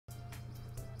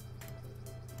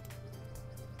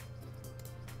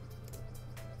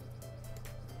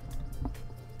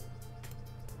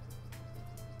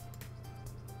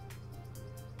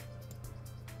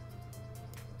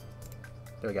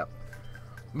There we go.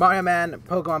 Mario Man,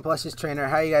 Pokemon Plushies Trainer,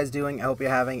 how you guys doing? I hope you're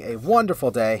having a wonderful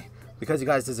day, because you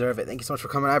guys deserve it. Thank you so much for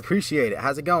coming. I appreciate it.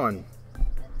 How's it going?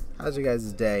 How's your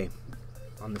guys' day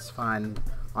on this fine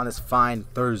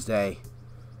Thursday?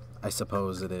 I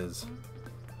suppose it is.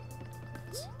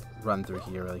 Let's run through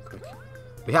here really quick.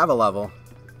 We have a level.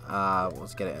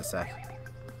 Let's get it in a sec.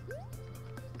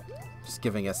 Just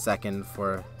giving a second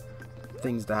for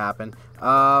things to happen.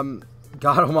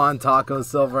 Godamon, Taco,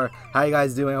 Silver, how you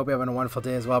guys doing? I hope you're having a wonderful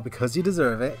day as well, because you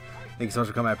deserve it. Thank you so much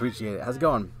for coming. I appreciate it. How's it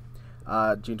going?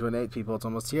 June 28th, people. It's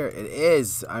almost here. It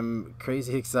is. I'm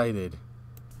crazy excited.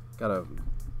 For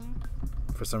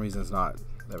some reason, it's not.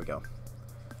 There we go.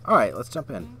 Alright, let's jump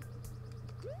in.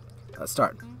 Let's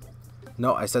start.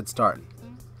 No, I said start.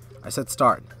 I said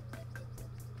start.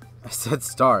 I said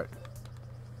start.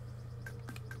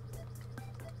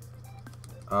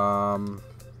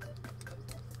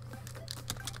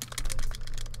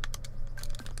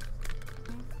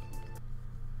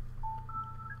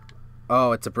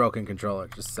 Oh, it's a broken controller.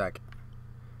 Just a sec.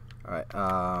 Alright,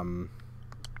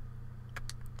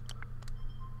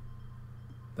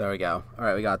 there we go.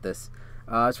 Alright, we got this.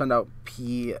 I just found out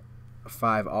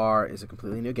P5R is a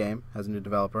completely new game. Has a new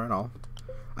developer and all.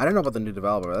 I didn't know about the new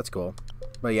developer. That's cool.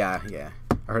 But yeah.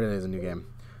 I heard it is a new game.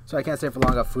 So I can't stay for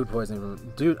long. I got food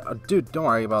poisoning. Dude, don't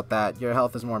worry about that. Your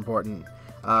health is more important.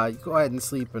 You go ahead and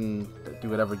sleep and do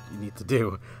whatever you need to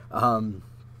do.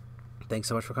 Thanks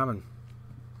so much for coming.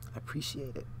 I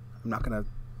appreciate it. I'm not gonna...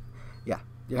 Yeah,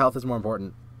 your health is more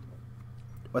important.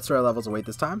 What sort of levels await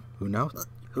this time? Who knows?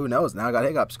 Who knows? Now I got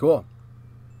hiccups. Cool.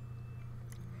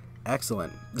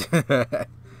 Excellent. The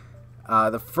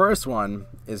first one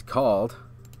is called...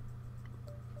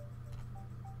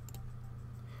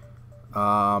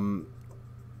 Randoms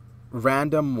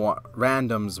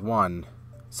 1.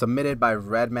 Submitted by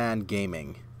Redman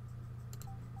Gaming.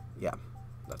 Yeah,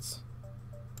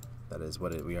 that is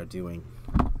what we are doing.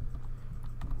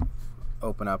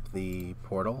 Open up the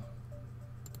portal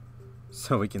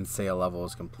so we can say a level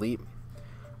is complete.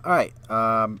 Alright,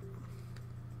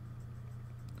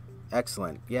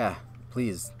 excellent. Yeah,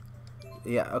 please.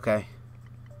 Yeah, okay.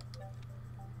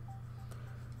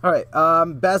 Alright,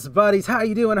 best buddies, how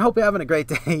you doing? I hope you're having a great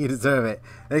day. You deserve it.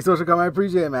 Thanks so much for coming. I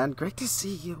appreciate it, man. Great to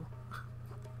see you.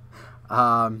 What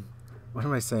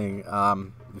am I saying?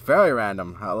 Very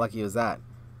random. How lucky is that?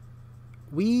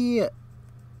 We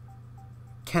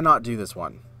cannot do this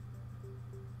one.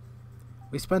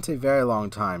 We spent a very long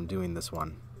time doing this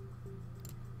one.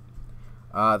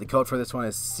 The code for this one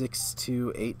is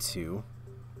 6282.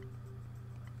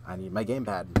 I need my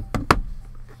gamepad.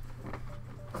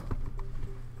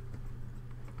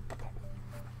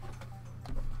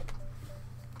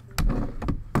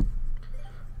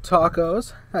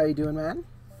 Tacos, how you doing, man?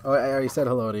 Oh, I already said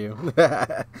hello to you.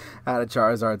 Had a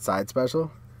Charizard side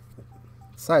special.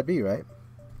 Side B, right?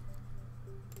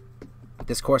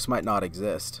 This course might not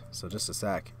exist, so just a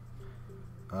sec.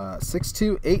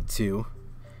 6282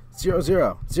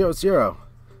 0000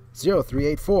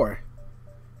 0384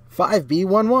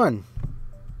 5B11.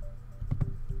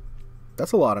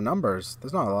 That's a lot of numbers.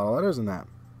 There's not a lot of letters in that.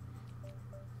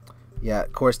 Yeah,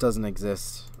 course doesn't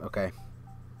exist. Okay.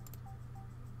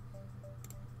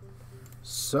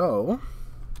 So,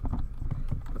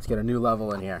 let's get a new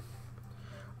level in here.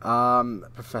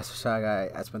 Professor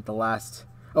Shagai, I spent the last...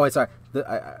 Oh, wait, sorry.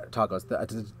 Tacos.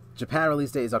 The Japan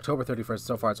release date is October 31st.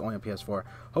 So far, it's only on PS4.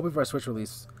 Hoping for a Switch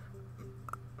release.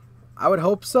 I would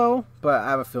hope so, but I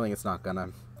have a feeling it's not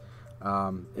gonna.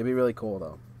 It'd be really cool,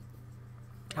 though.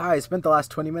 Hi, I spent the last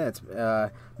 20 minutes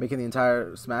making the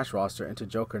entire Smash roster into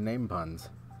Joker name puns.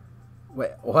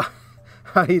 Wait, what?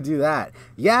 How do you do that?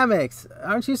 Yamix,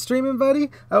 aren't you streaming,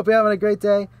 buddy? I hope you're having a great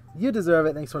day. You deserve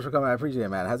it. Thanks so much for coming. I appreciate it,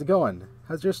 man. How's it going?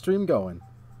 How's your stream going?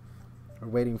 We're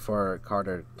waiting for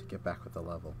Carter to get back with the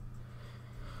level.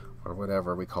 Or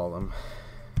whatever we call him.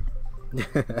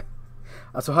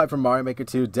 I'm so hyped for Mario Maker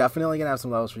 2. Definitely going to have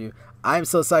some levels for you. I'm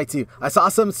so psyched too. I saw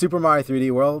some Super Mario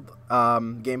 3D World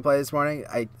gameplay this morning.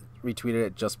 I retweeted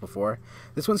it just before.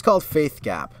 This one's called Faith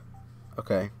Gap.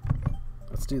 Okay.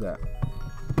 Let's do that.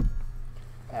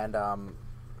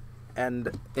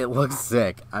 And it looks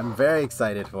sick. I'm very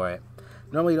excited for it.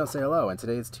 Normally you don't say hello, and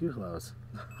today it's 2 hellos.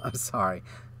 I'm sorry.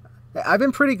 I've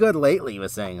been pretty good lately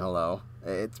with saying hello.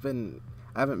 I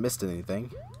haven't missed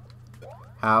anything.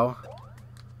 How?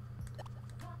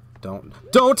 Don't!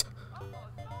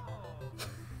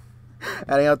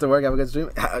 Heading out to work, have a good stream.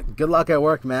 Good luck at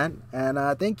work, man. And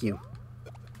thank you.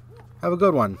 Have a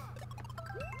good one.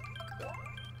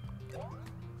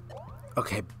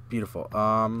 Okay, beautiful.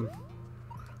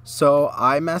 So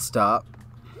I messed up.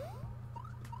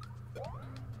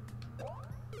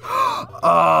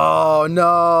 Oh,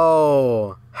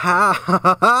 no.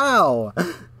 How?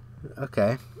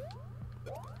 Okay.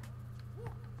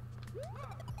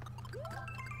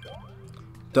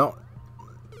 Don't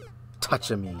touch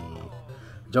me.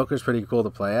 Joker's pretty cool to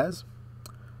play as.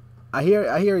 I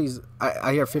hear he's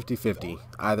 50-50.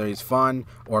 Either he's fun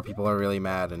or people are really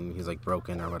mad and he's like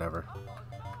broken or whatever.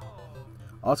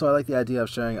 Also, I like the idea of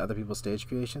sharing other people's stage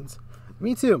creations.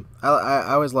 Me too.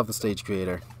 I always love the stage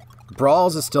creator.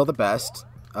 Brawls is still the best.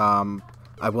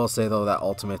 I will say though that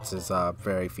Ultimates is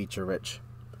very feature rich,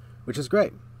 which is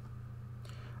great.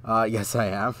 Yes, I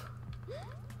am.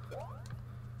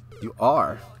 You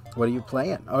are. What are you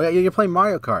playing? Oh yeah, you're playing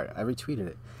Mario Kart. I retweeted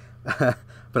it,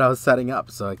 but I was setting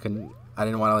up, so I couldn't. I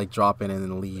didn't want to like drop in and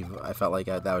then leave. I felt like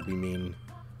that would be mean.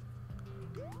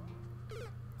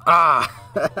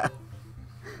 Ah!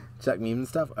 Check memes and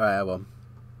stuff. All right, I will.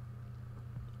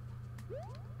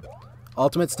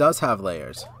 Ultimates does have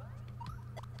layers.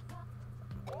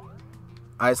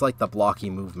 I just like the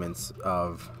blocky movements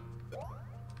of.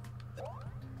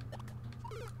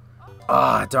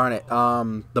 Ah, darn it.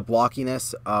 The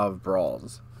blockiness of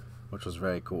Brawls, which was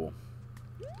very cool.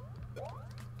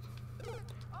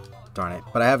 Darn it.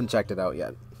 But I haven't checked it out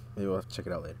yet. Maybe we'll have to check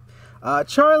it out later.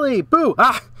 Charlie! Boo!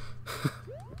 Ah!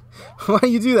 Why do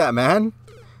you do that, man?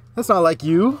 That's not like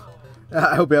you.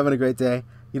 I hope you're having a great day.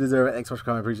 You deserve it. Thanks so much for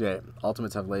coming. I appreciate it.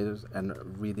 Ultimates have lasers and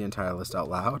read the entire list out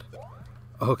loud.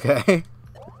 Okay.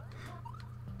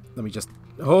 Let me just...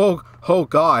 Oh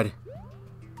God.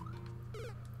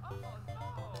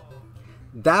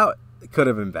 That could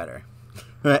have been better.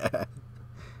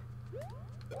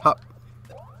 Hop.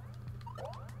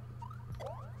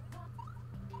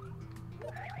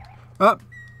 Up.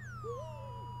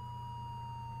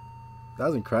 That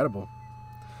was incredible.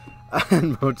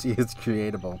 And Mochi is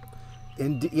creatable.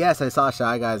 Yes, I saw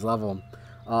Shy Guy's level.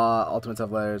 Ultimates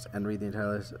have layers and read the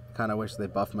entire list. Kind of wish they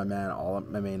buffed my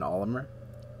main Olimer.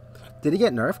 Did he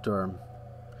get nerfed, or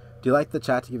do you like the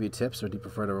chat to give you tips, or do you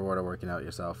prefer to reward working out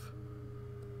yourself?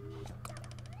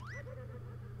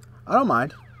 I don't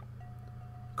mind.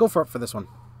 Go for it for this one.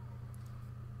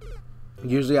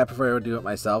 Usually I prefer to do it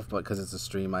myself, but because it's a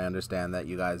stream, I understand that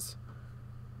you guys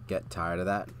get tired of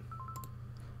that.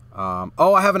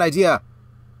 Oh, I have an idea.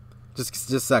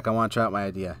 Just a sec. I want to try out my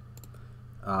idea.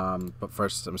 But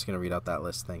first, I'm just going to read out that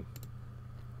list thing.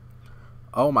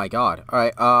 Oh my god.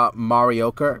 Alright,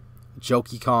 Marioker,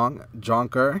 Jokey Kong,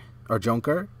 Jonker,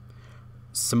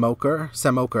 Smoker,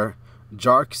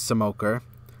 Jark Smoker,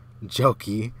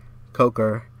 Jokey,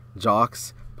 Coker,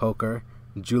 Jocks, Poker,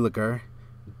 Juliker,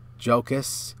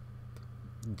 Jokus,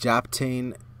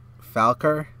 Japtane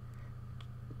Falker,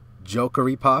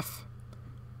 Jokery Puff,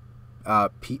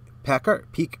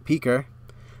 Peeker,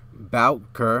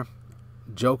 Bowker,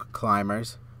 Joke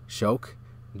Climbers, Shoke,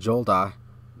 Jolda,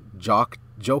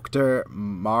 Jokter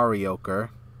Marioker,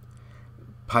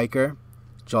 Piker,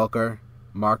 Jolker,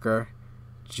 Marker,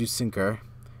 Jusinker,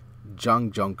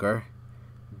 Junker,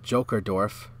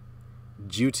 Jokerdorf,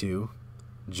 Jutu,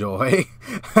 Joy,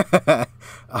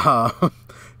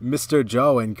 Mr.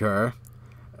 Joinker,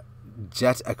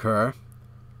 Jetaker,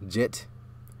 Jit,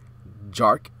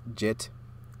 Jark, Jit,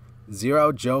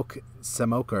 Zero Joke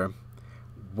Smoker,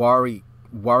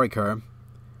 Wariker,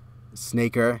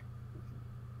 Snaker,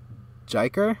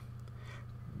 Jiker,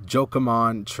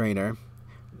 Jokamon Trainer,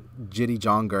 Jitty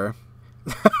Jonger.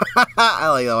 I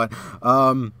like that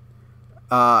one.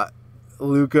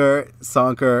 Luker,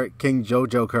 Sonker, King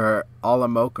Jojoker,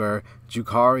 Alamoker,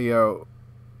 Jukario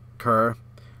Kerr,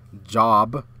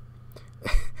 Job,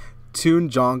 Toon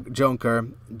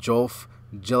Jonker, Jolf,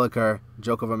 Jilliker,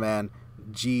 Joke of a Man,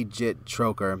 G Jit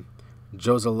Troker,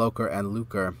 Josaloker and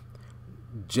Luker,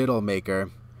 Jiddlemaker,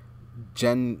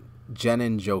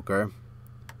 Jenin Joker,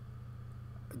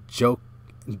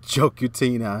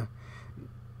 Jokutina,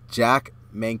 Jack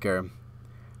Manker,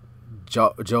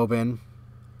 Jobin,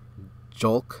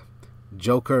 Jolk,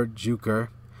 Joker Juker,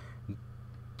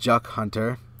 Juck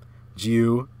Hunter,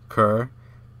 Jew Kerr,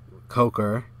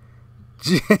 Coker,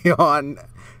 Jaoniker,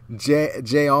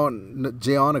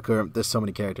 there's so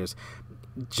many characters,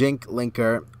 Jink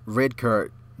Linker, Ridker,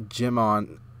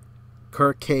 Jimon,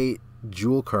 Kerkate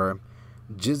Jewel Kerr,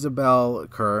 Jizabel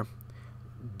Kerr,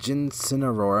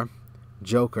 Jincineraor,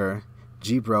 Joker,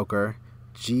 G Broker,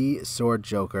 G Sword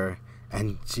Joker,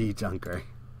 and G Junker.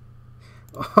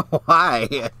 Why?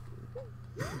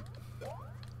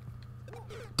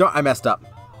 I messed up.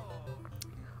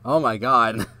 Oh my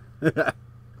god. Alright,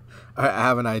 I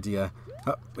have an idea.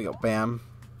 Oh, we go, bam.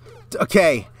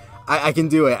 Okay, I can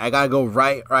do it. I gotta go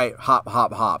right, hop.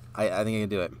 I think I can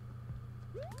do it.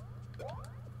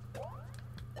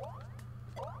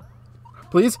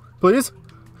 Please? Please?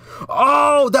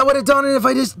 Oh, that would have done it if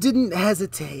I just didn't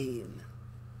hesitate.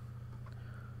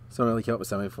 Someone really came up with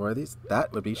 74 of these?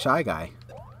 That would be Shy Guy.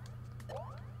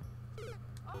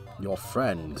 Your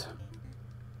friend.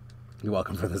 You're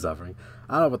welcome for the suffering.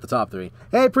 I don't know about the top 3.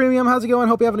 Hey, Premium, how's it going?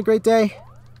 Hope you're having a great day.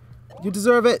 You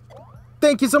deserve it.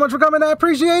 Thank you so much for coming. I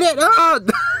appreciate it. Oh!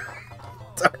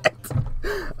 Darn it.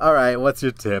 All right, what's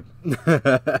your tip?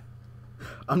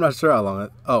 I'm not sure how long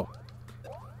it... Oh.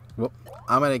 Well,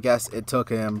 I'm going to guess it took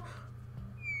him...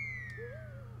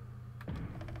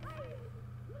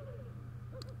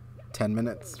 10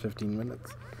 minutes, 15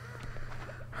 minutes.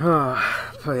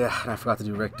 But yeah, I forgot to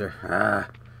do Richter.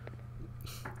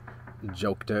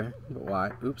 Joked her.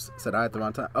 Why? Oops, said I at the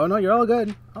wrong time. Oh no, you're all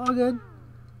good. All good.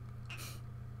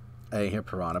 Hey, here,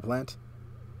 Piranha Plant.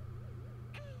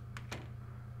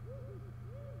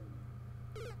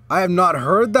 I have not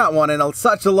heard that one in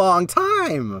such a long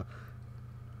time.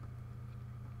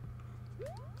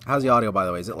 How's the audio, by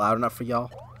the way? Is it loud enough for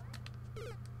y'all?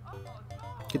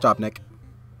 Good job, Nick.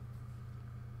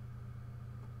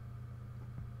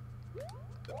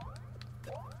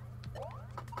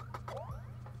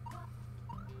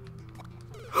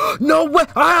 No way!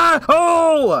 Ah!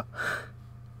 Oh!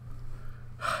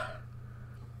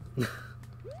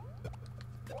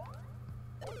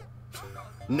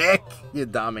 Nick, you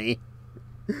dummy.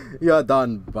 You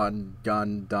done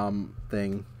gun dumb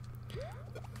thing.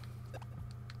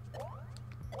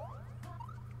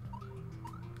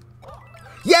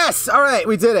 Yes! Alright,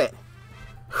 we did it.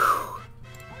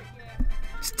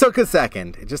 Just took a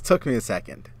second. It just took me a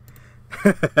second.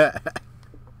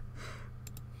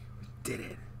 Did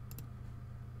it.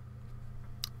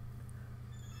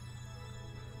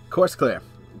 Course clear.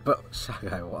 But, Shy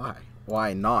Guy, why?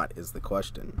 Why not is the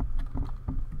question.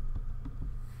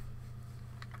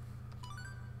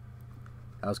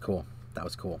 That was cool. That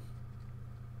was cool.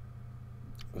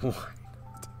 What?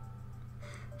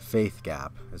 Faith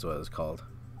Gap is what it was called.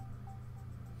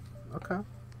 Okay.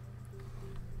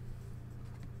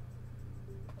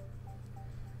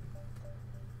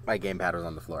 My gamepad was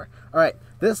on the floor. Alright,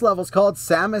 this level's called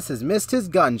Samus Has Missed His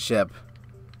Gunship.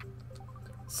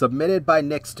 Submitted by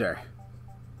Nixter.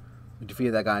 We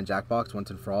defeated that guy in Jackbox once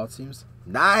and for all, it seems.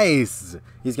 Nice!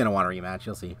 He's gonna want a rematch,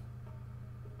 you'll see.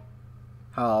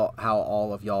 How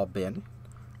all of y'all been?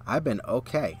 I've been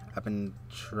okay. I've been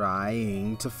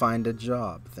trying to find a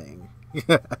job thing.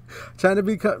 trying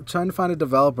to find a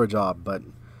developer job, but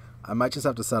I might just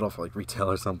have to settle for like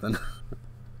retail or something.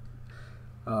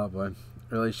 Oh boy.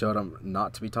 Really showed him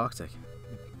not to be toxic.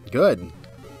 Good.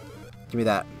 Give me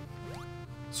that.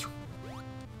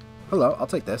 Hello, I'll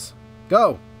take this.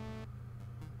 Go!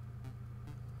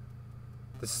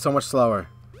 This is so much slower.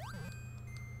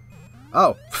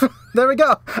 Oh, there we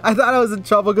go. I thought I was in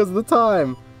trouble because of the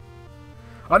time.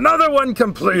 Another one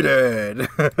completed.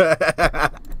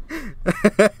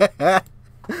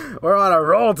 We're on a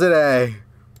roll today.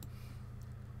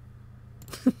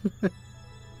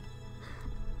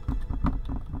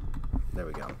 There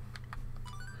we go.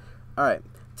 Alright,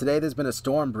 today there's been a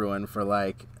storm brewing for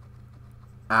like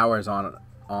hours on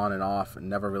and off and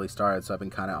never really started, so I've been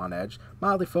kind of on edge.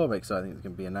 Mildly phobic, so I think it's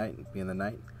going to be in the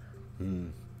night.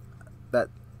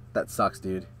 That sucks,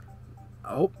 dude.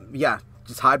 Oh, yeah,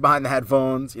 just hide behind the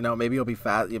headphones, you know, maybe you'll be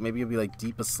maybe you'll be like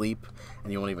deep asleep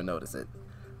and you won't even notice it.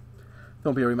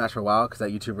 Don't be a rematch for a while because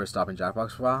that YouTuber is stopping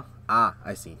Jackbox for a while. Ah,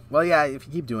 I see. Well, yeah, if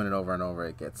you keep doing it over and over,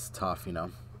 it gets tough, you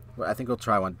know. I think we'll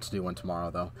try to do one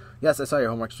tomorrow, though. Yes, I saw your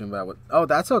homework stream, but oh,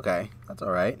 that's okay. That's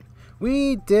all right.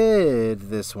 We did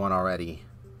this one already.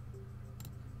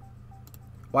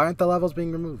 Why aren't the levels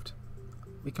being removed?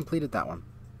 We completed that one.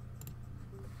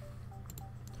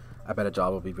 I bet a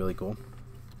job would be really cool.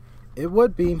 It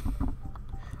would be.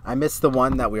 I missed the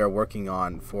one that we are working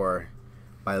on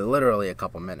by literally a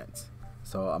couple minutes.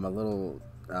 So I'm a little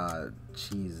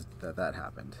cheesed that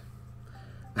happened.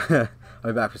 I'll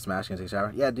be back for smashing and take a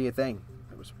shower. Yeah, do your thing.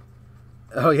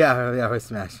 Oh yeah, we're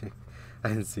smashing. I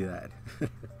didn't see that.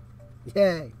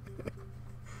 Yay!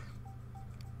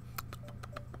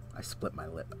 I split my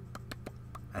lip.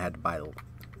 I had to buy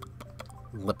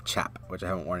lip chap, which I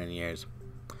haven't worn in years.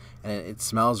 And it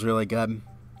smells really good.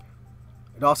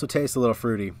 It also tastes a little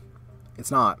fruity.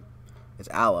 It's not. It's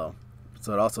aloe.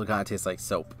 So it also kind of tastes like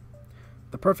soap.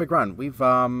 The perfect run.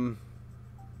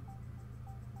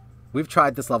 We've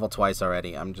tried this level twice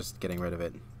already. I'm just getting rid of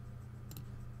it.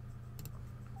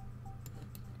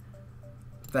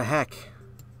 The heck?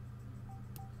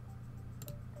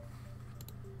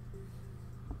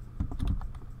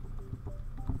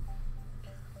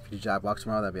 If you do Jackbox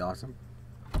tomorrow, that'd be awesome.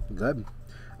 Good.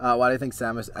 Why do you think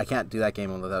Samus... I can't do that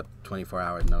game without 24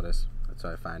 hours notice. So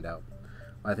I find out.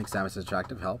 I think Samus is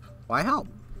attractive. Help. Why help?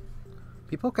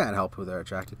 People can't help who they're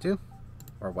attracted to.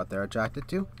 Or what they're attracted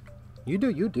to. You do,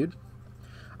 you, dude.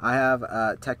 I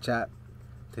have tech chat.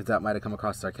 I think that might have come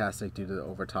across sarcastic due to the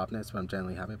overtopness, but I'm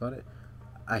generally happy about it.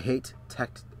 I hate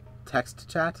text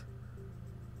chat.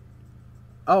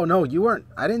 Oh, no, you weren't.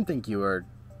 I didn't think you were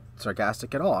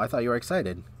sarcastic at all. I thought you were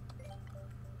excited.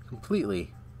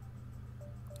 Completely.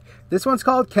 This one's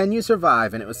called Can You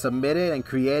Survive, and it was submitted and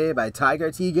created by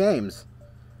Tiger T Games.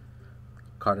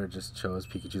 Carter just chose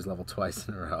Pikachu's level twice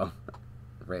in a row.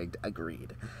 Rigged.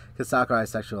 Agreed. Because Sakurai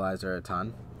sexualized her a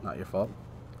ton. Not your fault.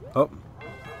 Oh.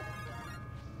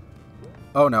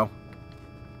 Oh, no.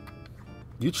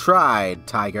 You tried,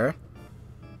 Tiger.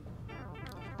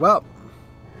 Well.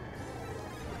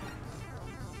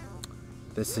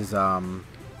 This is,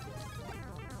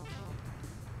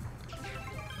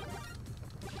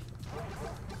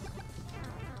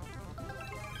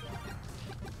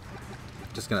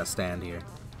 just gonna stand here.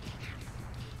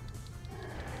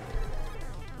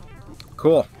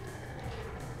 Cool.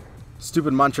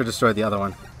 Stupid Muncher destroyed the other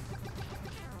one.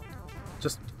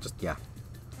 Just, yeah.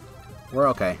 We're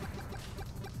okay.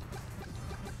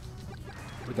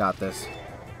 We got this.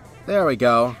 There we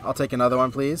go. I'll take another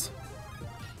one, please.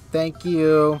 Thank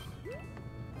you.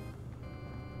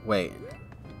 Wait.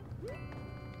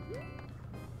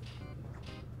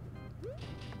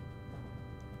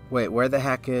 Wait, where the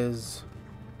heck is...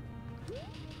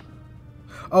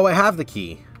 Oh, I have the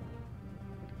key.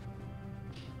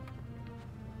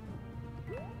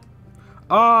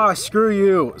 Oh, screw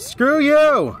you. Screw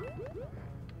you!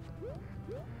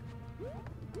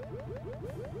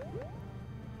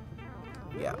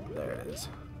 Yeah, there it is.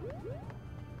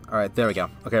 Alright, there we go.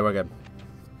 Okay, we're good.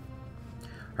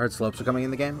 I heard slopes are coming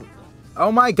in the game.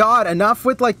 Oh my god, enough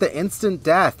with, like, the instant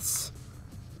deaths.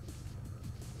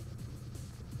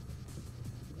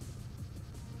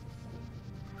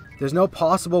 There's no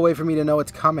possible way for me to know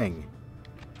it's coming.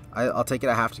 I'll take it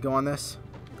I have to go on this.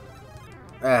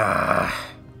 Ah.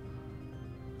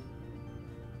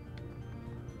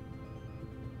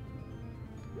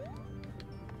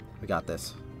 We got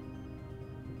this.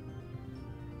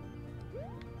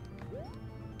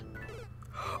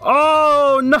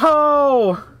 Oh,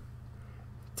 no!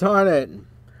 Darn it.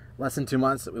 Less than 2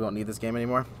 months, we won't need this game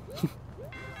anymore.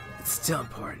 It's still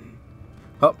important.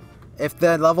 Oh, if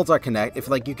the levels are if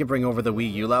like you can bring over the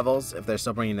Wii U levels, if they're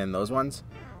still bringing in those ones,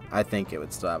 I think it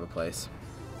would still have a place.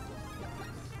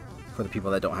 For the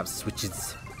people that don't have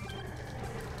Switches.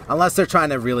 Unless they're trying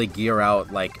to really gear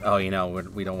out, like, oh, you know,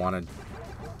 we don't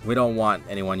want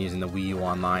anyone using the Wii U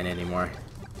online anymore.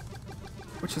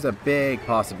 Which is a big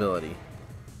possibility.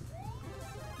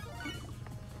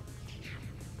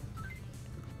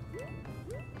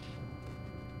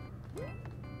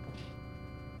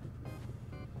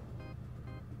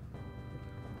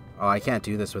 Oh, I can't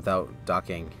do this without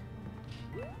ducking.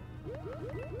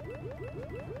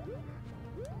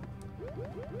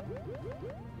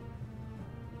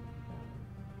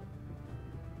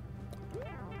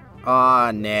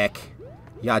 Aw, Nick.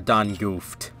 Ya done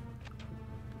goofed.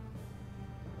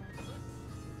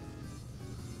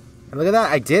 And look at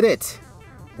that, I did it!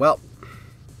 Well.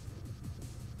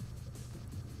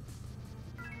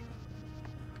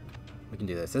 We can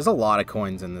do this. There's a lot of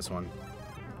coins in this one.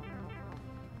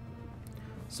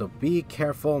 So be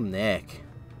careful, Nick.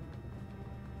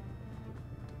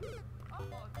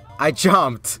 I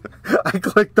jumped! I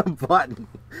clicked the button.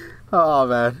 Oh,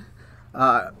 man.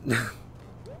 There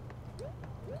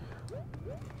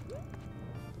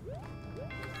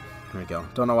we go.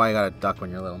 Don't know why you gotta duck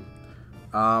when you're little.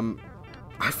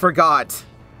 I forgot.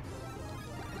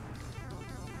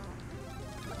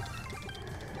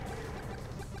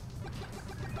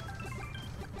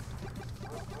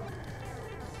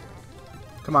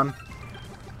 Come on.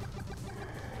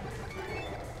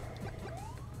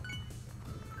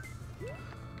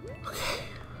 Okay.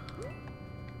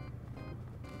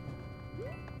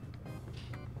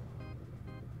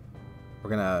 We're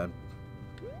gonna...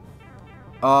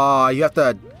 Oh, you have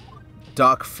to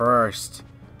duck first.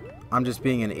 I'm just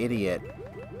being an idiot.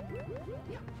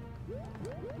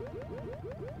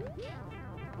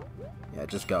 Yeah,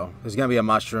 just go. There's gonna be a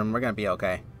mushroom. We're gonna be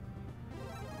okay.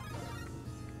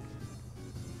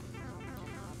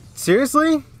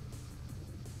 Seriously?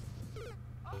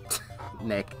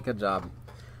 Nick, good job.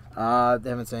 They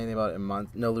haven't said anything about it in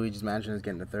months. No, Luigi's Mansion is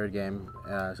getting a third game,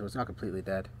 so it's not completely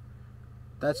dead.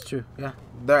 That's true, yeah.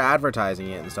 They're advertising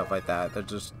it and stuff like that.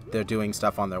 They're doing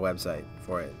stuff on their website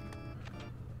for it.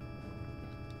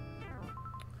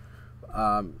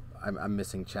 I'm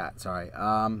missing chat, sorry.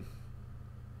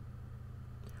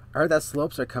 I heard that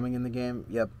slopes are coming in the game.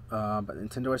 Yep. But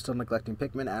Nintendo is still neglecting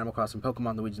Pikmin, Animal Crossing,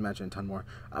 Pokemon, Luigi's Mansion, and a ton more.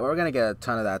 We're gonna get a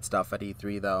ton of that stuff at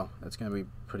E3 though. That's gonna be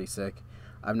pretty sick.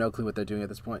 I have no clue what they're doing at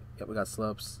this point. Yep, we got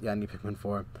slopes. Yeah, I need Pikmin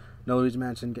 4. No Luigi's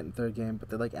Mansion, getting third game, but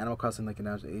they like Animal Crossing like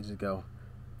announced ages ago.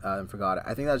 And forgot it.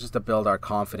 I think that's just to build our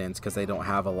confidence because they don't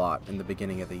have a lot in the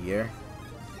beginning of the year.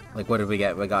 Like, what did we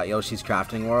get? We got Yoshi's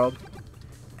Crafting World,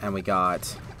 and we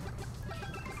got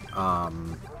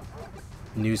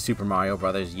New Super Mario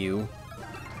Brothers U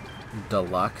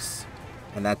Deluxe,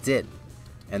 and that's it.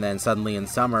 And then suddenly in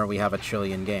summer we have a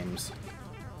trillion games.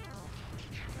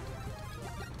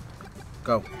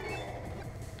 Go.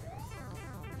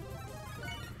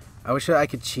 I wish I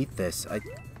could cheat this. I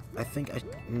think I...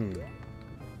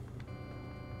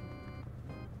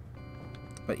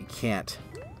 But you can't.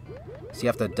 So you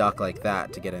have to duck like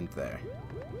that to get into there.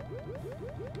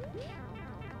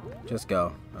 Just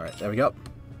go. Alright, there we go.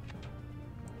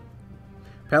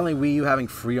 Apparently Wii U having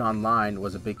free online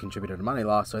was a big contributor to money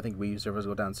loss, so I think Wii U servers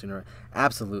will go down sooner.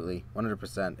 Absolutely.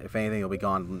 100%. If anything, it'll be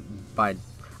gone by...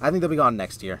 I think they'll be gone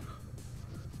next year.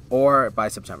 Or by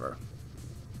September.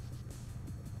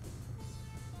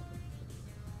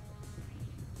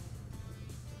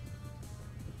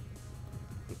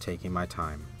 I'm taking my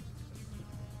time.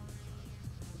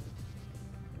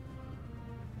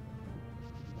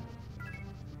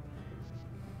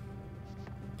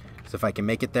 So if I can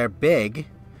make it there big,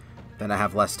 then I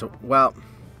have less to... Well,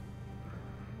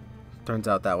 turns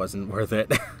out that wasn't worth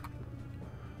it.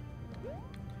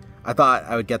 I thought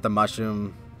I would get the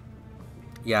mushroom.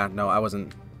 Yeah, no, I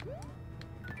wasn't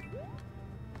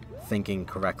thinking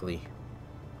correctly.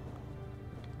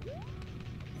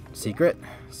 Secret?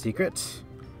 Secret?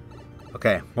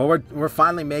 Okay, well, we're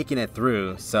finally making it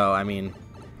through, so, I mean,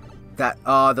 that...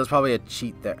 Oh, there's probably a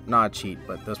cheat there. Not a cheat,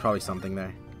 but there's probably something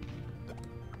there.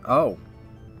 Oh.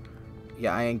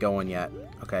 Yeah, I ain't going yet.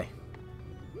 Okay.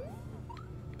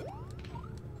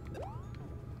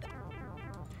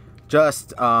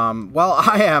 Just, well,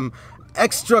 I am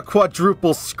extra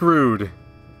quadruple screwed.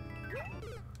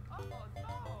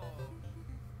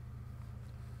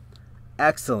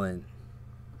 Excellent.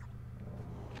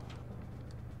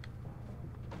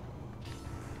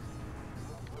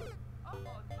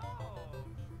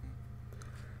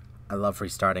 I love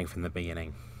restarting from the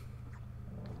beginning.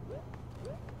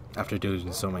 After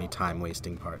doing so many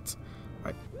time-wasting parts.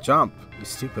 Alright, jump, you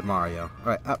stupid Mario.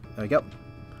 Alright, up, there we go.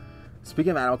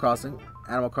 Speaking of Animal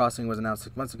Crossing was announced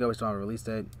 6 months ago. We still have a release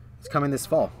date. It's coming this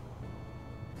fall.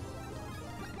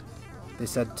 They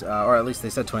said, or at least they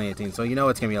said 2018, so you know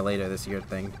it's going to be a later this year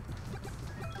thing.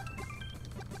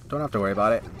 Don't have to worry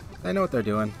about it. They know what they're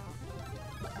doing.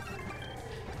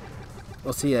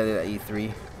 We'll see it at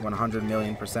E3, 100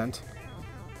 million%.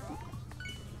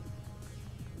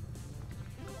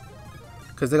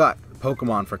 Because they got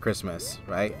Pokemon for Christmas,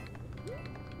 right?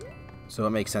 So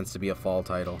it makes sense to be a fall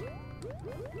title.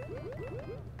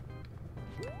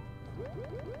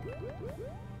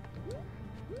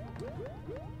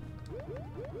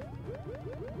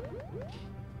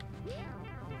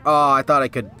 Oh, I thought I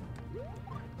could...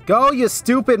 Go, you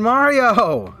stupid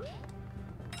Mario!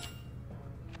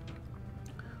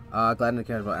 Glad to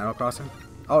care about Animal Crossing?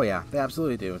 Oh yeah, they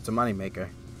absolutely do. It's a moneymaker.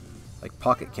 Like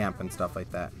Pocket Camp and stuff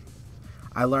like that.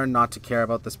 I learned not to care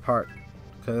about this part,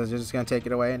 because you're just going to take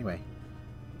it away anyway.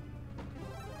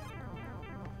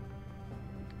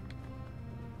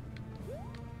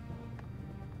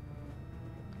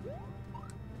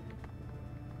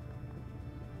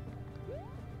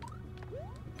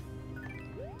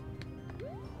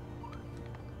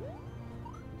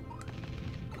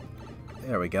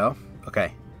 There we go.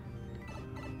 Okay.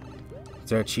 Is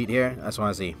there a cheat here? I just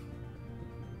want to see.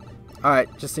 Alright,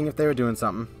 just seeing if they were doing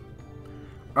something.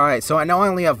 Alright, so I know I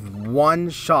only have one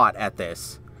shot at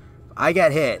this. I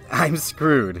get hit. I'm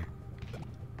screwed.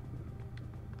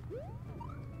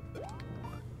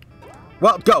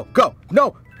 Well, go! Go!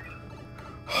 No!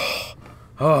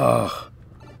 Oh.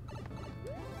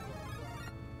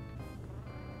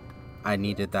 I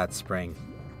needed that spring.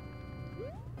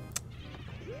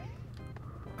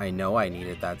 I know I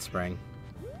needed that spring.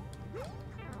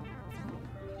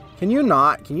 Can you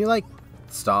not? Can you, like,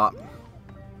 stop?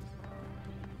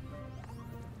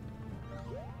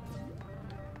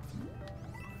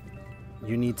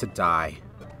 You need to die.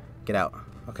 Get out.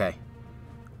 Okay.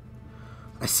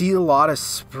 I see a lot of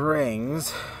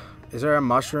springs. Is there a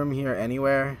mushroom here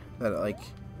anywhere that, like...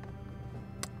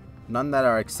 None that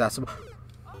are accessible?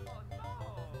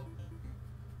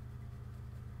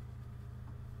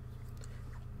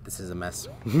 This is a mess.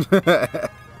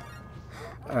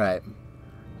 Alright.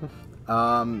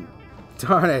 Darn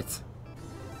it.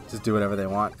 Just do whatever they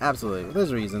want. Absolutely.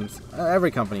 There's reasons. Every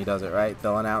company does it, right?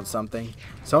 They'll announce something.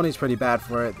 Sony's pretty bad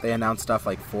for it. They announce stuff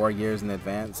like 4 years in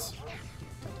advance.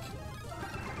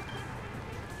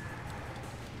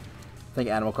 I think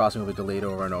Animal Crossing will be delayed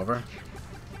over and over.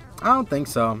 I don't think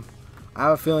so. I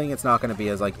have a feeling it's not going to be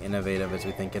as like innovative as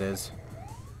we think it is.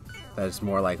 That it's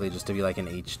more likely just to be like an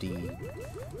HD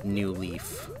New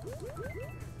Leaf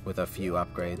with a few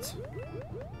upgrades.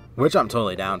 Which I'm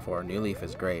totally down for. New Leaf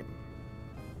is great.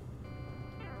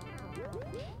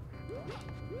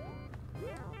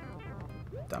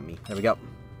 Dummy. There we go.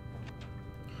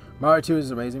 Mario 2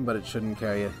 is amazing, but it shouldn't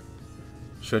carry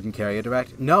a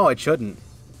direct. No, it shouldn't.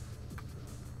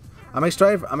 I'm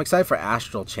excited for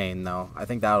Astral Chain though. I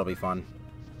think that'll be fun.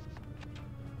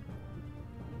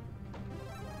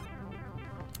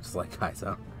 Just like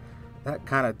Kaizo. That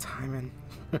kind of timing.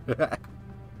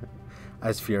 I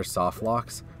just fear soft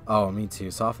locks. Oh, me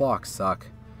too. Soft locks suck.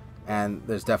 And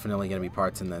there's definitely going to be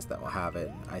parts in this that will have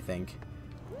it, I think.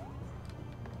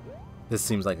 This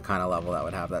seems like a kind of level that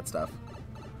would have that stuff.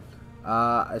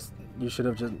 You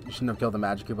shouldn't have killed the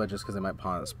Magic Koopa just because they might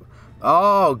pawn us.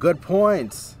 Oh, good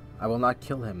point. I will not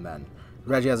kill him then.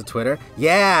 Reggie has a Twitter.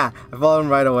 Yeah, I followed him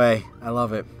right away. I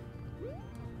love it.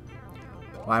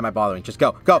 Why am I bothering? Just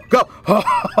go, go, go! Oh.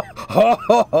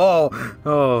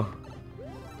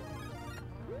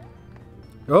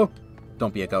 Oh!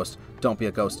 Don't be a ghost. Don't be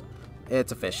a ghost.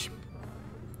 It's a fish.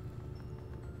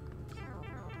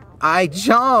 I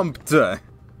jumped!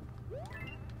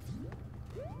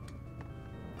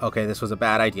 Okay, this was a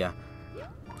bad idea.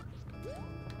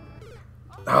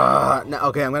 No,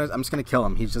 okay, I'm just gonna kill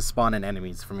him. He's just spawning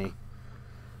enemies for me.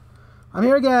 I'm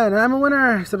here again, and I'm a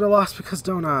winner! Except I lost because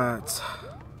donuts.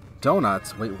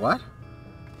 Donuts? Wait, what?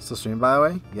 Still streaming, by the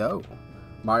way? Yo.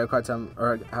 Mario Kart,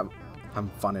 I'm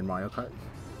fun in Mario Kart.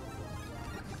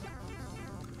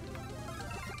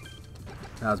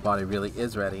 Now his body really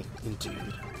is ready.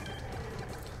 Indeed.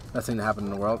 Best thing to happen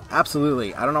in the world?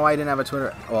 Absolutely. I don't know why he didn't have a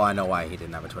Twitter. Well, I know why he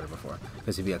didn't have a Twitter before.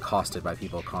 Because he'd be accosted by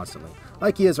people constantly.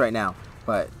 Like he is right now.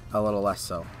 But a little less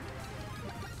so.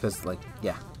 Because, like,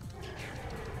 yeah.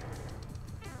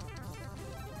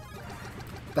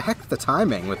 The heck the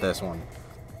timing with this one?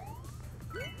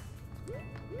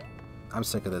 I'm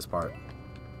sick of this part.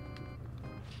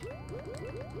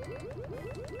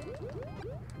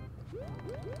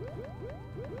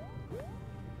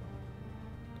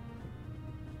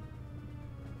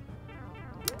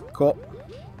 Cool.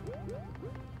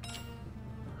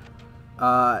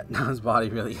 Now his body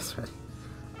really is ready.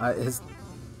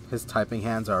 His typing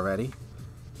hands are ready.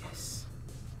 Yes.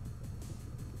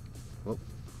 Whoop.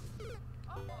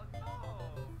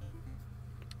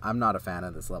 I'm not a fan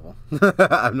of this level.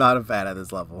 I'm not a fan of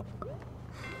this level.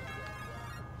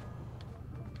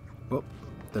 Whoop.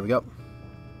 There we go.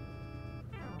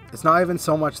 It's not even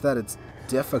so much that it's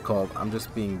difficult. I'm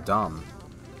just being dumb.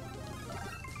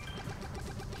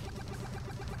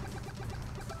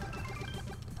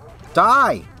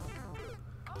 Die!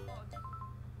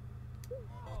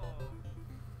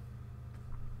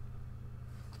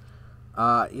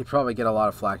 He'd probably get a lot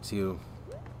of flack too.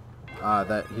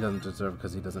 That he doesn't deserve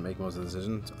because he doesn't make most of the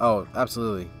decisions. Oh,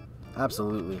 absolutely.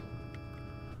 Absolutely.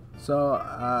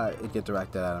 So, it'd get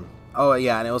directed at him. Oh,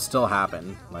 yeah, and it will still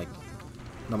happen. Like,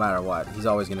 no matter what. He's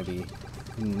always going to be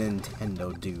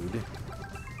Nintendo dude.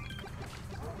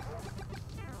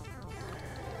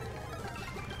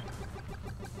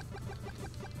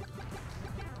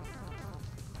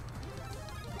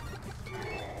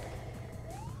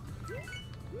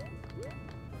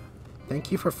 Thank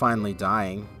you for finally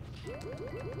dying.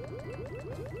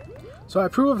 So I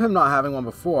approve of him not having one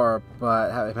before,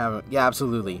 but having... Yeah,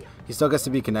 absolutely. He still gets to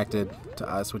be connected to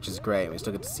us, which is great. We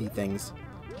still get to see things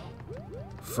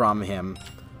from him,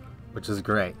 which is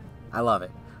great. I love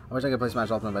it. I wish I could play Smash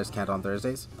Ultimate, but I just can't on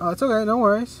Thursdays. Oh, it's okay. No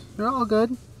worries. You're all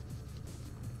good.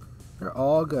 You're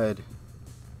all good.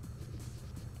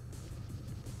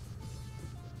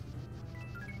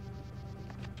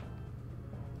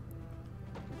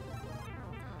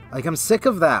 Like, I'm sick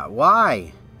of that.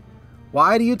 Why?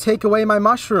 Why do you take away my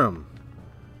mushroom?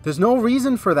 There's no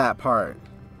reason for that part.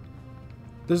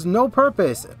 There's no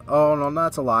purpose. Oh, no,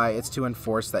 that's a lie. It's to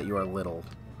enforce that you are little.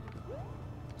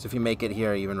 So if you make it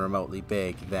here even remotely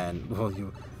big, then, well,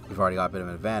 you've already got a bit of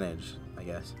an advantage, I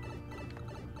guess.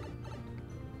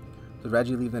 Did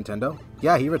Reggie leave Nintendo?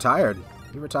 Yeah, he retired.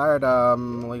 He retired,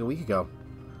 like a week ago.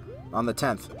 On the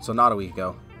 10th, so not a week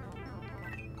ago.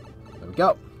 There we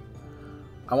go.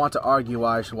 I want to argue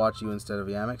why I should watch you instead of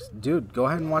Yamix. Dude, go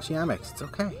ahead and watch Yamix. It's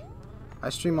okay. I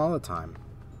stream all the time.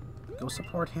 Go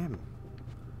support him.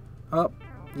 Oh,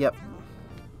 yep.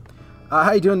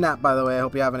 How you doing, Nat, by the way? I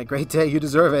hope you're having a great day. You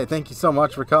deserve it. Thank you so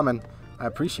much for coming. I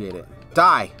appreciate it.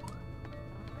 Die!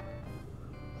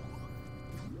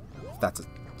 That's a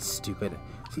stupid...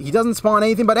 He doesn't spawn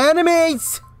anything but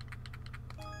enemies!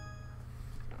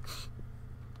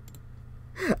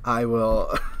 I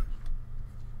will...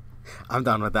 I'm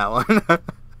done with that one.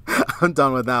 I'm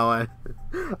done with that one.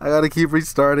 I gotta keep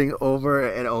restarting over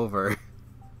and over.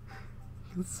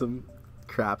 Some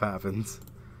crap happens.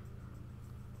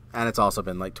 And it's also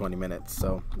been like 20 minutes,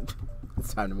 so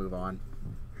it's time to move on.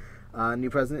 New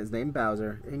president is named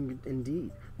Bowser.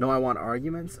 Indeed. No, I want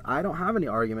arguments. I don't have any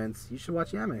arguments. You should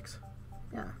watch Yamix.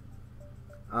 Yeah.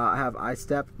 I have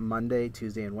iStep Monday,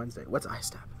 Tuesday, and Wednesday. What's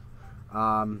iStep?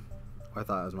 I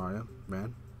thought it was Mario.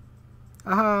 Man.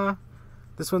 Haha.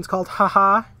 This one's called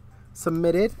Haha.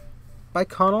 Submitted by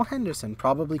Connell Henderson.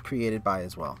 Probably created by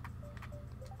as well.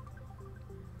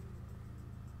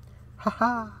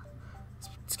 Haha.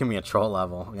 It's gonna be a troll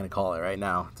level. I'm gonna call it right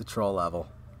now. It's a troll level.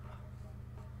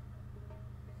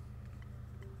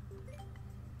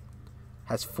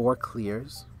 Has 4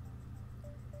 clears.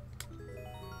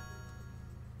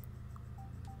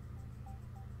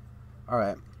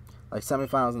 Alright. Like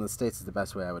semifinals in the States is the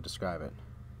best way I would describe it.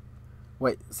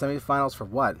 Wait, semifinals for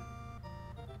what?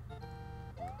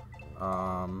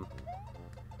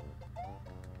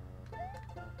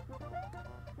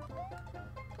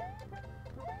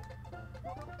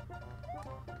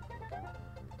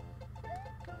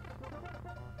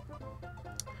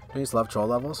 Do you just love troll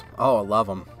levels? Oh, I love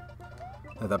them.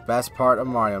 They're the best part of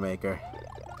Mario Maker.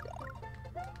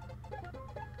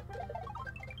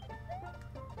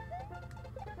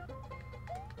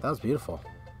 That was beautiful.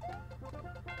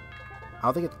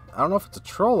 I don't know if it's a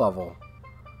troll level.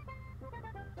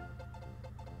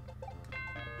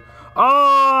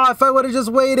 Oh, if I would have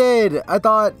just waited! I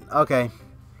thought, okay.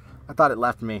 I thought it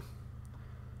left me.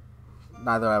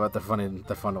 Neither I, but they're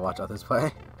fun to watch others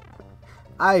play.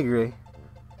 I agree.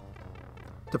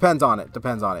 Depends on it.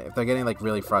 Depends on it. If they're getting like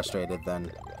really frustrated,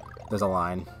 then there's a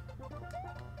line.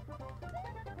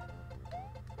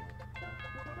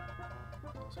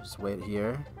 So just wait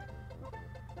here.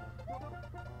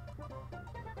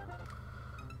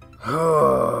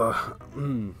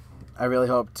 I really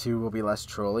hope 2 will be less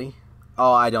trolly.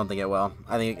 Oh, I don't think it will.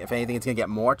 I think if anything, it's gonna get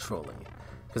more trolly.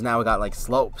 Because now we got like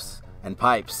slopes and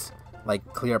pipes,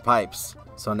 like clear pipes.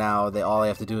 So now all they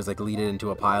have to do is like lead it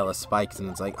into a pile of spikes, and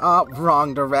it's like, oh,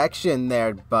 wrong direction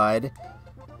there, bud.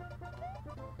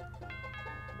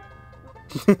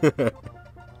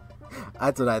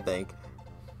 That's what I think.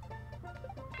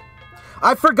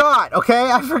 I forgot,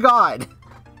 okay? I forgot.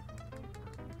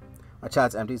 My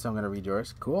chat's empty, so I'm gonna read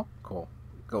yours. Cool, cool.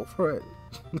 Go for it.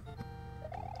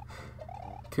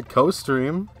 Could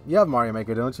co-stream. You have Mario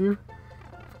Maker, don't you?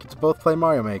 Get to both play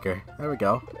Mario Maker. There we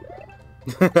go.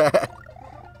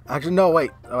 Actually, no,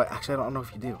 wait. Oh, actually, I don't know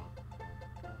if you do.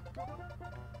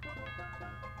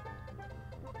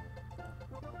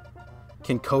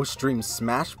 Can co-stream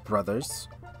Smash Brothers.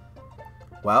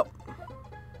 Well,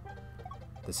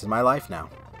 this is my life now.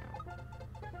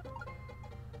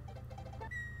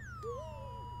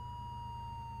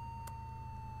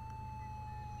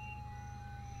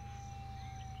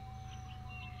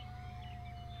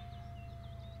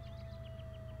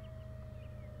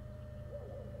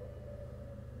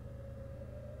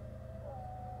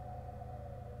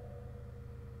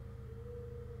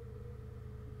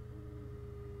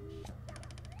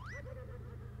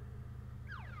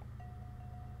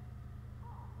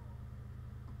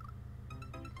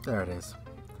 There it is.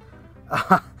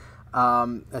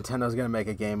 Nintendo's gonna make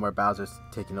a game where Bowser's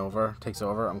takes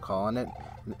over. I'm calling it.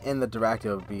 In the direct, it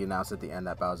will be announced at the end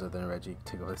that Bowser then Reggie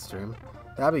to go his stream.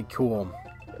 That'd be cool.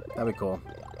 That'd be cool.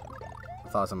 I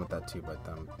thought something with that too, but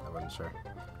I wasn't sure.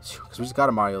 Because we just got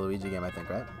a Mario Luigi game, I think,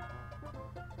 right?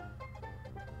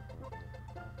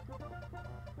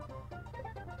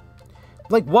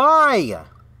 Like, why?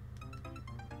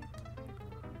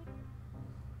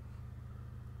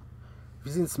 Have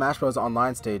you seen Smash Bros.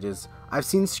 Online stages? I've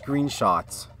seen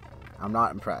screenshots. I'm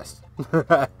not impressed.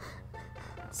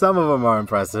 Some of them are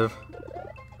impressive.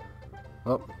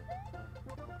 Oh.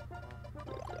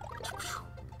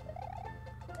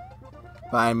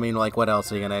 But I mean, like, what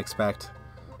else are you gonna expect?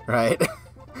 Right?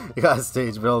 You got a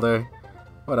stage builder.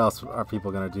 What else are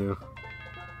people gonna do?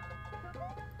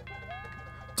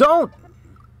 Don't!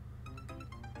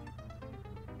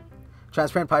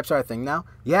 Transparent pipes are a thing now?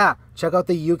 Yeah, check out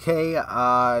the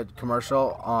UK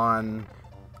commercial on...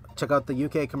 Check out the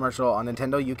UK commercial on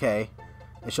Nintendo UK.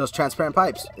 It shows transparent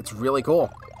pipes. It's really cool.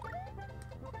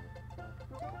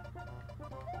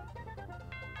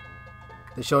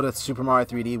 They showed a Super Mario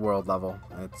 3D World level.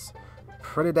 It's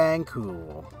pretty dang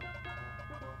cool.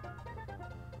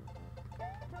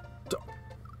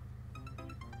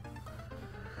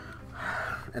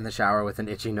 In the shower with an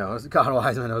itchy nose. God,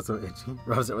 why is my nose so itchy?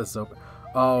 Rubs it with soap.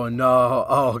 Oh no.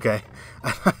 Oh, okay.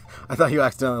 I thought you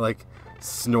accidentally, like,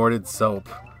 snorted soap.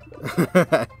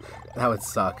 That would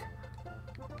suck.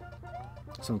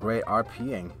 Some great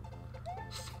RPing.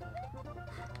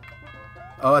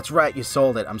 Oh, that's right. You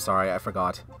sold it. I'm sorry. I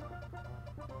forgot.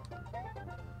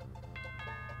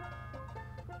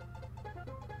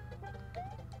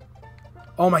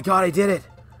 Oh my god, I did it!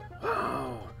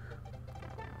 Wow.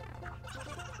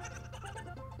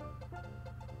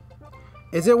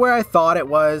 Is it where I thought it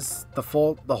was the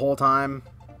whole time?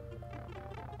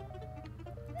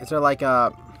 Is there like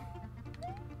a...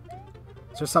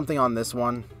 Is there something on this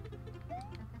one?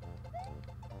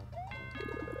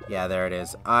 Yeah, there it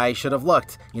is. I should have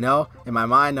looked, you know? In my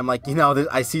mind, I'm like, you know,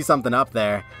 I see something up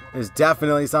there. There's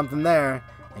definitely something there.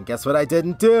 And guess what I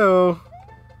didn't do?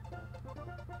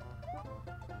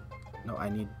 No,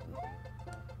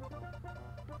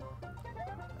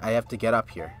 I have to get up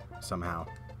here somehow.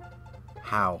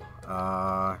 How?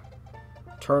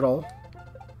 Turtle.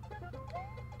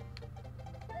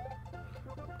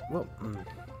 Well,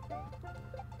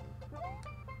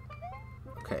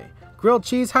 okay. Grilled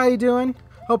cheese, how you doing?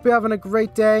 Hope you're having a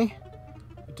great day.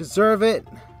 You deserve it.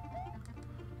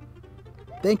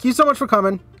 Thank you so much for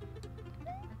coming.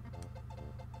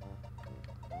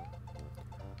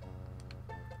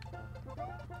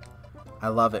 I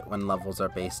love it when levels are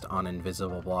based on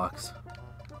invisible blocks.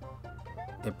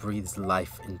 It breathes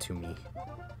life into me.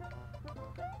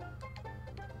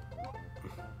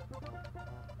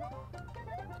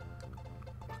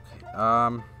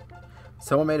 Okay,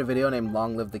 someone made a video named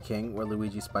Long Live the King where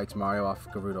Luigi spikes Mario off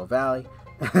Gerudo Valley.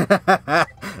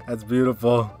 That's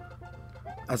beautiful.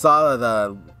 I saw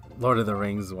the Lord of the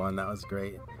Rings one. That was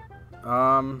great.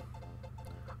 Let's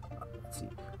see.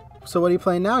 So what are you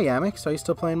playing now, Yamix? Are you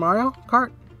still playing Mario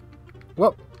Kart?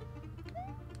 Whoop.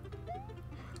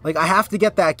 Like, I have to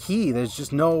get that key. There's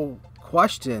just no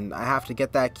question. I have to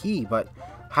get that key. But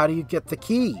how do you get the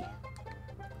key?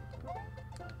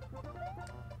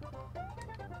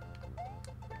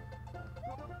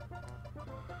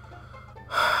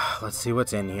 Let's see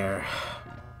what's in here.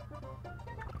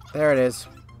 There it is.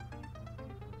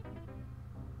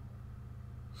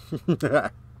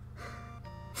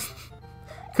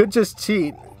 Could just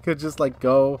cheat. Could just, like,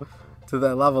 go to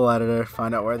the level editor,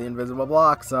 find out where the invisible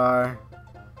blocks are.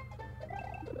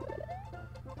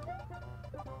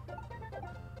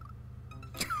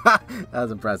 That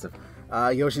was impressive.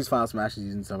 Yoshi's Final Smash is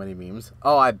using so many memes.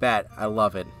 Oh, I bet. I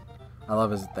love it. I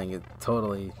love his thing. It's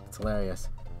hilarious.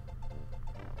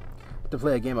 To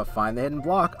play a game of Find the Hidden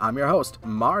Block, I'm your host,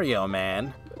 Mario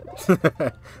Man.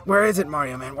 Where is it,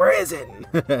 Mario Man? Where is it?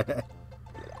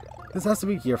 This has to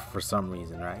be here for some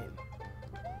reason, right?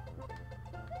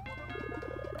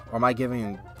 Or am I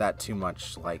giving that too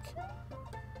much, like...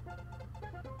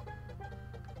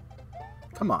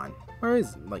 Come on. Where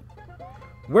is it? Like...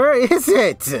 Where is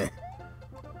it? Is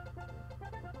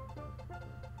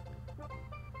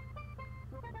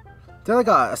there like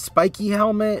a spiky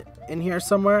helmet in here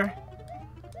somewhere?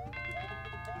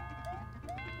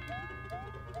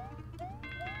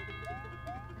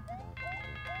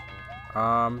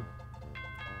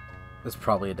 This is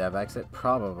probably a dev exit.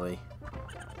 Probably.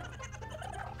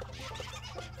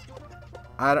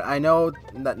 I know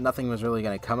that nothing was really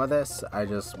going to come of this. I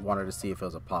just wanted to see if it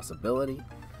was a possibility.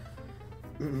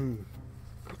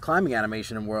 Climbing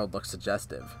animation in World looks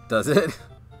suggestive. Does it?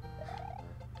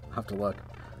 I'll have to look.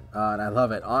 And I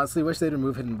love it. Honestly, wish they'd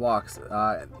remove hidden blocks.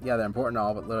 Yeah, they're important and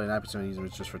all, but literally 9% of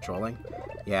users just for trolling.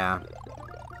 Yeah.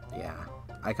 Yeah.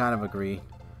 I kind of agree.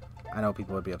 I know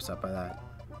people would be upset by that.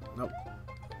 Nope.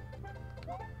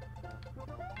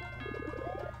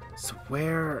 So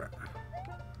where...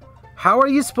 How are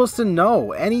you supposed to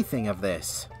know anything of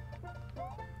this?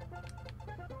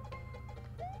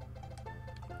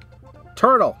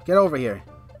 Turtle, get over here.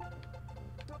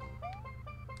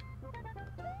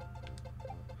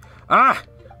 Ah!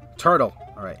 Turtle.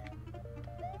 Alright.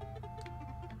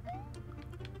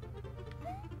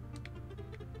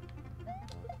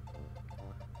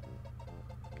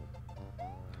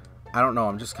 I don't know,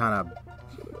 I'm just kind of...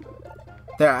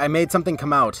 There, I made something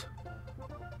come out.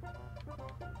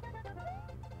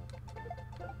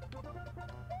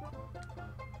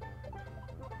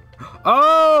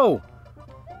 Oh!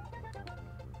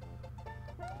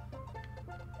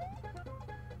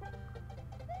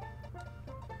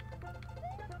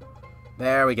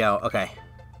 There we go. Okay.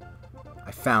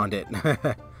 I found it.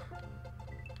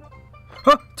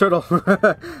 Oh, turtle.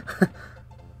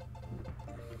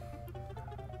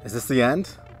 Is this the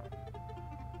end?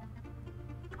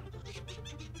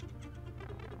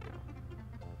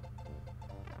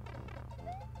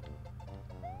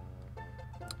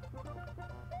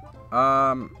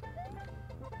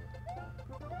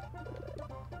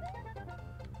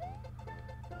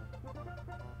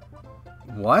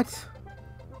 What?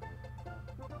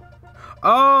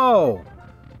 Oh!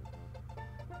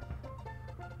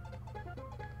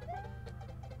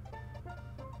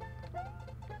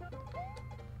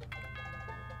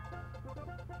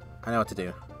 I know what to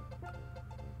do.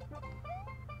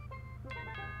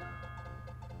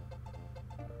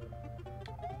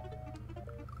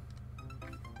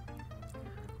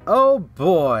 Oh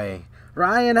boy.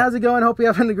 Ryan, how's it going? Hope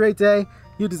you're having a great day.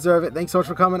 You deserve it. Thanks so much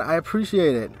for coming. I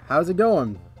appreciate it. How's it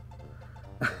going?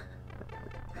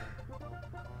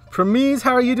 Prameez,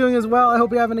 how are you doing as well? I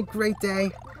hope you're having a great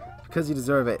day. Because you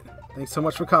deserve it. Thanks so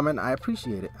much for coming. I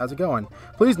appreciate it. How's it going?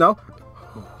 Please no.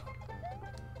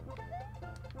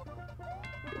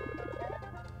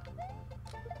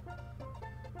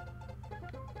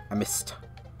 I missed.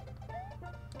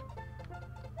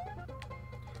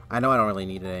 I know I don't really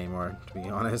need it anymore, to be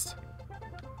honest.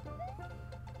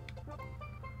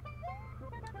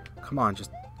 Come on,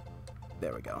 just...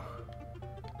 There we go.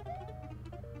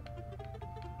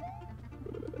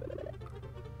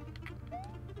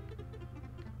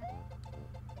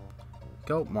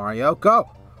 Go, Mario, go!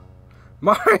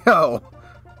 Mario!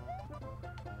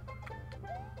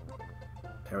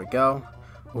 There we go.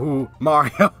 Ooh,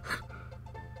 Mario!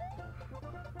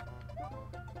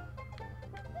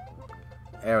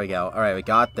 There we go. Alright, we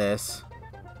got this.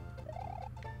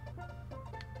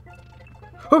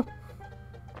 Whew.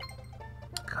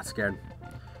 Got scared.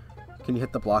 Can you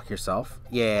hit the block yourself?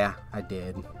 Yeah, I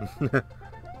did.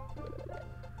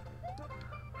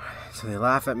 So they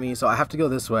laugh at me, so I have to go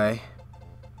this way.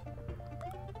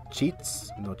 Cheats?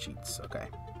 No cheats. Okay.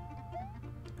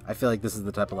 I feel like this is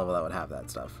the type of level that would have that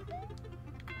stuff.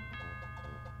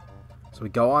 So we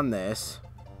go on this.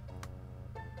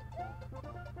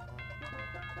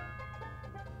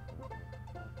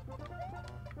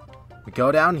 We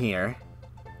go down here.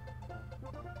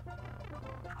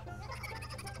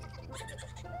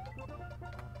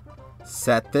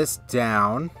 Set this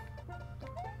down.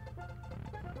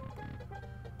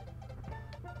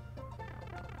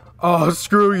 Oh,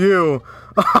 screw you.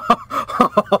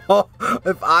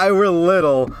 If I were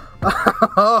little.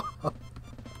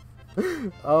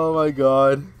 Oh my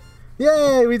god.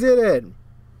 Yay, we did it.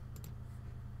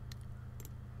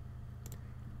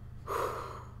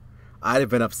 I'd have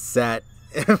been upset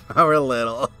if I were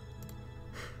little.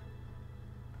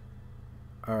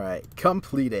 Alright,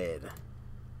 completed.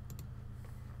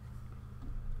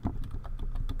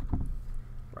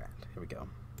 Right, here we go.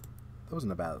 That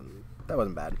wasn't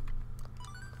bad.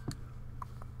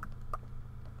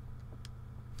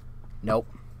 Nope.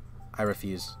 I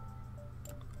refuse.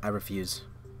 I refuse.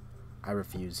 I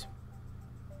refuse.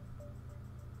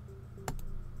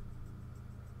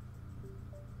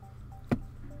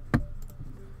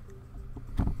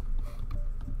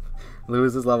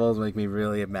 Lewis's levels make me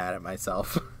really mad at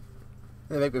myself.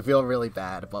 They make me feel really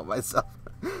bad about myself.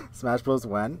 Smash Bros.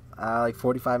 When? Like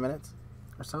 45 minutes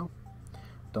or so.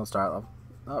 Don't start level.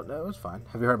 Oh, no, it was fine.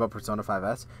 Have you heard about Persona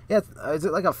 5S? Yeah, is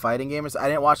it like a fighting game or something? I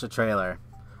didn't watch the trailer.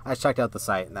 I checked out the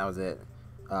site and that was it.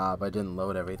 But I didn't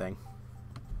load everything.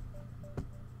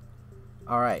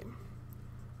 Alright.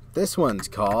 This one's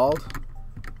called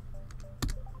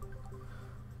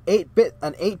an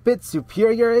 8-bit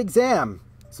superior exam.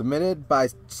 Submitted by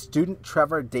student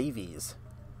Trevor Davies.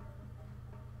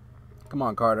 Come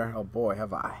on, Carter. Oh boy,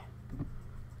 have I.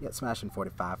 Yeah, smashing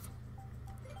 45.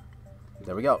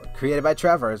 There we go. Created by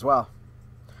Trevor as well.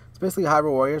 It's basically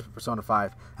Hyrule Warriors for Persona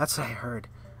 5. That's what I heard.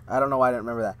 I don't know why I didn't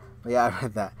remember that. But yeah, I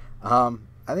read that. I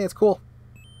think it's cool.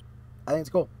 I think it's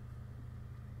cool.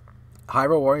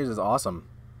 Hyrule Warriors is awesome.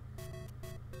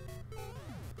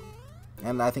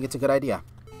 And I think it's a good idea.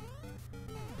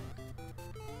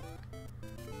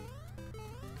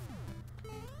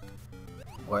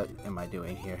 What am I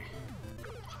doing here?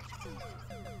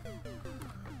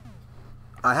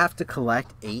 I have to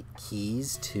collect 8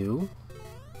 keys too?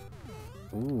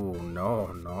 Ooh,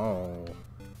 no.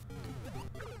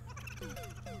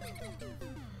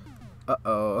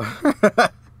 Uh-oh.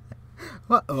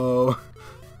 Uh-oh.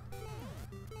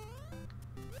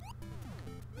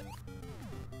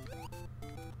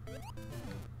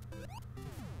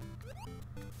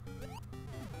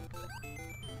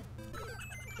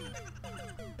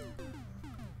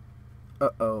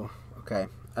 Uh-oh. Okay.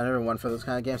 I never won for those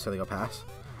kind of games, so they go pass.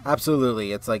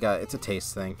 Absolutely. It's like it's a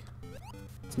taste thing.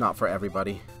 It's not for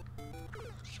everybody.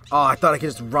 Oh, I thought I could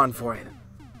just run for it.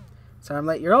 So I'm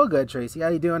like, you're all good, Tracy. How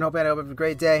you doing? Hope you have a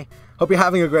great day. Hope you're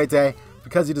having a great day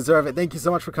because you deserve it. Thank you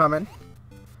so much for coming.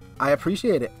 I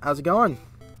appreciate it. How's it going?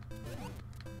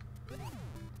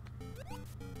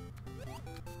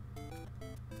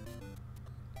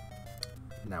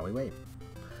 Now we wait.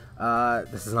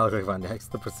 This is not quick fun.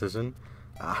 Next, the precision.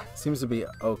 Seems to be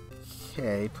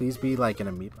okay. Please be like an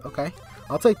amoeba. Okay,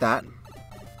 I'll take that.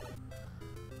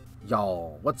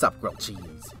 Y'all, what's up, grilled cheese?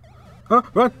 Huh?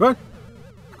 Run, run!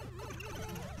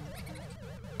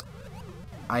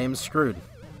 I am screwed.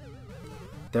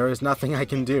 There is nothing I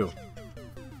can do.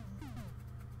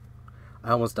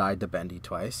 I almost died to Bendy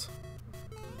twice.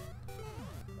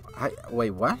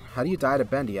 Wait, what? How do you die to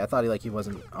Bendy? I thought he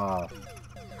wasn't. Oh.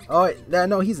 Oh, wait,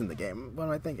 no, he's in the game. What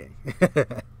am I thinking?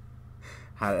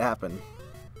 How did it happen?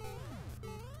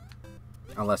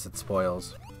 Unless it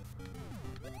spoils.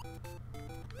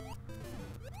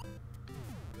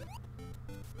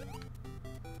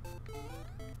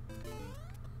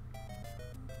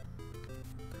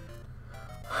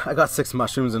 I got 6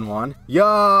 mushrooms in one.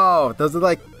 Yo! Those are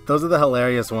the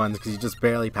hilarious ones because you just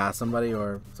barely pass somebody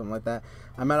or something like that.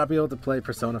 I might not be able to play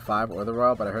Persona 5 or the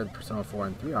Royal, but I heard Persona 4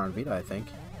 and 3 are on Vita, I think.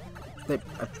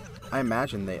 I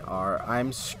imagine they are.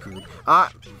 I'm screwed.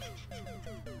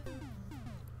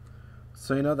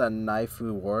 So you know that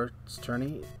Naifu Wars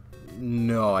tourney?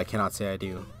 No, I cannot say I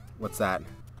do. What's that?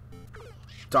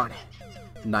 Darn it.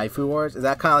 Naifu Wars? Is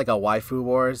that kind of like a Waifu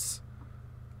Wars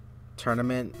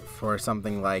tournament for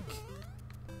something like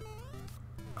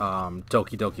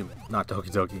Doki Doki, not Doki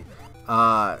Doki,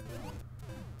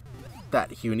 that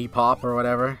Hunipop or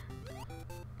whatever.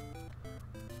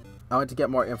 I went to get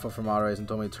more info from moderators and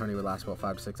told me the tourney would last about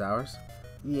 5 to 6 hours.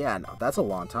 Yeah, no, that's a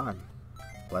long time.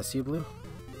 Bless you, Blue.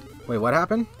 Wait, what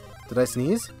happened? Did I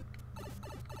sneeze?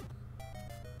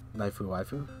 Naifu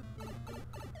waifu?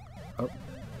 Oh.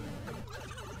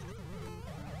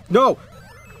 No!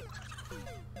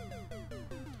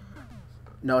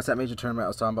 No, it's that major tournament I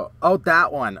was talking about. Oh,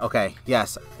 that one. Okay.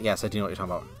 Yes. Yes, I do know what you're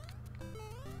talking about.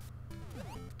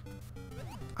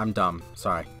 I'm dumb.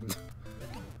 Sorry.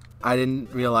 I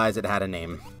didn't realize it had a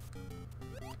name.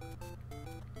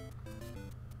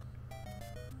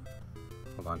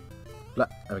 Hold on. There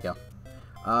we go.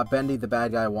 Bendy, the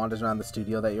bad guy, wanders around the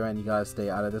studio that you're in. You gotta stay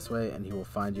out of this way, and he will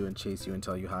find you and chase you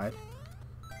until you hide.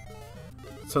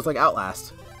 So it's like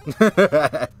Outlast.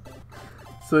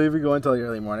 So if you go until the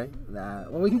early morning, nah,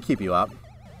 well, we can keep you up.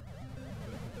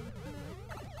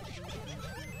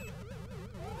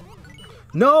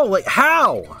 No, like,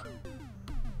 how?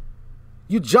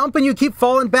 You jump and you keep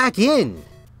falling back in.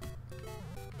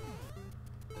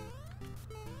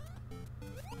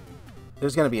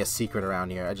 There's gonna be a secret around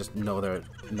here. I just know there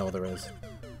is.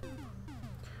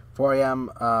 4 a.m.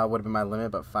 Would have been my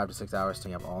limit, but 5 to 6 hours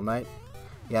staying up all night.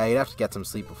 Yeah, you'd have to get some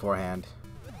sleep beforehand.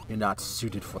 You're not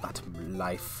suited for that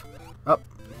life. Oh.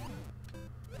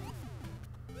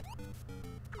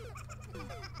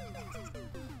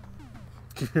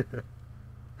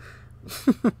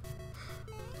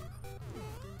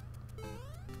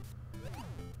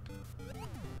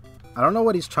 I don't know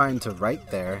what he's trying to write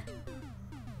there.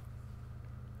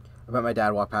 I bet my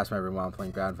dad walked past my room while I'm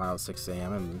playing Grand Final at 6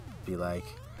 a.m. and be like,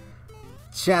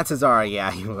 chances are,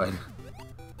 yeah, he would.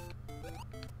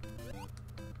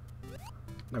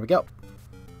 There we go.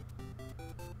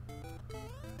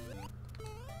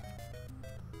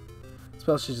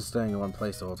 Spell she's just staying in one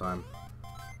place the whole time.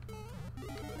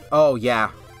 Oh,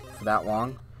 yeah. For that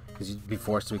long. Because you'd be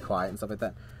forced to be quiet and stuff like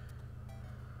that.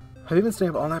 Have you been staying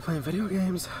up all night playing video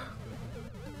games?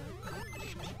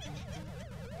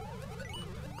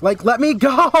 Like, let me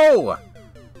go!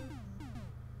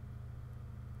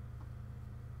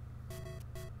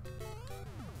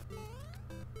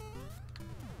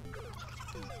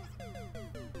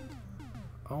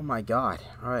 Oh my god.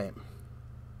 Alright.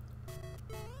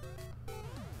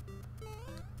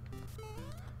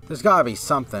 There's gotta be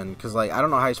something, because, like, I don't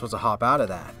know how you're supposed to hop out of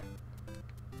that.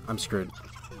 I'm screwed.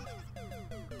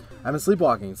 I've been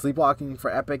sleepwalking. Sleepwalking for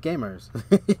epic gamers.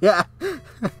 Yeah.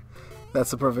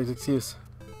 That's the perfect excuse.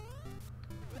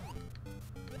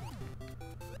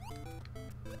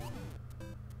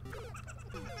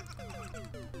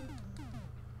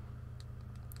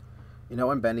 You know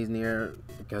when Bendy's near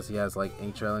because he has like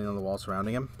ink trailing on the wall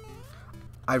surrounding him?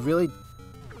 I really...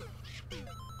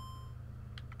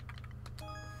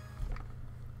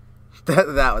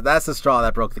 That's the straw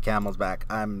that broke the camel's back.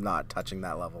 I'm not touching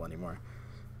that level anymore.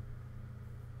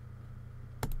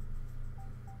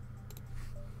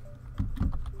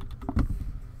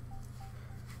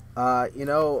 You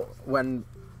know, when...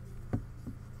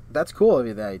 That's cool of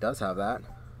you that he does have that.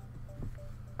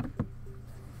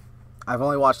 I've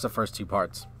only watched the first 2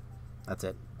 parts. That's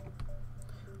it.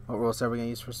 What rule set are we gonna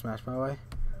use for Smash, by the way?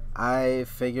 I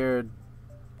figured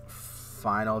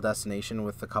Final Destination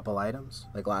with a couple items,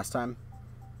 like last time.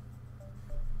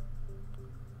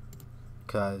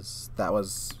 Because that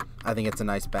was... I think it's a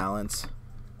nice balance.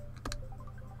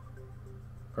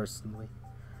 Personally.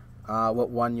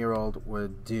 What 1-year-old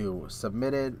would do.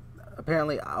 Submitted...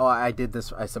 Apparently... Oh, I did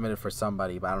this... I submitted for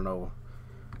somebody, but I don't know...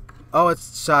 Oh,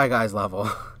 it's Shy Guy's level.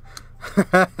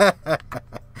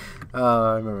 Oh,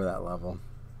 I remember that level.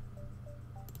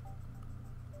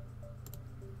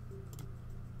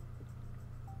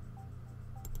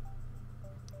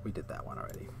 We did that one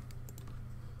already.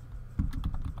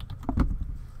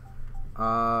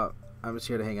 I'm just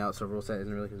here to hang out, so rule set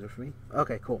isn't really concerned for me.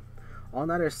 Okay, cool.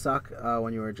 All-nighters suck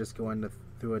when you were just going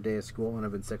through a day of school and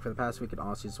have been sick for the past week and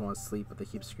honestly just want to sleep, but they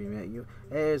keep screaming at you.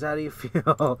 Hey, how do you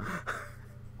feel?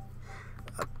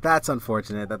 That's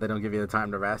unfortunate that they don't give you the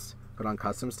time to rest. But on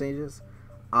custom stages,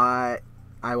 I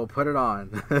will put it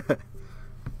on.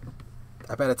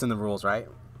 I bet it's in the rules, right?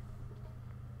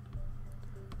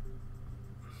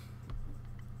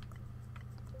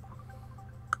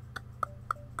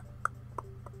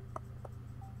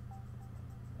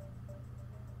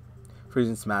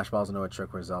 Freezing Smash Balls know a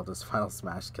trick where Zelda's final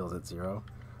Smash kills at 0.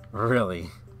 Really?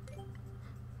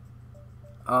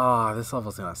 Oh, this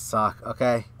level's gonna suck.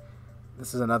 Okay.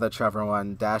 This is another Trevor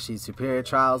one. Dashy's Superior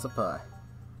Trials of Pie.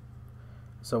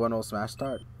 So when will Smash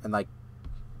start? And like,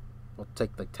 we'll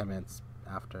take like 10 minutes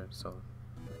after, so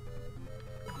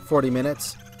 40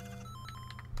 minutes.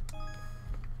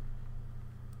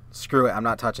 Screw it, I'm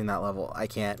not touching that level. I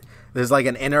can't. There's like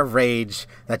an inner rage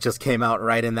that just came out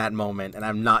right in that moment, and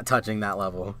I'm not touching that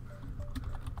level.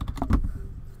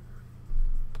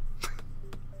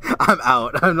 I'm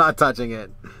out. I'm not touching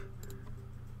it.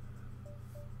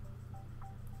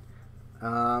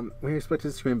 When you're expected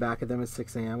to scream back at them at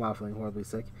 6 a.m. while feeling horribly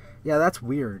sick. Yeah, that's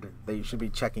weird. They should be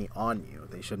checking on you.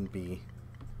 They shouldn't be...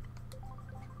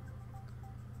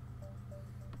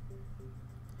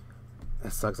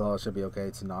 It sucks all. It should be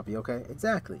okay to not be okay.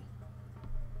 Exactly.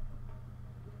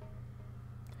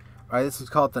 Alright, this is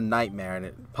called The Nightmare, and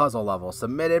it puzzle level.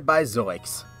 Submitted by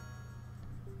Zoix.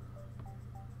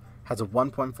 Has a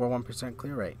 1.41%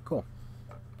 clear rate. Cool.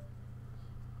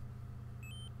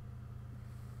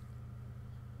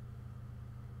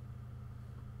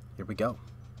 Here we go.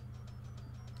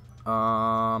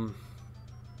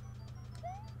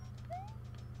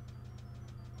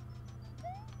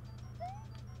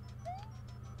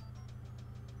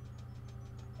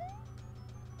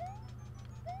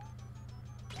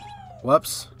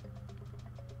 Whoops.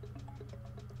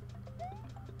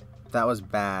 That was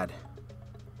bad.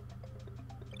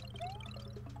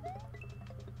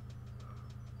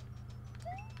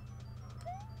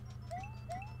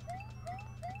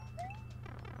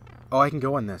 Oh, I can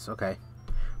go in this. Okay.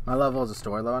 My level is a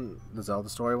story one, the Zelda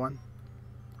story one.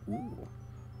 Ooh.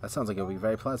 That sounds like it'll be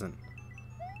very pleasant.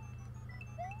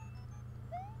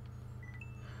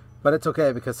 But it's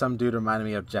okay because some dude reminded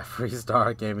me of Jeffree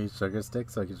Star, gave me sugar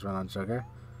sticks so I could just run on sugar.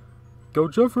 Go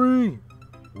Jeffree!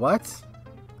 What?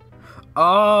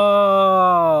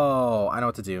 Oh! I know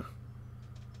what to do.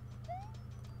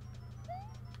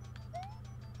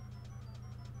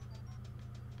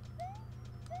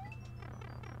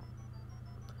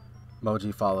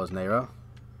 Moji follows Nero.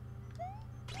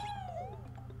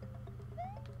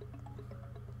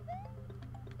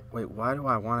 Wait, why do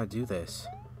I want to do this?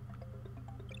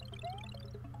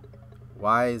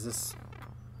 Why is this...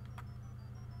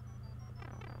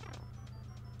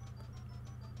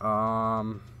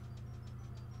 I'm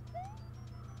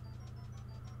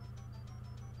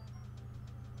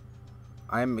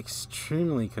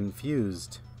extremely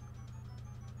confused.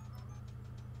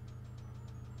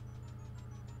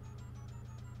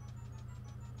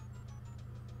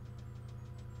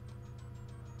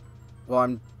 Well,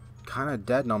 I'm kind of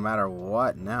dead no matter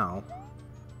what now.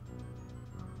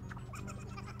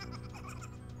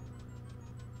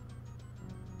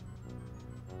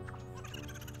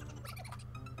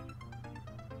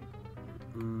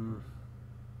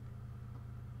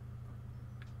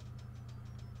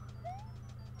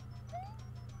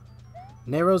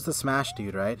 Nero's the Smash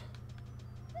dude, right?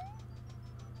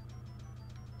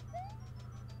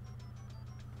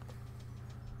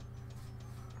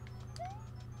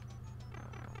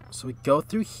 So we go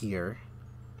through here.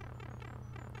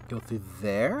 Go through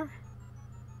there.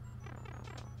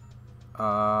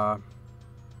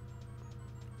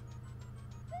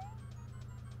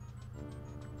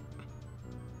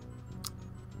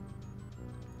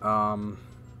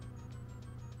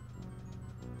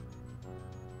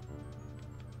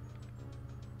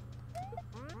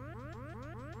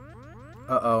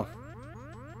 Uh-oh.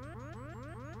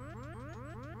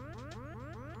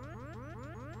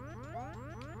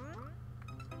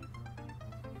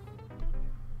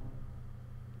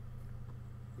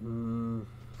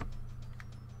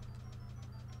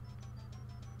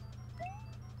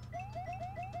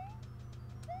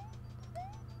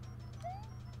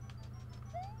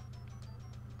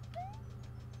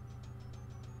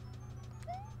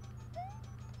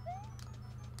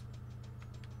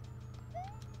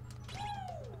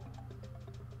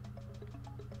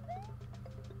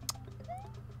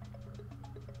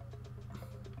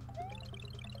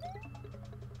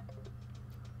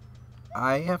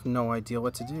 I have no idea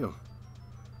what to do.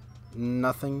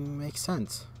 Nothing makes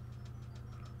sense.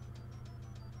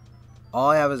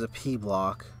 All I have is a P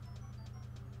block.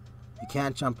 You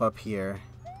can't jump up here.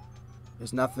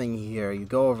 There's nothing here. You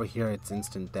go over here, it's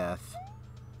instant death.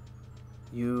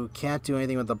 You can't do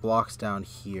anything with the blocks down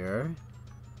here.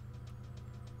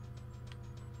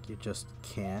 You just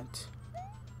can't.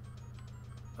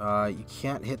 You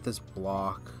can't hit this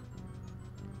block.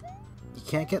 You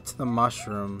can't get to the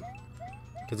mushroom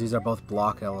because these are both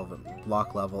block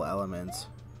level elements.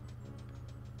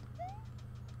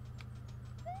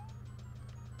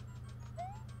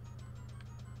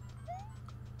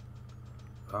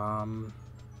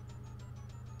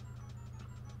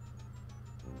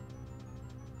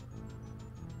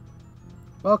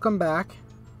 Welcome back.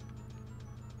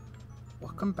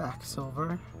 Welcome back,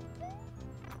 Silver.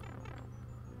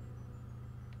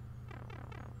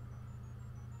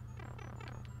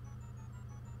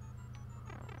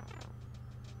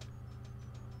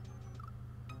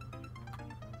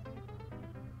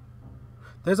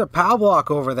 There's a POW block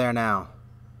over there now.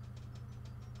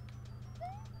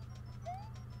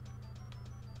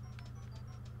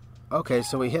 Okay,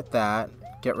 so we hit that.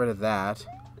 Get rid of that.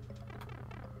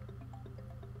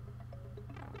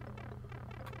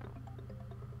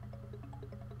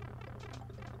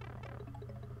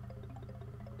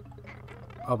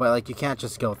 Oh, but like you can't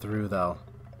just go through though.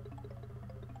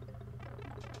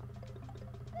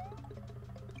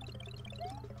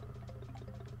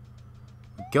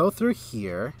 Go through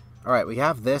here. Alright, we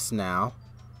have this now.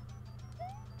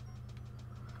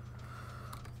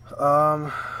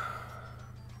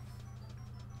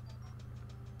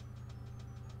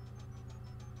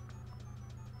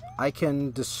 I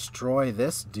can destroy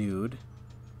this dude.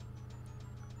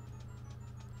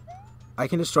 I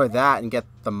can destroy that and get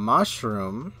the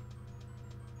mushroom.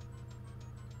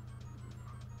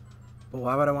 But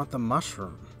why would I want the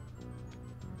mushroom?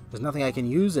 There's nothing I can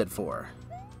use it for.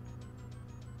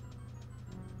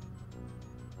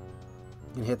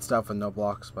 You can hit stuff with no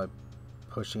blocks by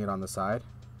pushing it on the side.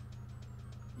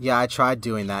 Yeah, I tried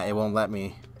doing that. It won't let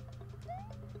me.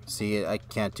 See, I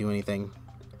can't do anything.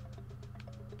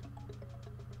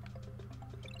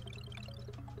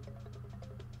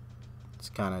 It's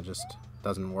kind of just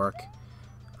doesn't work.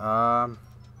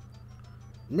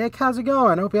 Nick, how's it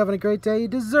going? I hope you're having a great day. You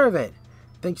deserve it.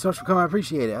 Thank you so much for coming. I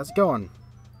appreciate it. How's it going?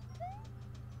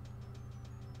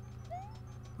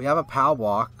 We have a POW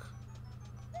block.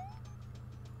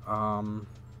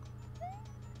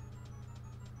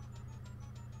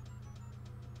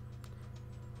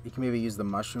 You can maybe use the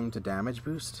mushroom to damage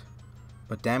boost.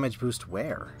 But damage boost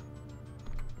where?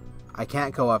 I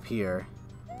can't go up here.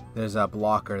 There's a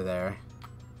blocker there.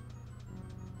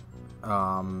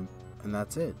 And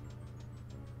that's it.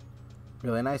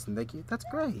 Really nice, and thank you. That's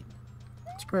great.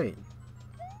 That's great.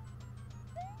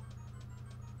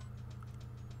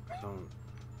 I don't...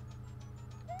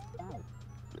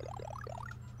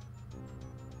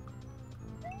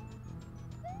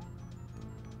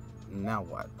 Now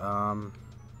what?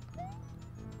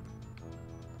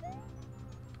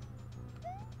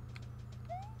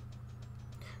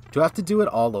 Do I have to do it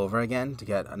all over again to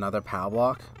get another POW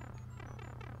block?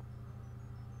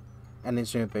 And then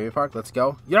stream with Baby Park. Let's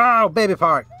go. Yo, Baby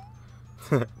Park!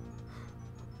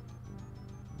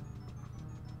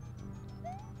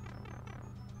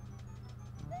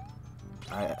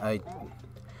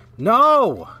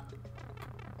 No!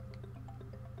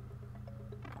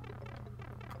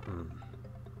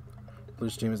 Blue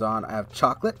stream is on. I have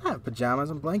chocolate. I have pajamas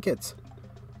and blankets.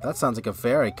 That sounds like a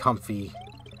very comfy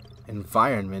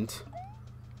environment.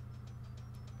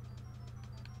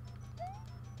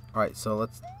 Alright, so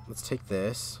let's take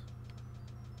this.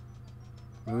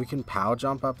 Maybe we can POW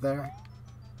jump up there.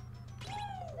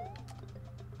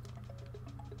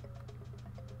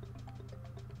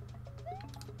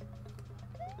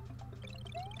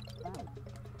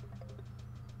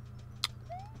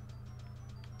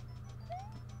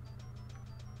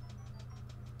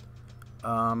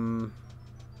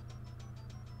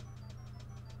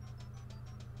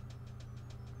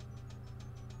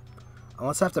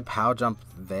 Unless I have to POW jump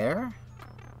there?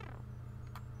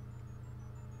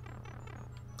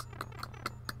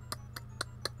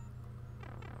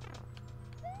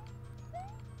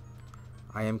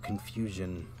 I am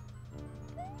confusion.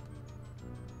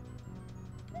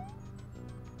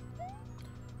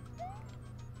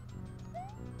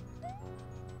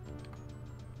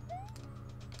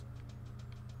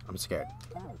 I'm scared.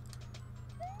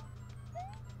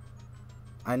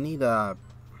 I need a...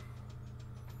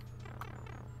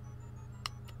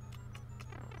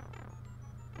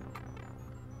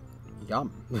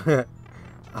 Yum.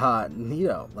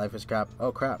 Neato. Life is crap.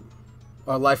 Oh, crap.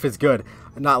 Oh, life is good.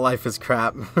 Not life is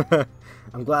crap.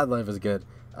 I'm glad life is good.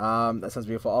 That sounds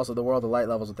beautiful. Also, the world of light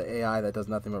levels with the AI that does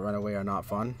nothing but run away are not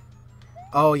fun.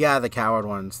 Oh, yeah, the coward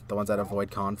ones. The ones that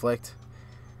avoid conflict.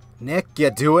 Nick,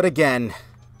 you do it again.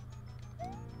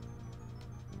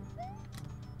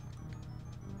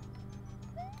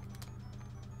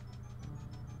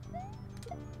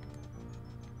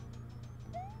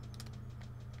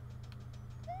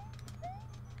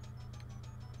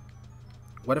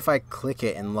 What if I click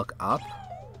it and look up?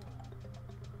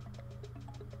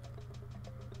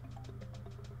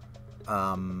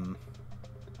 I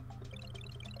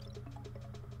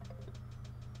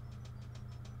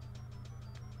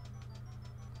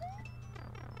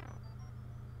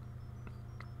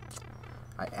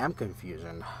am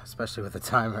confusion, especially with the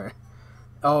timer.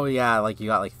 Oh yeah, like you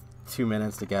got like 2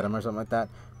 minutes to get him or something like that.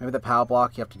 Maybe the POW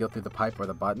block you have to go through the pipe or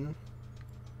the button.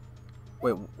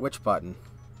 Wait, which button?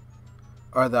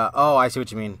 Or the... Oh, I see what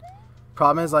you mean.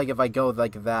 Problem is, like, if I go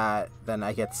like that, then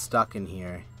I get stuck in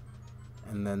here.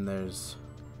 And then there's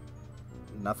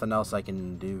nothing else I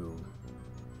can do.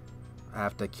 I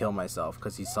have to kill myself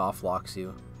because he soft locks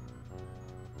you.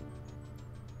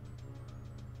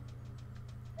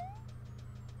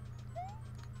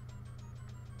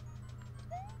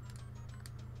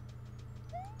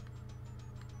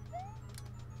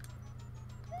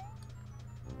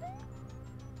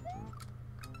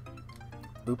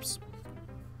 Oops.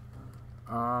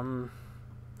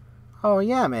 Oh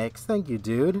yeah, Max. Thank you,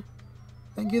 dude.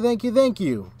 Thank you, thank you, thank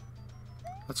you.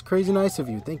 That's crazy nice of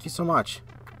you. Thank you so much.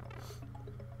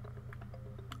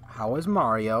 How was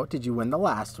Mario? Did you win the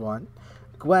last one?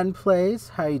 Gwen plays.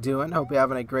 How you doing? Hope you're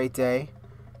having a great day.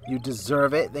 You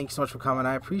deserve it. Thank you so much for coming.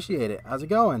 I appreciate it. How's it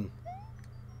going?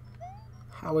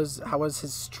 How was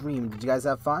his stream? Did you guys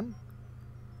have fun?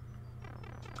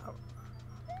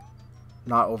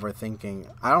 Not overthinking.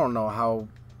 I don't know how...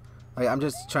 Like, I'm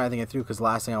just trying to think it through because the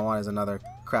last thing I want is another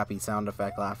crappy sound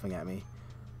effect laughing at me.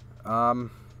 I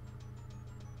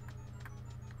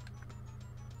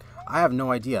have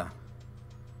no idea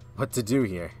what to do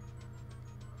here.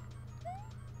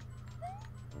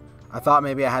 I thought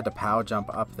maybe I had to POW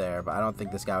jump up there, but I don't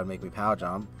think this guy would make me POW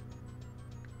jump.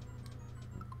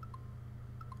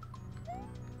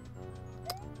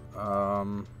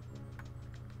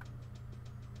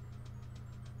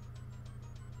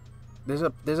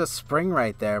 There's a spring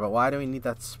right there, but why do we need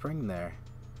that spring there?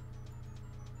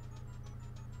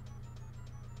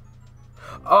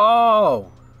 Oh!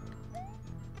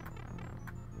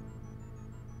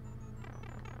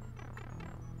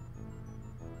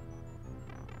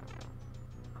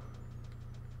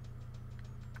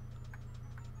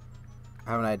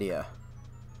 I have an idea.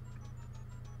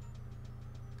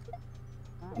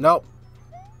 Nope.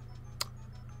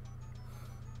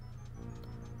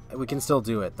 We can still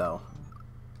do it, though.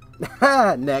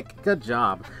 Nick, good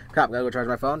job. Crap, gotta go charge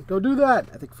my phone. Go do that.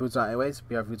 I think food's not anyways.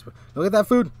 BR food's... Look at that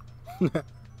food.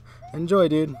 Enjoy,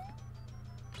 dude.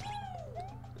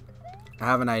 I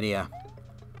have an idea.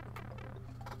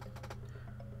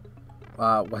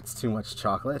 What's too much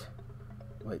chocolate?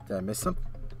 Wait, did I miss some?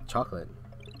 Chocolate.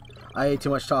 I ate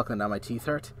too much chocolate, now my teeth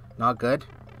hurt. Not good.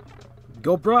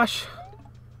 Go brush.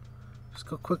 Just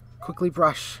go quickly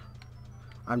brush.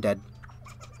 I'm dead.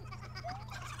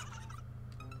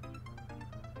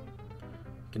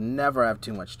 Can never have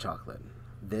too much chocolate.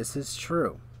 This is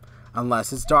true.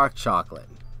 Unless it's dark chocolate.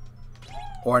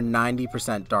 Or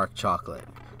 90% dark chocolate.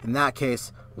 In that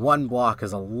case, one block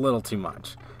is a little too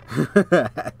much.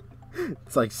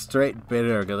 It's like straight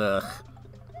bitter. Ugh.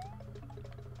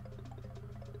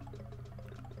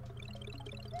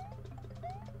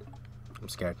 I'm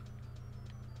scared.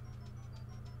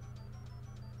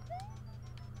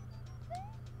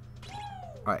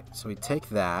 Alright, so we take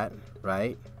that,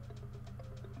 right?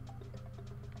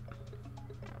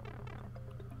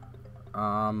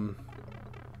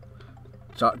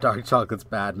 Dark chocolate's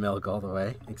bad milk all the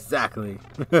way. Exactly.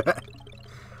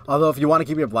 Although, if you want to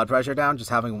keep your blood pressure down, just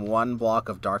having one block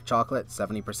of dark chocolate,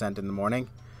 70% in the morning,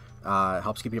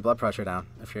 helps keep your blood pressure down,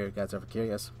 if you guys are ever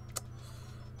curious.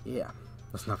 Yeah,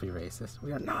 let's not be racist.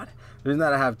 We are not. The reason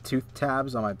that I have tooth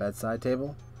tabs on my bedside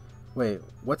table. Wait,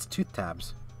 what's tooth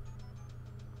tabs?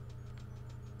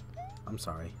 I'm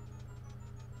sorry.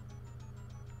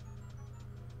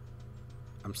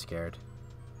 I'm scared.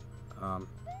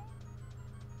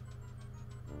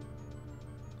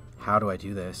 How do I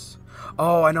do this?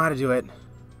 Oh, I know how to do it.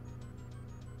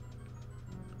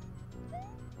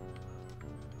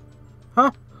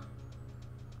 Huh?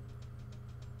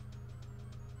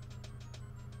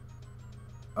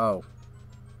 Oh.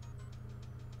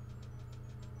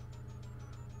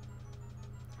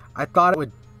 I thought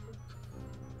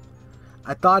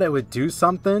it would do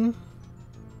something.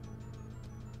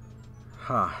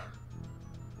 Huh.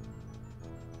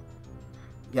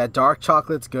 Yeah, dark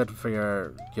chocolate's good for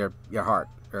your heart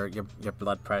or your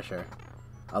blood pressure.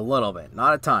 A little bit,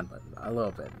 not a ton, but a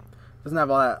little bit. Doesn't have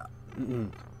all that.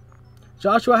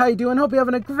 Joshua, how you doing? Hope you're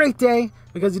having a great day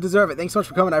because you deserve it. Thanks so much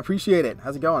for coming. I appreciate it.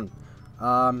 How's it going?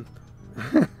 It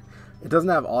doesn't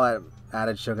have all that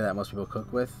added sugar that most people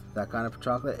cook with. That kind of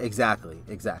chocolate. Exactly.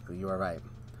 You are right.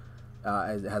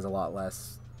 It has a lot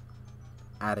less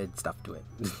added stuff to it.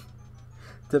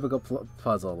 Typical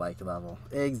puzzle-like level.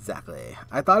 Exactly.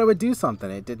 I thought it would do something.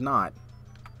 It did not.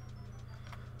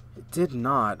 It did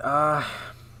not. I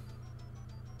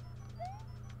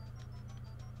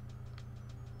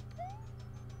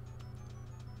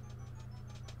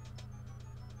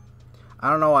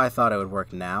don't know why I thought it would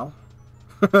work now.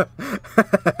 But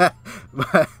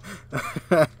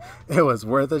it was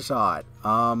worth a shot.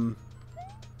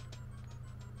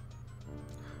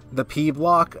 The P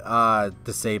block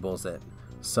disables it.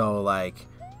 So like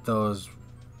those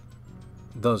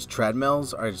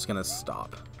treadmills are just gonna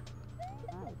stop.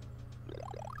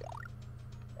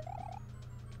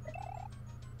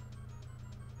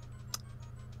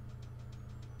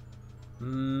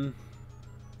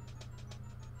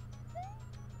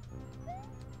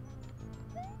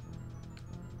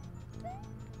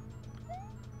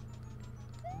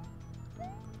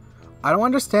 I don't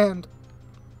understand.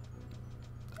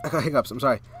 I got hiccups, I'm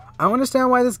sorry. I don't understand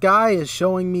why this guy is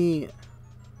showing me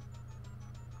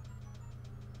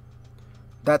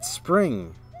that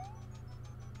spring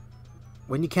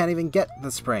when you can't even get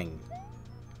the spring.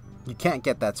 You can't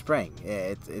get that spring.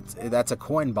 That's a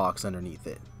coin box underneath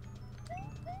it.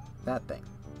 That thing.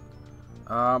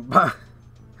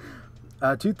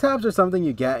 Tooth tabs are something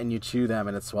you get and you chew them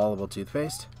and it's swallowable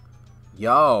toothpaste.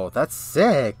 Yo, that's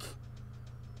sick.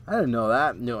 I didn't know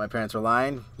that. Knew my parents were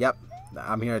lying. Yep.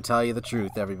 I'm here to tell you the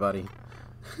truth, everybody.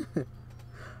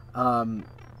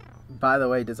 By the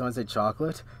way, did someone say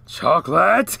chocolate?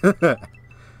 Chocolate! I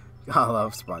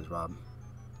love SpongeBob.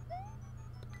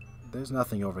 There's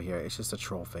nothing over here. It's just a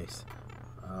troll face.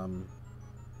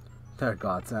 They're a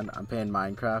godsend. I'm playing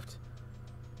Minecraft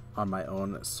on my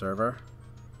own server.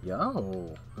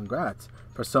 Yo, congrats.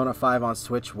 Persona 5 on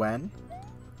Switch when?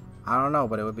 I don't know,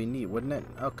 but it would be neat, wouldn't it?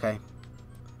 Okay.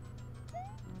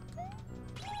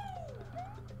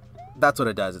 That's what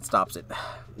it does. It stops it.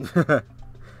 It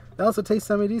also tastes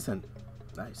semi-decent.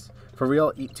 Nice. For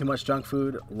real, eat too much junk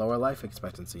food, lower life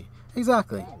expectancy.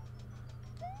 Exactly.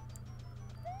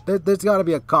 There's got to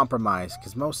be a compromise,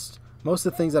 because most of the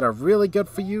things that are really good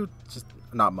for you, just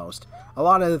not most. A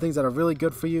lot of the things that are really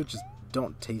good for you just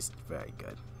don't taste very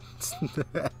good.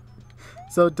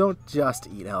 So don't just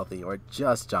eat healthy or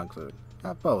just junk food.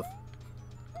 Have both.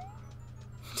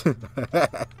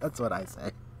 That's what I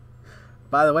say.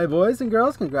 By the way, boys and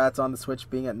girls, congrats on the Switch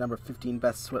being at number 15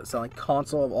 best-selling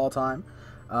console of all time.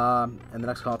 And the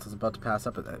next console is about to pass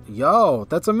up. Yo,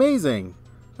 that's amazing.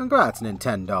 Congrats,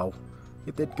 Nintendo.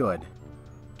 You did good.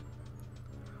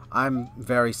 I'm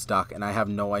very stuck, and I have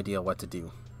no idea what to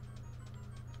do.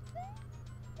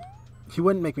 He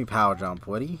wouldn't make me power jump,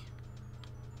 would he?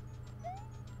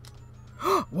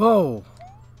 Whoa!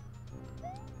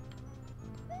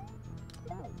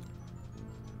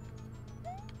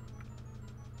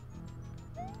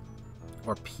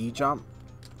 Or P-jump?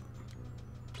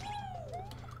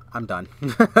 I'm done.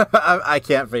 I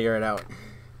can't figure it out.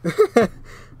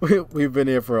 We've been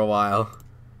here for a while.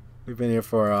 We've been here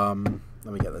for,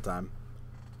 let me get the time.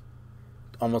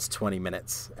 Almost 20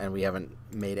 minutes, and we haven't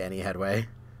made any headway.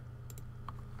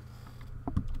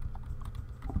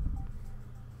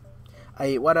 I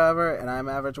eat whatever, and I'm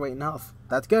average weight and health.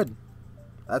 That's good.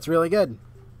 That's really good.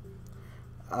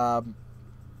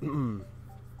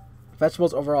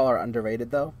 Vegetables overall are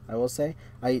underrated, though, I will say.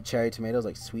 I eat cherry tomatoes,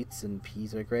 like sweets, and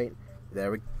peas are great.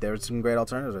 There's some great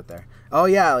alternatives right there. Oh,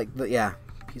 yeah, yeah,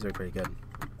 peas are pretty good.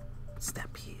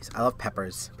 Snap peas. I love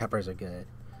peppers. Peppers are good.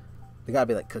 They gotta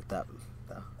be, like, cooked up,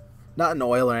 though. Not in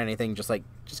oil or anything, just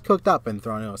cooked up and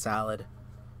thrown in a salad.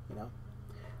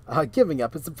 Giving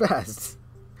up is the best.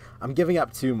 I'm giving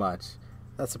up too much.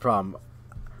 That's the problem.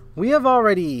 I've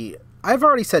already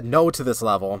said no to this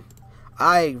level.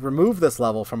 I removed this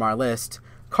level from our list.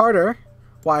 Carter,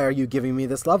 why are you giving me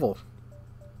this level?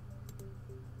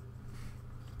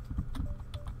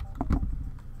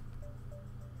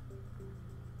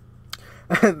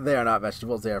 They are not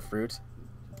vegetables, they are fruit.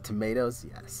 Tomatoes,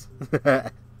 yes.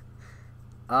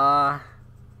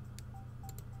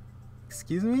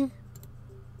 Excuse me?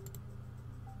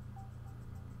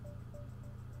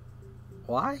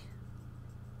 Why?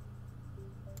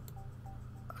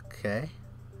 Okay.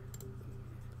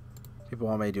 People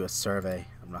want me to do a survey.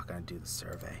 I'm not gonna do the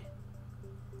survey.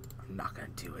 I'm not gonna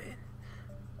do it.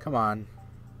 Come on.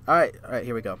 Alright,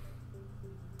 here we go.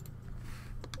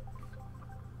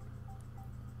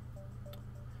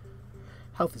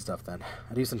 Healthy stuff then.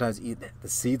 I do sometimes eat the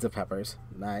seeds of peppers.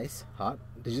 Nice. Hot.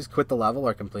 Did you just quit the level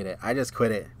or complete it? I just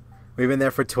quit it. We've been there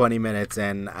for 20 minutes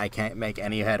and I can't make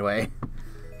any headway.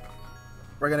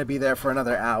 We're gonna be there for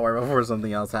another hour before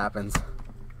something else happens.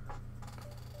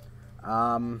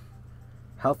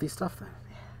 Healthy stuff then.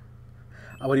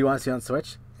 What do you want to see on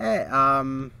Switch? Hey, I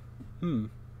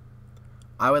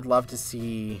would love to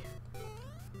see...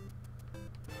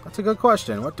 That's a good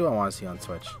question. What do I want to see on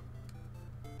Switch?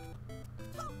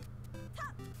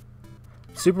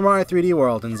 Super Mario 3D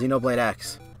World and Xenoblade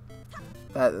X.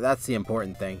 That's the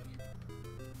important thing.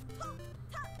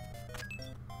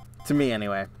 To me,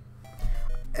 anyway.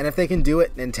 And if they can do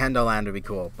it, Nintendo Land would be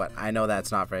cool, but I know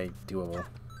that's not very doable.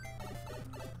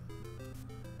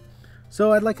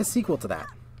 So I'd like a sequel to that.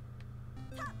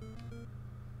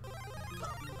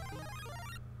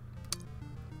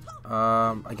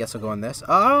 I guess I'll go in this.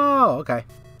 Oh, okay.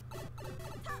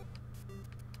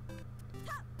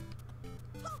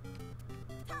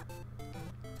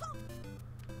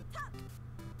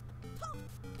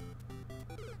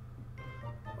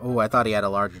 Oh, I thought he had a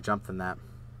larger jump than that.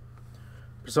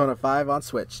 Persona 5 on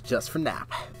Switch, just for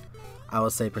nap. I will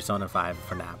say Persona 5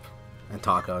 for nap. And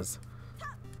tacos.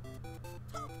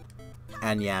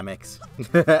 And yammix.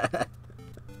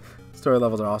 Story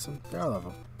levels are awesome. They're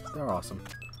awesome.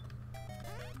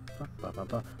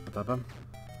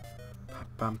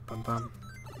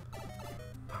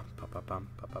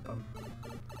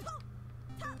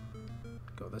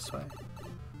 Go this way.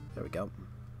 There we go.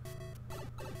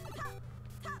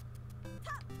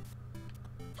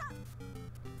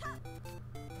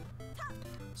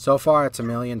 So far, it's a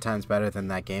million times better than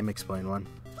that Game Explain one.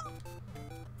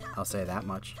 I'll say that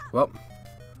much. Well.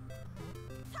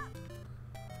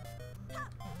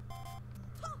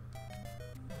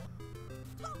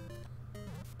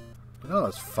 Look at all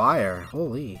this fire.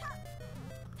 Holy.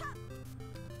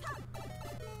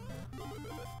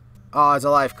 Oh, it's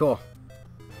alive. Cool.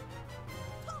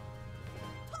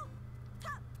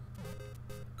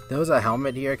 There was a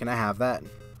helmet here. Can I have that?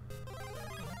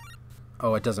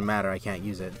 Oh, it doesn't matter. I can't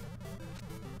use it.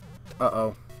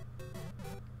 Uh-oh.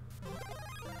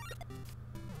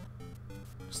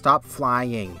 Stop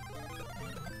flying.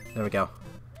 There we go.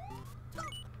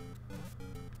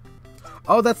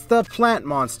 Oh, that's the plant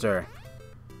monster.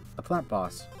 The plant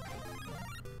boss.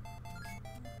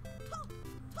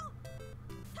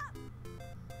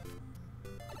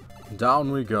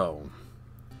 Down we go.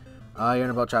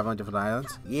 You're about traveling different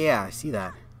islands? Yeah, I see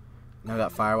that. Now we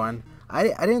got Fire one. I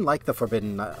didn't like the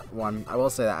Forbidden one. I will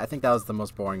say that. I think that was the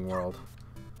most boring world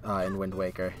in Wind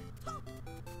Waker.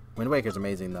 Wind Waker's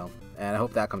amazing, though. And I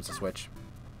hope that comes to Switch.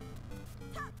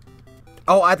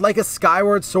 Oh, I'd like a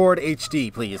Skyward Sword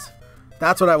HD, please.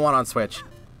 That's what I want on Switch.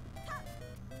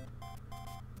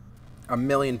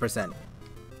 1,000,000%.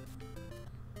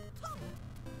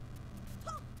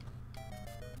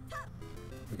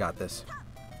 We got this.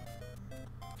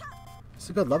 It's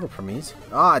a good level, Promise.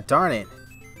 Ah, darn it.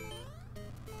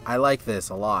 I like this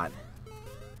a lot.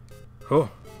 Oh,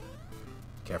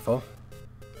 careful.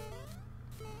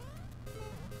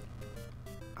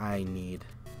 I need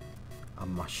a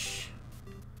mush.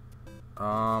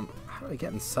 How do I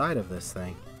get inside of this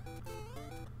thing?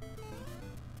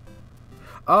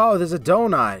 Oh, there's a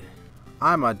donut.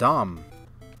 I'm a dumb.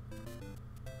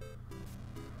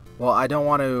 Well, I don't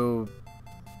want to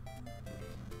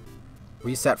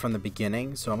reset from the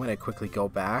beginning, so I'm going to quickly go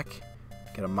back,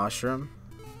 get a mushroom.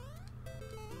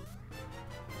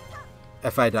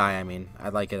 If I die, I mean, I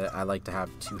like to have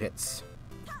 2 hits.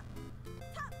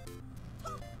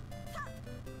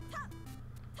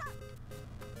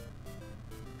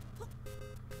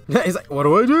 He's like, what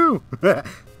do I do?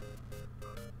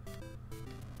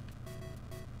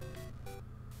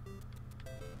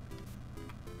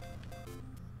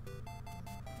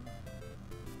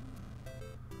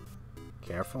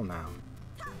 Careful now.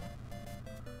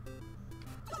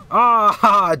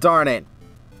 Ah, darn it!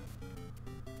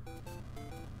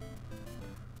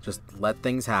 Just let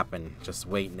things happen. Just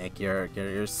wait, Nick.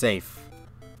 You're safe.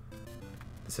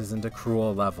 This isn't a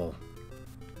cruel level.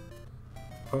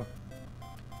 Oh.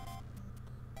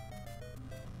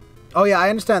 Oh yeah, I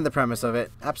understand the premise of it.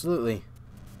 Absolutely.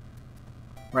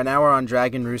 Right now we're on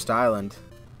Dragon Roost Island.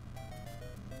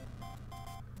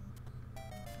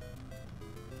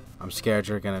 I'm scared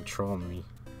you're gonna troll me.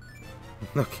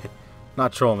 Okay.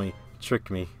 Not troll me. Trick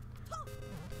me.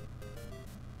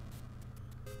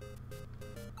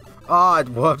 Oh,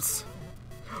 whoops.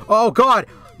 Oh god!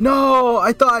 No!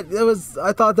 I thought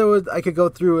I could go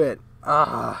through it.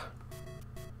 Ah.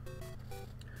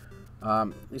 At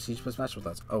least you should smash with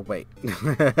us. Oh wait.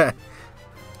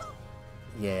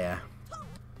 Yeah.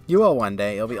 You will one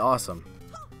day. It'll be awesome.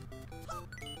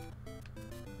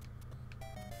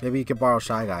 Maybe you could borrow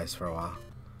Shy Guys for a while.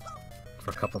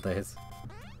 For a couple days.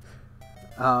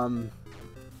 Do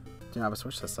you have a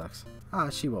Switch? That sucks. Ah,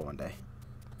 she will one day.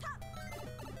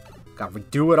 Gotta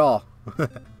redo it all.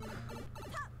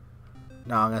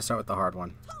 No, I'm gonna start with the hard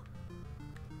one.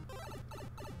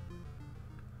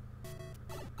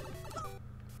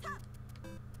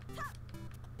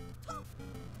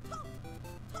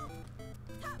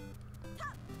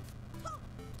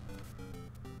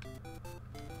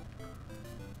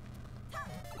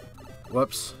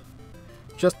 Whoops.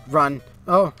 Just run.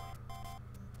 Oh.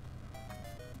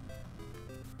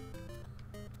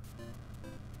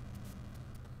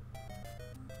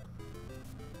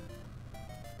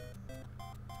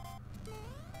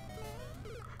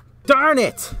 Darn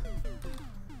it!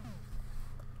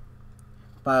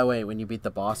 By the way, when you beat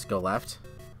the boss, go left.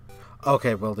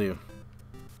 Okay, will do.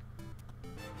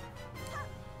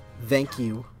 Thank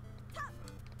you.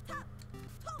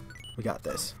 We got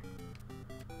this.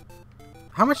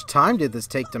 How much time did this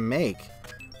take to make?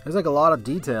 There's like a lot of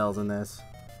details in this.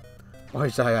 Why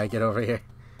should I get over here?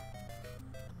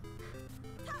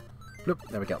 Bloop,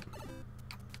 there we go.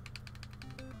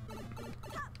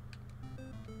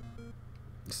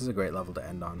 This is a great level to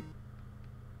end on.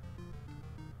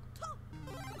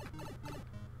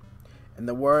 In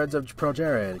the words of Pro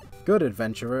Jared, good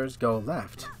adventurers go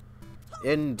left.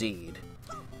 Indeed.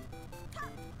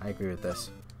 I agree with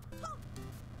this.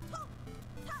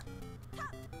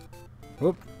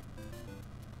 Whoop.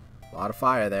 A lot of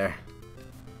fire there.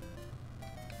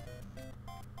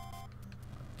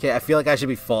 Okay, I feel like I should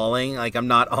be falling. Like I'm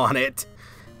not on it.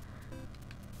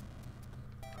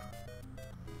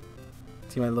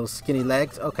 See my little skinny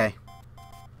legs? Okay.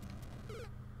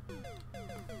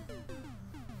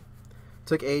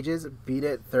 Took ages. Beat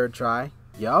it. Third try.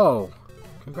 Yo!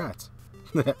 Congrats.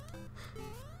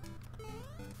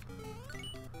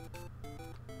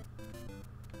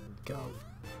 Go.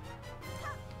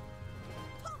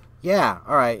 Yeah,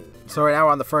 alright. So right now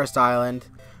we're on the first island.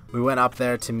 We went up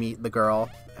there to meet the girl.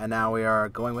 And now we are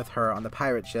going with her on the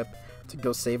pirate ship to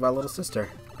go save our little sister.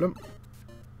 Bloom.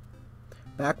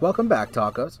 Welcome back,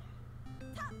 Tacos.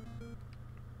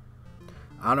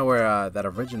 I don't know where that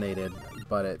originated,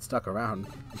 but it stuck around.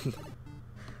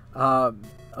 Oh,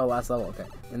 last level, okay.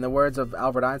 In the words of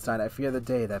Albert Einstein, I fear the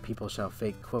day that people shall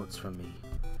fake quotes from me.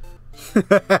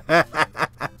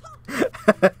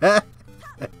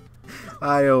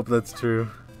 I hope that's true.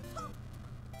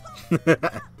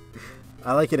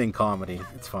 I like it in comedy.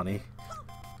 It's funny.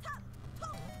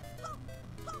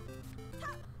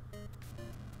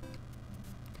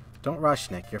 Don't rush,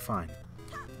 Nick. You're fine.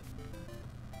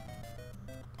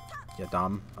 You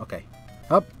dumb. Okay.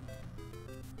 Up.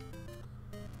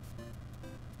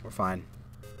 We're fine.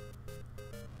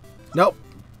 Nope.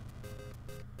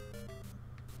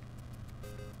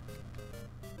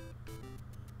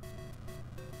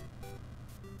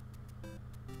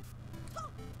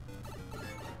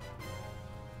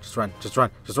 Just run. Just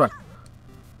run. Just run.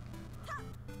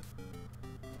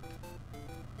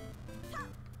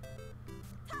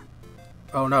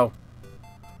 Oh no.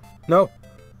 No.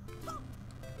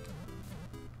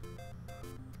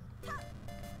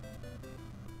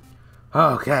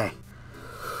 Okay.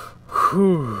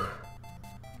 Whew.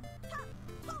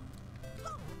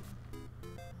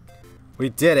 We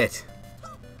did it.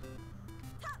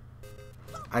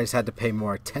 I just had to pay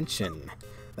more attention.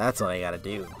 That's all I gotta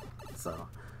do. So,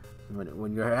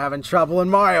 when you're having trouble in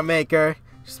Mario Maker,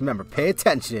 just remember, pay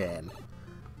attention.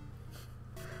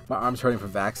 My arm's hurting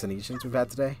from vaccinations we've had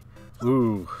today.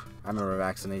 Ooh, I remember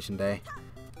vaccination day.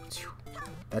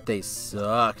 That day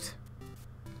sucked.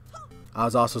 I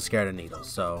was also scared of needles,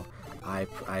 so I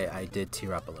did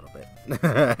tear up a little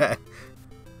bit.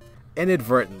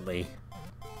 Inadvertently.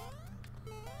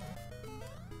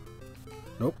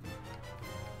 Nope.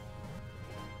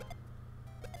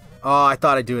 Oh, I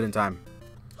thought I'd do it in time.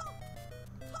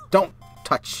 Don't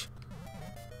touch.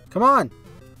 Come on.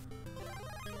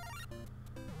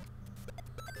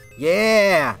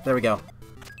 Yeah! There we go.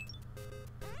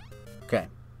 Okay.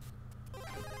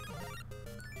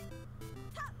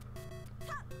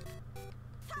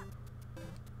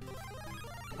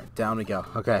 Right, down we go.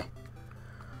 Okay.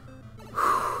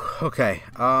 Okay.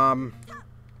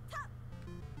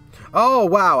 Oh,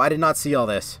 wow. I did not see all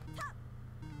this.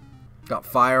 Got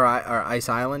Fire or Ice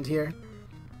Island here.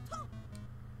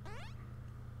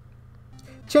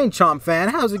 Chain Chomp fan,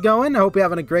 how's it going? I hope you're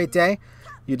having a great day.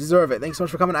 You deserve it. Thanks so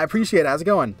much for coming. I appreciate it. How's it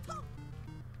going?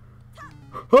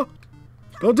 Oh,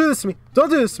 don't do this to me. Don't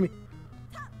do this to me.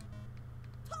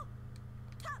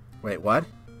 Wait, what?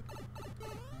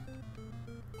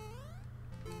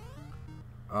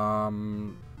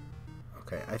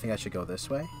 Okay, I think I should go this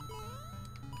way.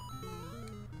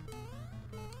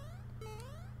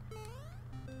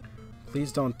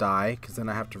 Please don't die, because then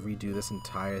I have to redo this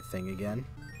entire thing again.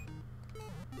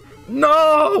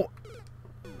 No!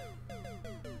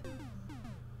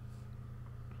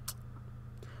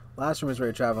 Last room is where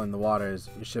you're traveling the waters.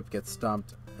 Your ship gets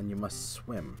stumped, and you must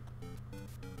swim.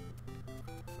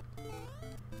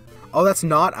 Oh, that's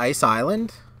not Ice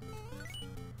Island?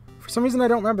 For some reason, I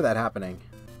don't remember that happening.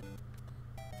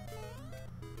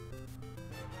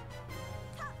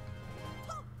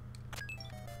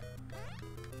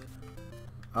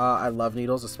 I love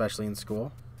needles, especially in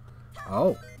school.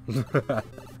 Oh.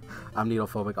 I'm needle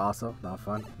phobic also. Not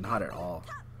fun. Not at all.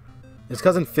 It's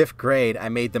because in 5th grade, I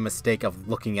made the mistake of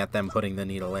looking at them putting the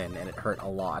needle in, and it hurt a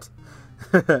lot.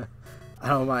 I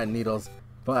don't mind needles,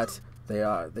 but they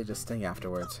just sting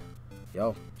afterwards.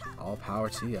 Yo, all power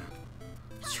to you.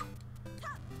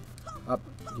 Up.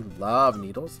 You love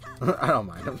needles? I don't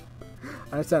mind them.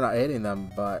 I understand not hating them,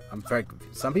 but I'm very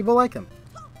confused. Some people like them.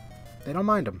 They don't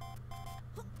mind them.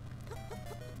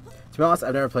 To be honest,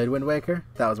 I've never played Wind Waker.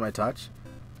 That was my touch.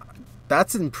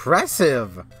 That's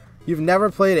impressive! You've never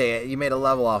played it. You made a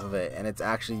level off of it, and it's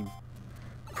actually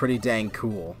pretty dang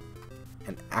cool.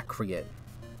 And accurate.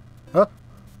 Huh?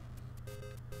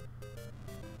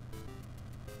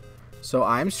 So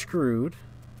I'm screwed.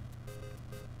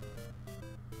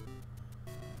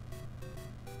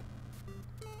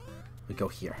 We go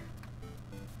here.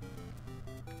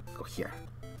 Go here.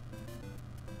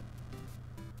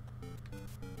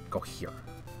 Go here.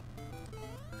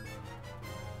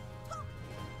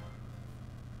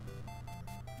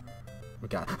 We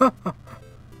got it.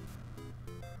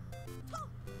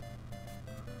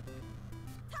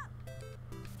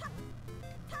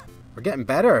 We're getting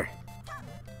better.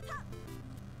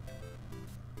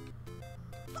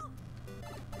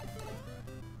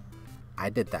 I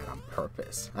did that on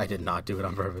purpose. I did not do it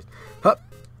on purpose. Hup!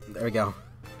 There we go.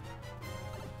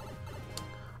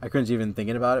 I couldn't even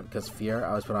thinking about it because fear. I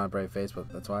always put on a brave face, but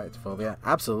that's why it's phobia.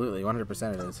 Absolutely,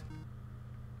 100% it is.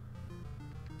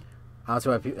 I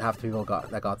don't know why half the people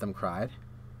that got them cried.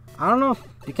 I don't know.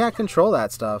 You can't control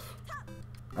that stuff.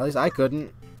 At least I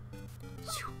couldn't.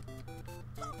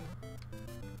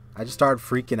 I just started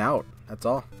freaking out. That's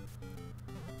all.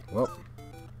 Whoa.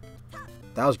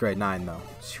 That was grade 9 though.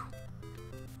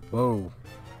 Whoa.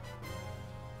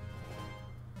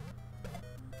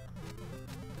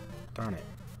 Darn it.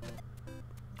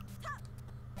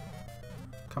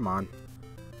 Come on.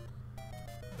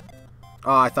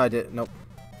 Oh, I thought I did. Nope.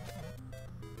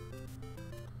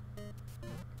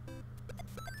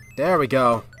 There we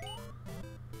go.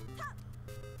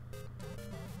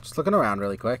 Just looking around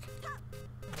really quick.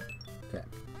 Okay.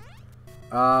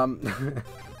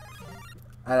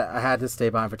 I had to stay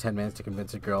behind for 10 minutes to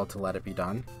convince a girl to let it be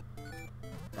done.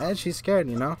 And she's scared,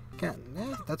 you know?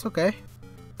 That's okay.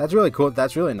 That's really cool.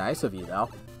 That's really nice of you, though.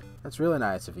 That's really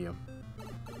nice of you.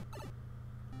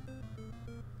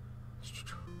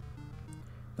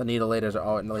 The needle laders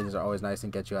are always nice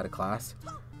and get you out of class.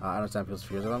 I understand people's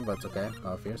fears of them, but it's okay.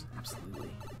 Fears?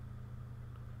 Absolutely.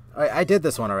 I did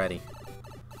this one already.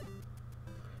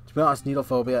 To be honest, needle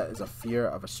phobia is a fear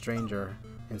of a stranger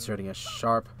inserting a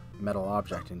sharp metal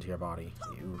object into your body.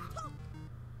 Ew.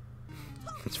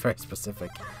 It's very specific.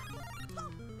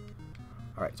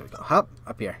 Alright, so we go. Hop,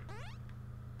 up here.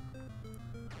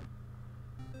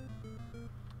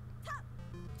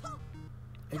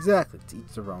 Exactly, to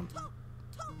each their own.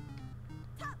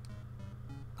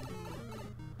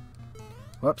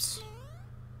 Whoops.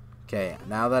 Okay,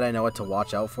 now that I know what to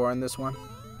watch out for in this one.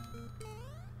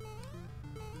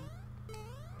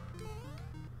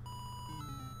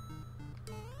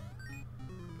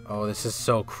 Oh, this is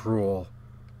so cruel.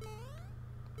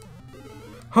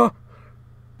 Huh!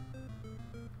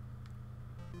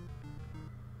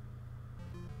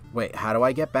 Wait, how do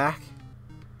I get back?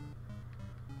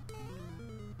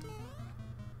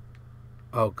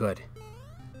 Oh, good.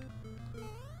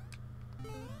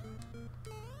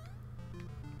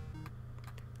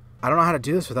 I don't know how to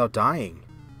do this without dying.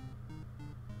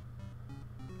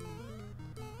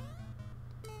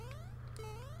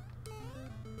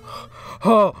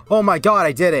 Oh my god,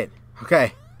 I did it!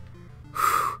 Okay.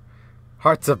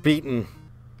 Hearts are beating.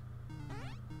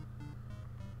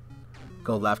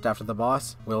 Go left after the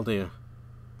boss? Will do.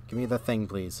 Give me the thing,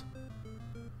 please.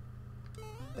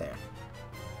 There.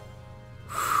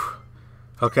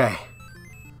 Okay.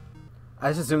 I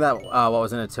just assumed that what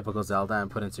was in a typical Zelda and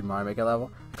put into Mario Maker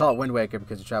level. I call it Wind Waker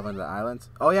because you're traveling to the islands.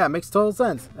 Oh yeah, it makes total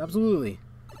sense. Absolutely.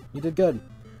 You did good.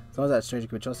 As long as that stranger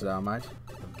can be trusted, I don't mind.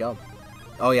 There we go.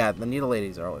 Oh yeah, the needle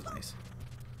ladies are always nice.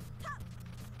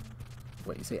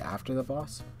 Wait, you say after the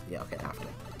boss? Yeah, okay, after.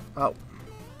 Oh.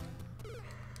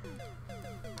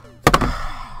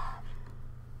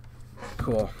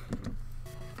 Cool.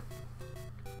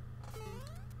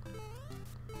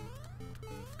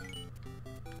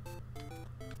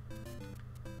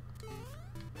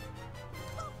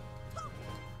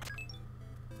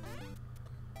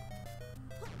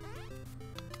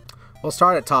 We'll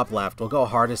start at top left. We'll go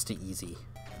hardest to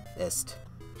easiest.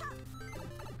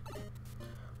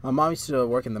 My mom used to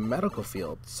work in the medical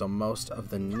field, so most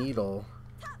of the needle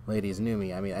ladies knew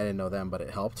me. I mean, I didn't know them, but it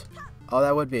helped. Oh,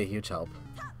 that would be a huge help.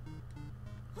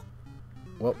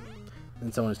 Whoop.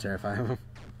 Then someone's terrifying him.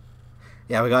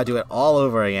 Yeah, we gotta do it all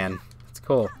over again. It's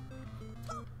cool.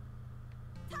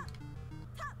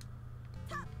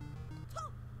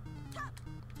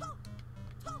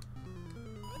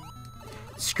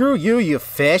 Screw you, you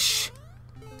fish!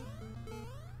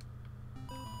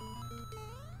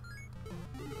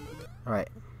 Alright.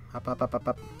 Up, up, up, up,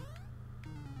 up.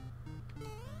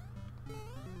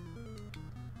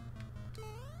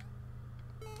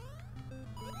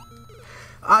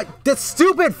 That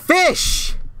stupid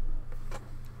fish!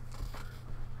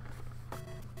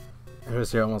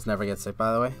 Who's here almost never gets sick,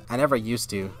 by the way. I never used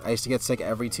to. I used to get sick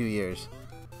every 2 years.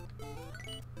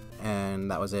 And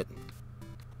that was it.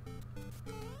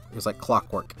 It was like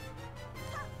clockwork.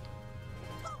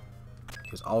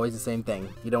 It was always the same thing.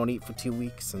 You don't eat for 2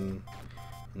 weeks and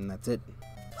that's it.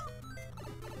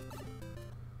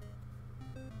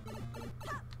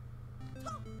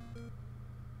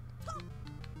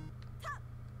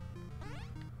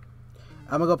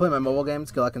 I'm gonna go play my mobile games.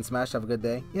 Good luck and Smash. Have a good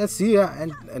day. Yeah, see ya.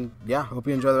 And yeah, hope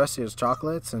you enjoy the rest of your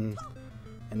chocolates and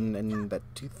that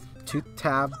tooth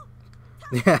tab.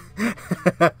 Yeah.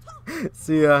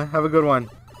 See ya. Have a good one.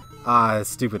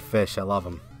 Stupid fish. I love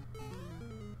him.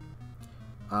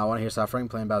 I want to hear Suffering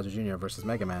playing Bowser Jr. versus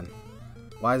Mega Man.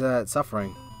 Why is that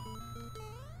Suffering?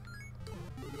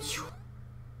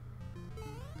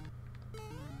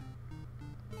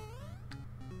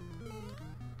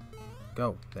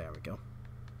 Go. There we go.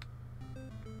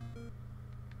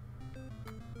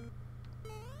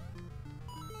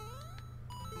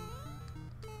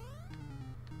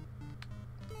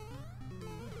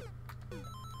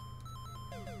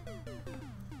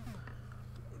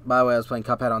 By the way, I was playing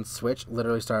Cuphead on Switch,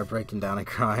 literally started breaking down and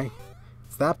crying.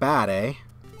 It's that bad, eh?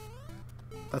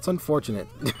 That's unfortunate.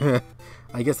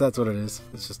 I guess that's what it is.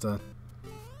 It's just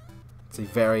it's a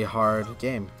very hard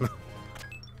game.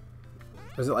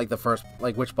 Is it like the first,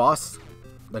 like which boss?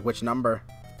 Like which number?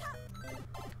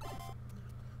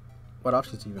 What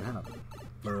options do you even have?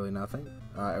 Literally nothing.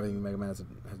 Everything Mega Man has a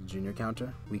junior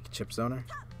counter. Weak chip zoner.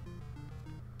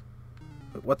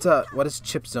 What does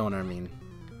chip zoner mean?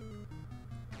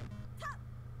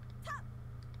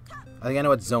 I think I know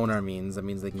what zoner means. That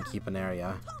means they can keep an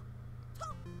area.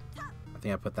 I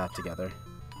think I put that together.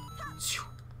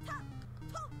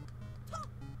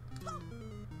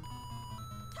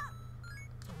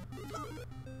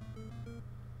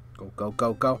 Go, go,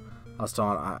 go, go. I was still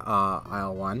on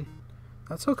aisle 1.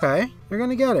 That's okay. You're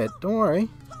gonna get it. Don't worry.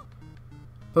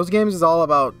 Those games is all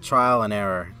about trial and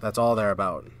error. That's all they're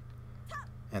about.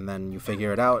 And then you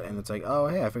figure it out, and it's like, oh,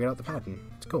 hey, I figured out the pattern.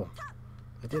 It's cool.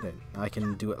 I did it. I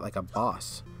can do it like a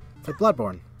boss. It's like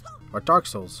Bloodborne. Or Dark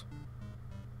Souls.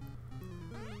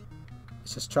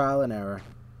 It's just trial and error.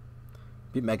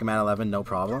 Beat Mega Man 11, no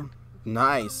problem.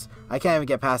 Nice. I can't even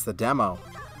get past the demo.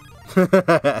 Chip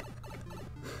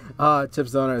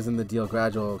zoner is in the deal.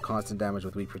 Gradual, constant damage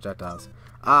with weak projectiles.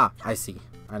 Ah, I see.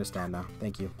 I understand now.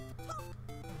 Thank you.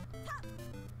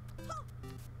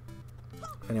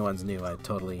 If anyone's new, I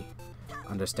totally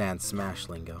understand Smash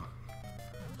lingo.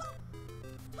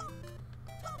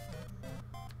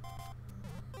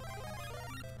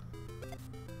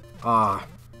 Ah.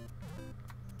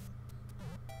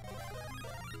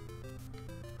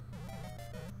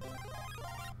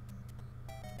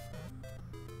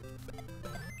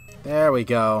 There we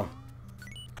go.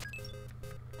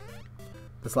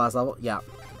 This last level? Yeah.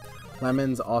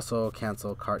 Lemons also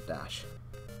cancel cart dash.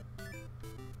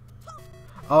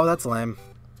 Oh, that's lame.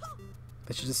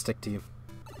 They should just stick to you.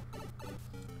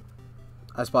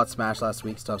 I just bought Smash last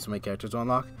week, still have so many characters to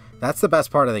unlock. That's the best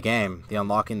part of the game, the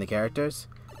unlocking the characters.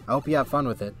 I hope you have fun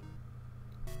with it.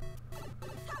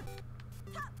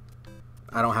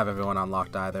 I don't have everyone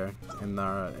unlocked either in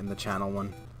the channel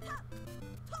one.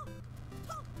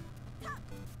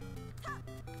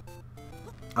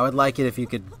 I would like it if you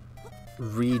could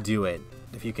redo it,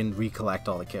 if you can recollect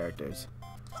all the characters.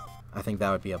 I think that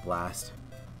would be a blast.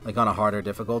 Like on a harder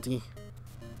difficulty.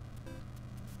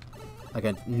 Like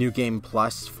a new game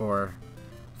plus for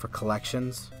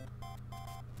collections.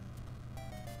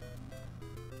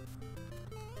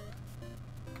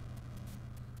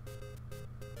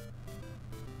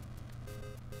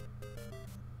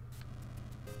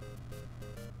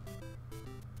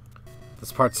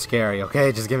 This part's scary,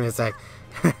 okay? Just give me a sec.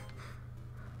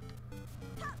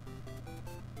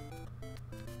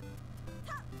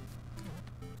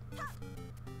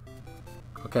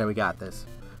 Okay, we got this.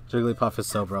 Jigglypuff is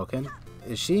so broken.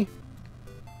 Is she?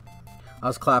 I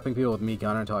was clapping people with me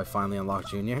gunner until I finally unlocked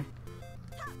Junior.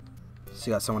 So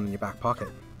you got someone in your back pocket.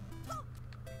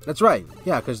 That's right.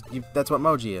 Yeah, because that's what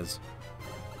Moji is.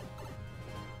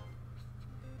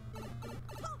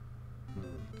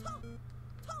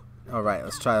 Alright,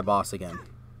 let's try the boss again.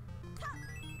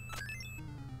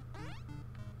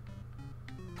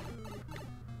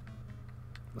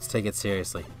 Let's take it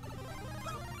seriously.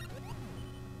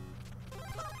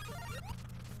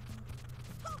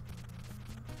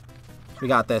 We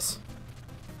got this.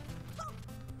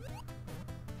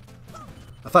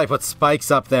 I thought I put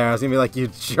spikes up there. I was gonna be like, you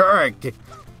jerk!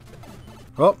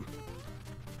 Oh!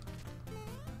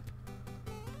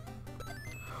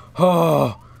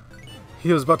 Oh!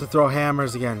 He was about to throw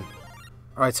hammers again.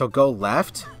 Alright, so go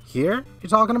left? Here? You're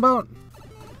talking about?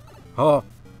 Oh.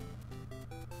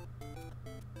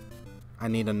 I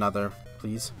need another,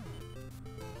 please.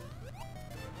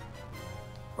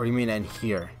 Or do you mean in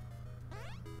here?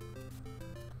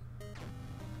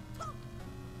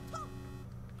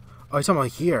 Oh, you're talking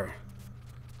about here.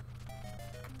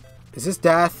 Is this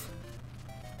death?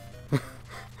 Can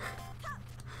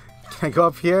I go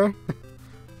up here?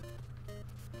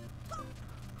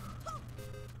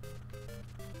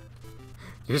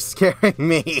 You're scaring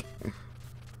me.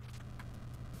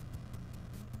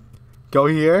 Go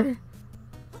here?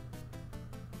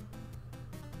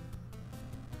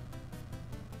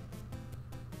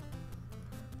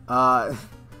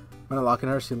 When unlocking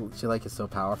her, she like is so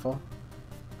powerful.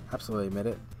 Absolutely admit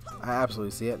it. I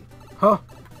absolutely see it. Huh.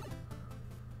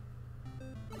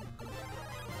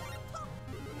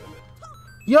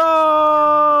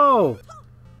 Yo!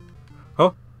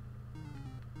 Huh?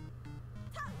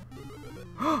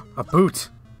 A boot!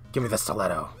 Give me the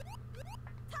stiletto.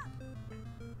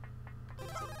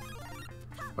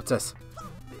 What's this?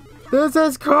 This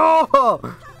is cool!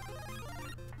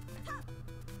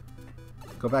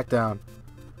 Go back down.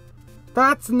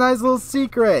 That's a nice little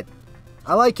secret!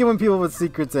 I like it when people put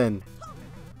secrets in.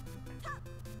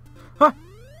 Huh!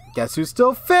 Guess who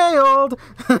still failed?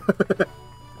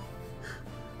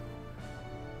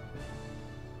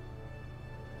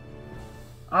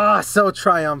 Ah, so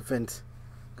triumphant.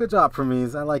 Good job,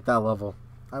 Promise. I like that level.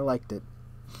 I liked it.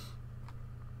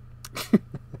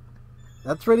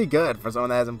 That's pretty good for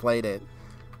someone that hasn't played it.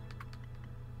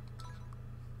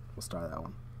 We'll start that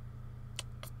one.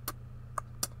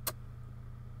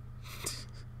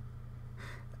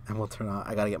 And we'll turn on.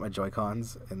 I gotta get my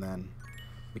Joy-Cons, and then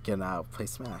we can play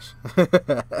Smash.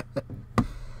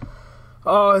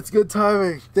 Oh, it's good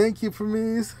timing. Thank you,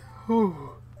 Promise. Whew.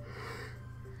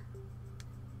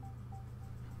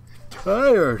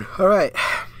 Tired. All right.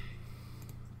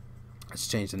 Let's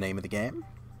change the name of the game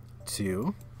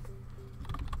to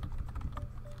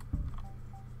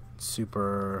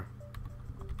Super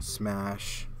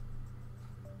Smash.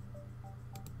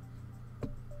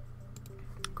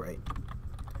 Great.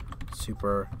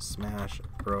 Super Smash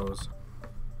Bros.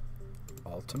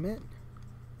 Ultimate.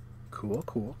 Cool,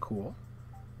 cool, cool.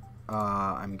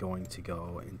 I'm going to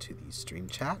go into the stream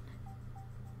chat.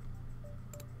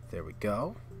 There we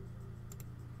go.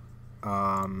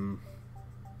 I'm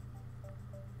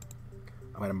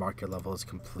going to mark your level as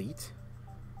complete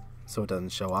so it doesn't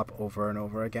show up over and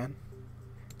over again.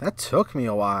 That took me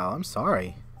a while. I'm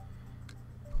sorry.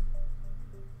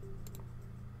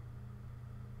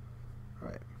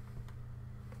 Alright.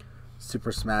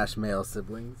 Super Smash male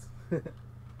siblings.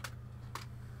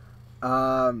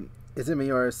 Is it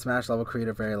me or is Smash level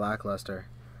creator very lackluster?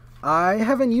 I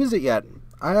haven't used it yet.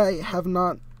 I have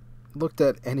not looked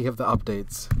at any of the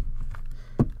updates.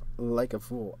 Like a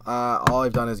fool. All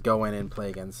I've done is go in and play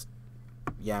against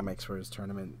Yamix for his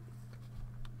tournament.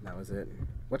 That was it.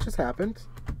 What just happened?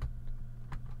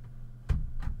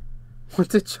 What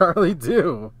did Charlie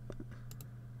do?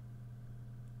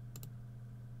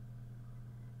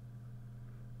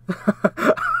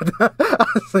 I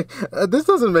was like, this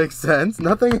doesn't make sense.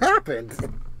 Nothing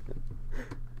happened.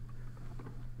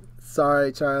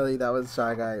 Sorry, Charlie. That was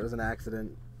Shy Guy. It was an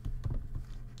accident.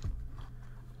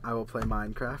 I will play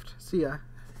Minecraft. See ya.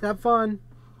 Have fun.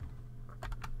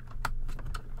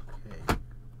 Okay.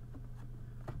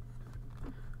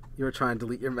 You were trying to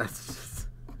delete your messages.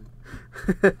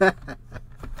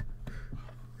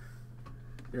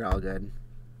 You're all good.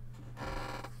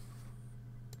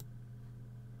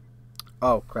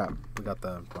 Oh, crap. We got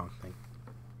the wrong thing.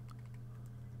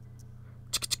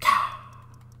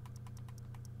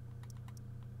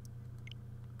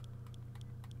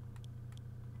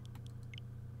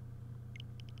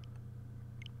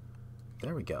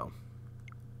 There we go.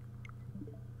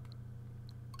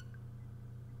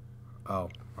 Oh,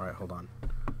 alright, hold on.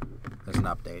 There's an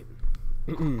update.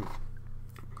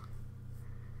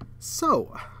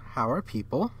 So, how are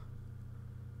people?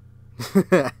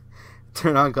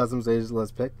 Turn on custom stages,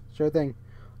 let's pick. Sure thing.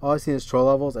 All I've seen is troll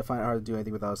levels. I find it hard to do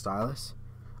anything without a stylus.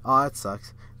 Oh, that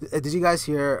sucks. Did you guys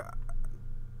hear?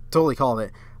 Totally called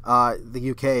it.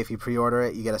 The UK, if you pre-order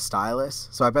it, you get a stylus.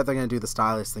 So I bet they're going to do the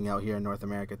stylus thing out here in North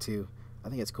America too. I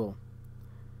think it's cool.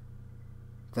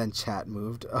 Then chat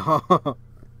moved. It's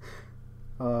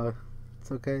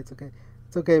okay, it's okay.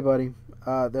 It's okay, buddy.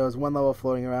 There was one level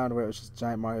floating around where it was just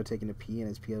giant Mario taking a pee and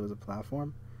his pee was a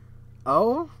platform.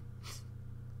 Oh?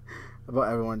 About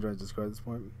everyone joins Discord at this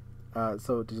point.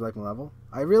 So, did you like my level?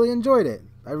 I really enjoyed it.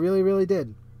 I really, really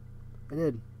did. I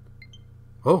did.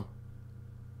 Oh.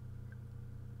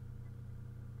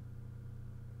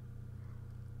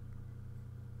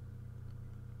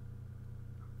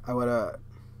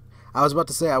 I was about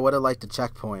to say I would have liked a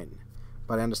checkpoint,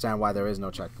 but I understand why there is no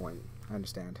checkpoint. I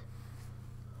understand.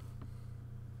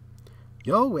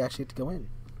 Yo, we actually have to go in.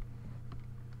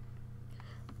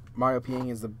 Mario peeing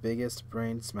is the biggest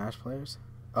brain Smash players?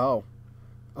 Oh.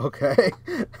 Okay.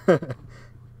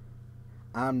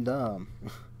 I'm dumb.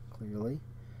 Clearly.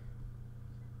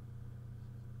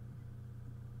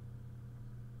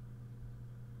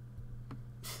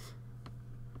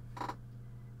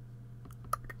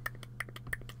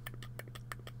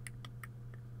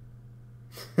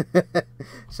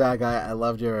 Shy Guy, I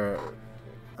loved your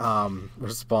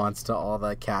response to all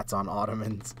the cats on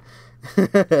ottomans.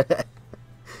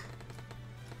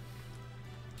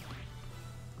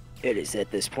 It is at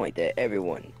this point that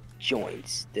everyone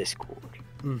joins Discord.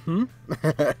 Mm-hmm.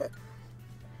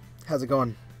 How's it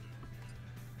going?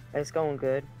 It's going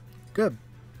good. Good.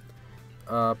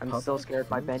 I'm still scared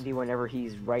by Bendy whenever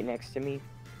he's right next to me.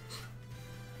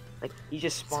 Like, he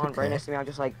just spawned right next to me. I'm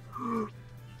just like,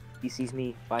 he sees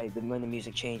me when the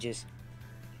music changes.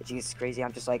 It's crazy.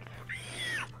 I'm just like,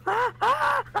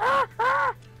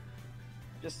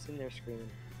 just sitting there screaming.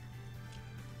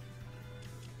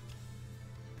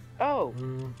 Oh,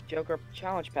 Joker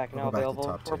Challenge Pack now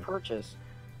available for purchase.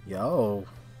 Yo.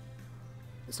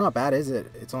 It's not bad, is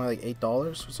it? It's only like $8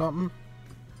 or something?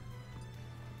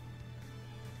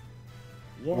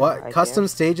 Yeah, what? Custom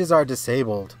stages are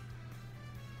disabled.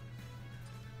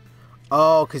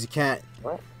 Oh, because you can't...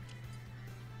 What?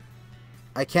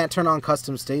 I can't turn on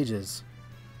custom stages.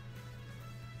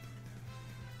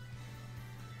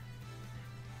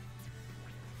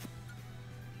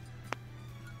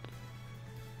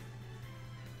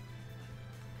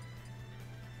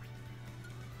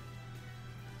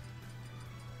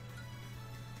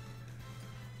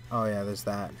 Oh yeah, there's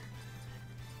that.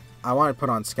 I want to put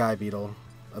on Sky Beetle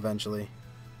eventually.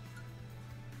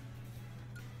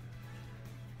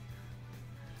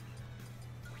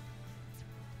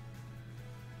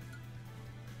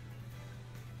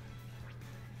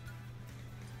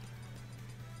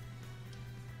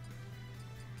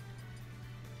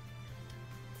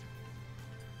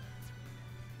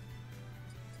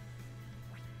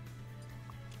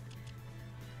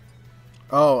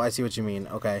 Oh, I see what you mean.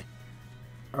 Okay.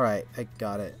 Alright, I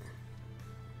got it.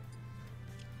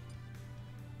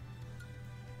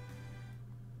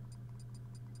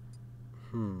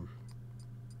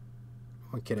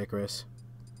 Oh, Kid Icarus.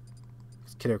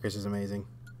 Kid Icarus is amazing.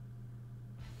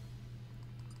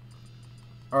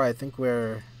 Alright, I think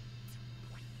we're...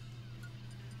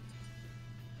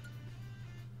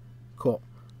 Cool.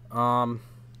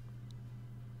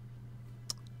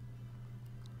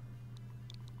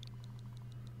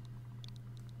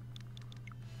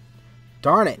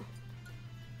 Darn it.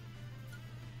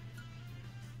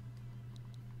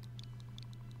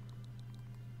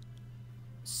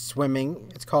 Swimming,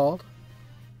 it's called.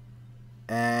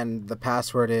 And the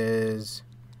password is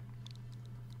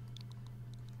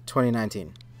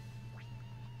 2019.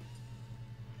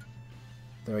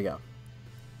 There we go.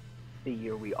 The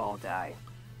year we all die.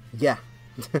 Yeah.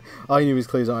 All you need is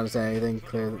clear, don't understand anything.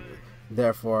 Clear.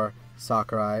 Therefore,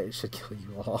 Sakurai should kill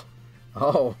you all.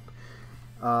 Oh.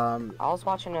 I was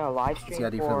watching a live stream for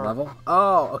the level.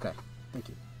 Oh, okay. Thank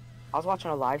you. I was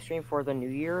watching a live stream for the New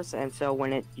Year's, and so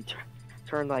when it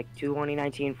turned like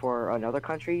 2019 for another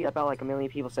country, about like 1 million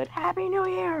people said, "Happy New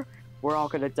Year! We're all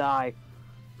gonna die."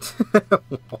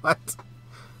 What?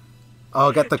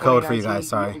 I'll get the code for you guys.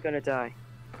 Sorry. We're gonna die.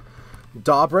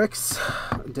 Dobrix,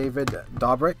 David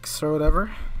Dobrix or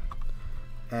whatever,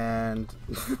 and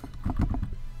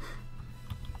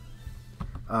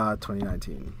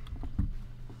 2019.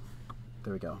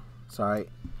 There we go. Sorry.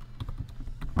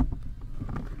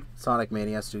 Sonic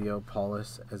Mania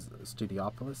Studiopolis.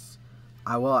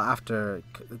 I will after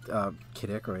Kid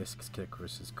Icarus, because Kid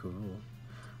Icarus is cool.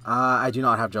 I do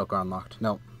not have Joker unlocked.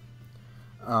 No.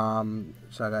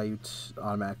 Shaga, you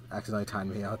accidentally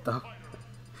timed me out though.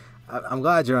 I'm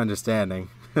glad you're understanding.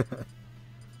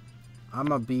 I'm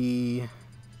gonna be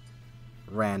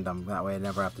random. That way I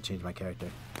never have to change my character.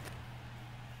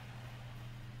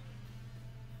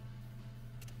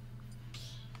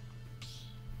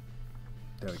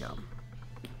 There we go.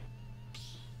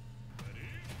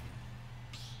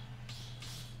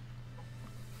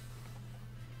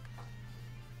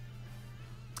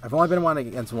 I've only been one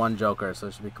against one Joker, so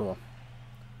it should be cool.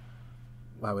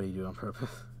 Why would he do it on purpose?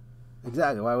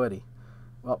 Exactly, why would he?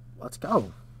 Well, let's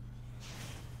go.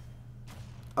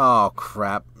 Oh,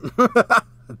 crap.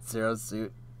 Zero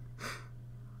suit.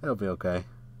 It'll be okay.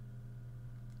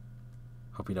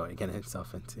 Hope you know what you're getting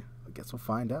yourself into. I guess we'll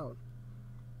find out.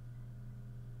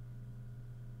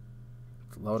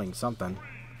 It's loading something.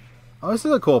 Oh, this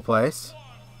is a cool place.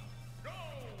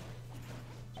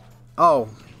 Oh.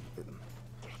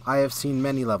 I have seen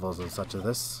many levels of such as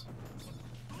this.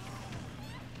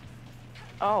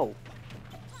 Oh.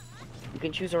 We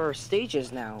can choose our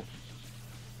stages now.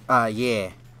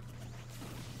 Yeah.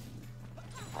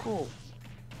 Cool.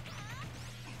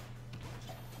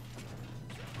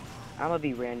 I'm gonna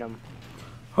be random.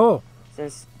 Oh.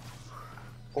 Since...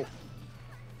 Oh.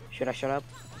 Should I shut up?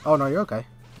 Oh, no, you're okay.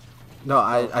 No,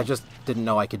 I just didn't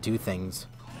know I could do things.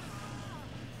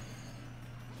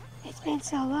 It's been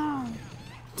so long.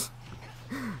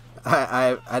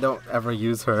 I don't ever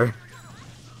use her.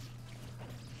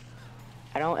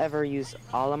 I don't ever use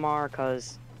Olimar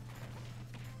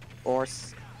or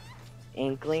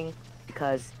Inkling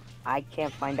because I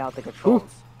can't find out the controls.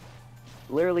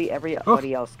 Ooh. Literally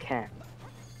everybody else can.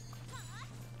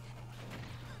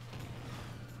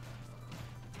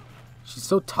 She's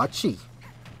so touchy.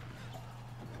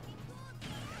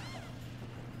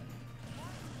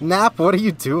 Nap, what are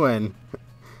you doing?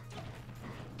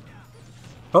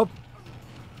 Oh,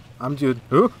 I'm Jude.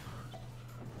 Who?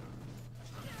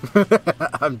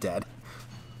 I'm dead.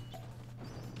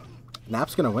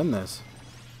 Nap's gonna win this.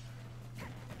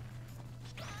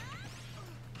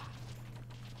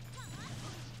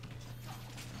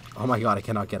 Oh my god, I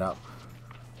cannot get up.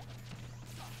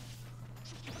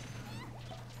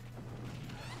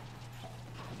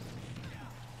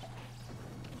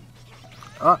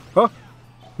 Oh!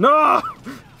 No!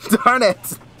 Darn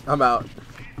it! I'm out.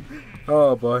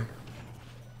 Oh boy.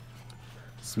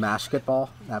 Smash Kitball.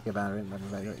 Napkin battery.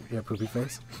 Your poopy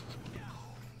face.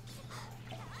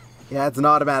 Yeah, it's an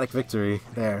automatic victory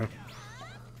there.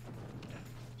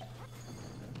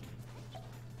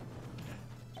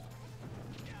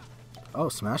 Oh,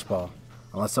 Smash Ball.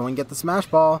 Unless someone get the Smash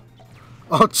Ball.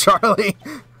 Oh, Charlie!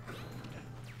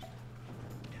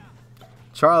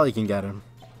 Charlie can get him.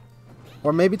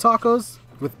 Or maybe Tacos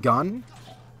with gun?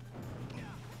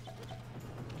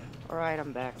 Alright,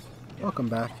 I'm back. Welcome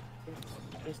back.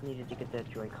 Just needed to get the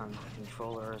Joy-Con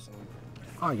controllers and...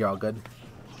 Oh, you're all good.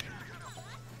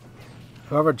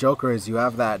 Whoever Joker is, you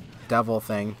have that devil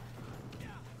thing.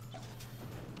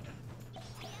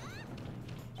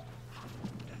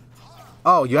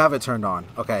 Oh, you have it turned on.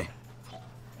 Okay.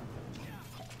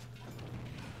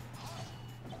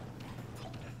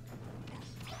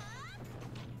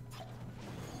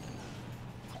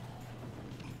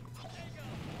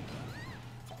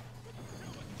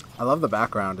 I love the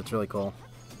background. It's really cool.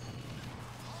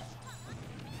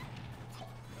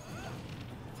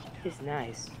 It's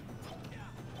nice.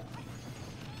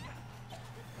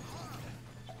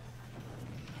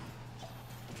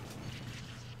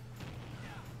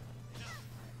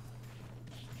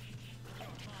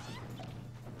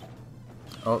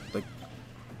 Oh, the...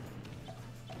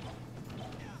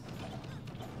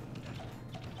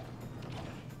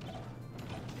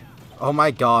 Oh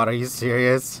my god, are you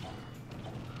serious?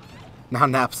 Now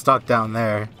Nap's stuck down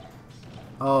there.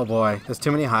 Oh boy, there's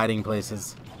too many hiding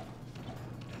places.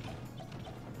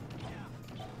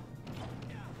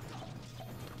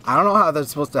 I don't know how they're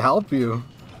supposed to help you.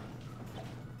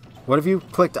 What if you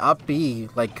clicked up B?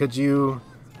 Like, could you,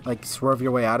 like, swerve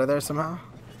your way out of there somehow?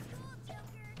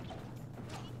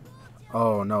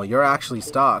 Oh no, you're actually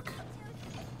stuck.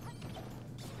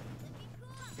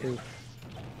 Oof.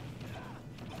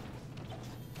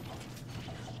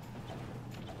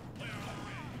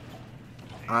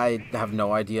 I have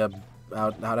no idea how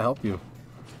to help you.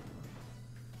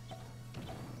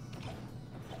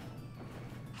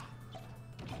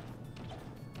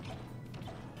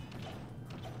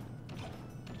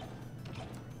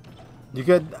 You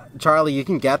could, Charlie, you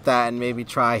can get that and maybe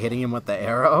try hitting him with the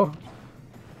arrow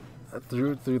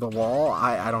through the wall.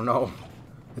 I don't know.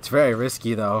 It's very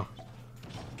risky though.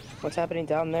 What's happening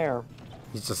down there?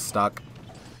 He's just stuck.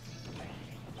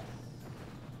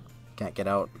 Can't get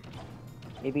out.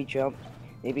 Maybe jump,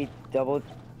 maybe double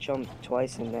jump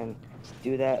twice and then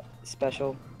do that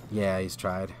special. Yeah, he's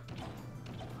tried.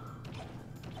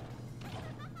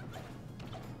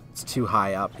 It's too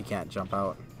high up. He can't jump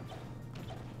out.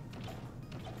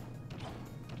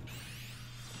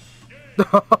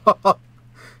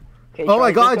 Okay, Oh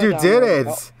my Charlie, god, just go you down did there.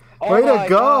 it! Oh Way to my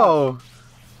go! gosh.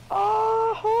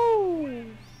 Oh!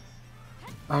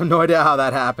 I have no idea how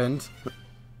that happened.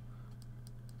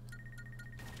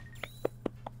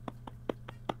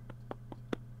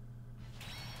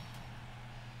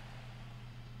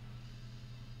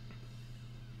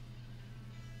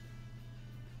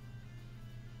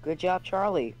 Good job,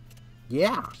 Charlie.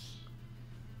 Yeah.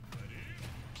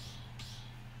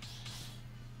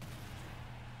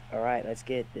 Alright, let's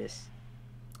get this.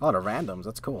 A lot of randoms.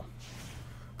 That's cool.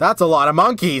 That's a lot of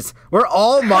monkeys. We're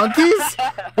all monkeys?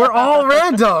 We're all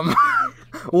random.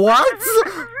 What?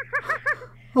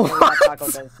 What?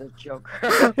 That's a joke.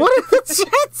 What are the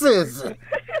chances?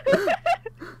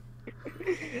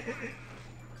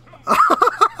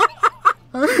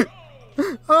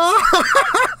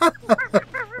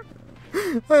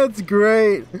 That's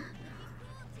great.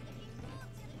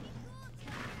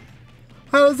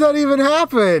 How does that even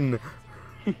happen?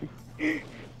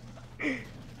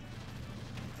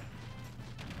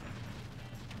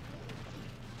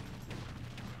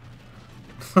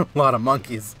 A lot of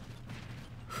monkeys.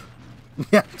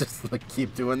 Yeah, just like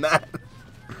keep doing that.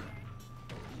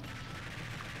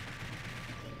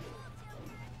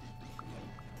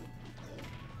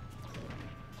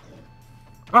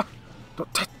 Ah!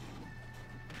 Don't touch.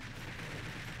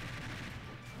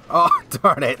 Oh,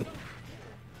 darn it.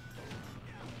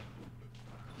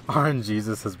 Orange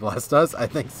Jesus has blessed us? I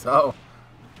think so.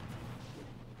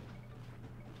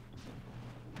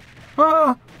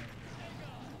 Ah!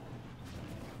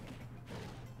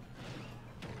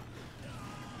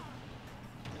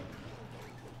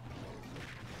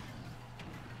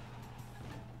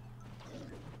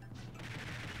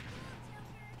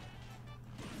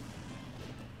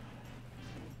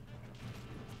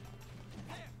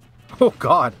 Oh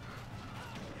god.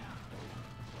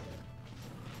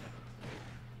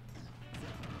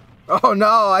 Oh no,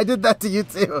 I did that to you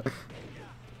too.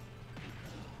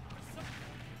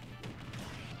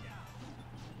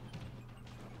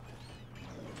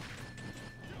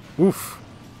 Oof.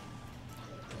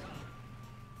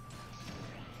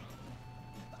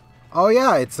 Oh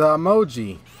yeah, it's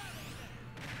emoji.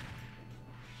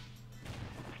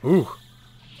 Ooh.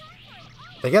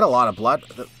 They get a lot of blood.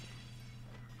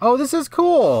 Oh, this is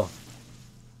cool.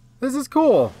 This is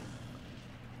cool.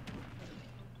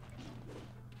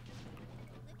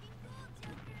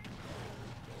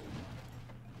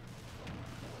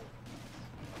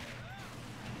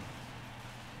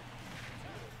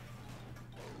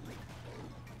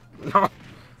 No.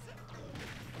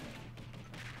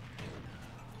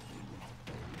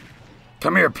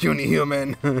 Come here, puny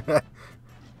human.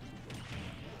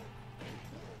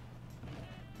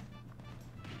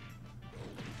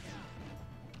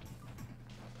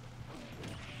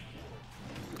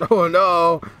 Oh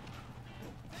no.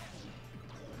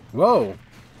 Whoa.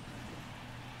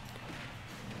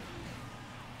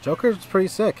 Joker's pretty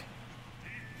sick.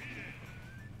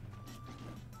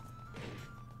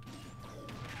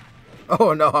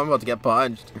 Oh no, I'm about to get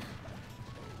punched.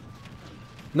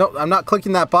 No, I'm not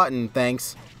clicking that button,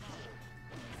 thanks.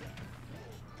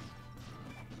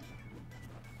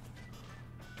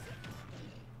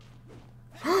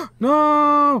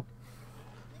 No!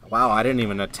 Wow, I didn't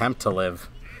even attempt to live.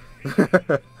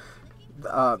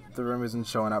 The room isn't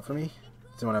showing up for me.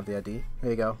 Does anyone have the ID? Here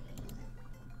you go.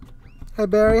 Hey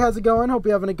Barry, how's it going? Hope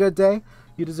you're having a good day.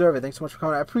 You deserve it. Thanks so much for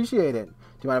coming. I appreciate it. Do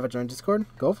you mind if I join Discord?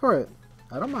 Go for it.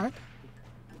 I don't mind.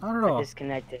 Not at all. I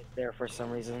disconnected there for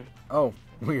some reason. Oh,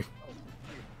 weird.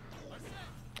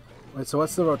 Wait, so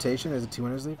what's the rotation? Is it 2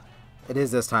 winners leave? It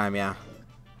is this time, yeah.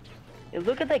 Hey,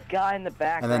 look at that guy in the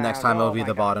back. And then next time it'll be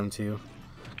the bottom 2.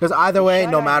 Because either way,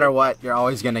 no matter what, you're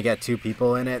always going to get 2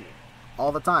 people in it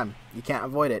all the time. You can't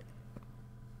avoid it.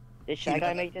 Did Shy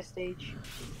Guy make this stage?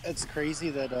 It's crazy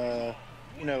that,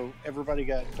 you know, everybody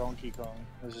got Donkey Kong.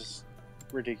 It's just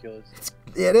ridiculous.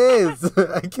 It is!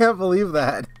 I can't believe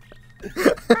that.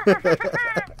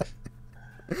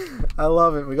 I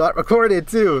love it. We got recorded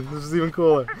too. This is even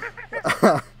cooler.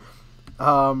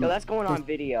 Yo, that's going on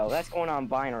video. That's going on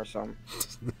Vine or something.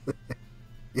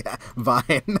 Yeah,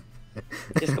 Vine.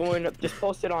 Just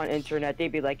post it on internet.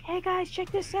 They'd be like, "Hey guys, check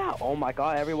this out!" Oh my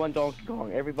God, everyone Donkey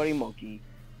Kong, everybody Monkey.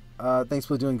 Thanks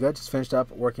for doing good. Just finished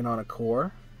up working on a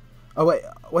core. Oh wait,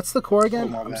 what's the core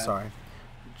again? Oh, I'm sorry.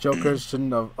 Jokers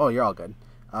shouldn't have. Oh, you're all good.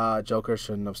 Joker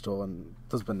shouldn't have stolen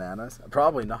those bananas.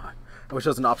 Probably not. I wish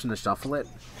there was an option to shuffle it.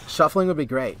 Shuffling would be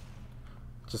great.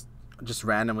 Just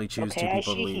randomly choose 2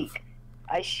 people to leave.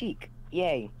 I chic.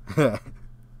 Yay.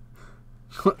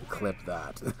 Clip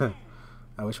that.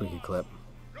 I wish we could clip.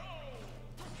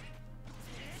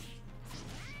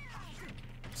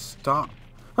 Stop.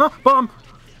 Huh? Bomb!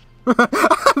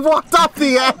 I walked off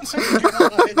the edge!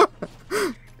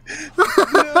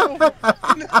 No!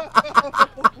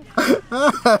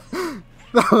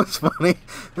 That was funny.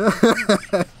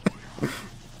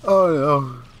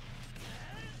 Oh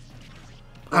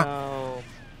no. No.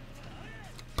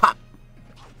 Pop!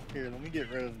 Here, let me get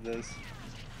rid of this.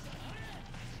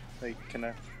 Like, can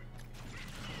I?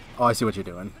 Oh, I see what you're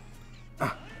doing.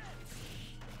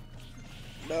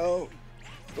 No!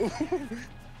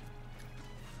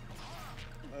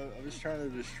 I was trying to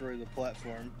destroy the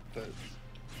platform, but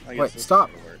I guess Wait,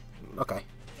 stop. Okay.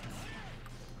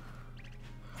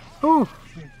 Ooh.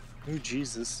 Oh,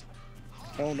 Jesus.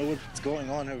 I don't know what's going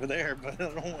on over there, but I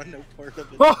don't want no part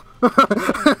of it. Oh!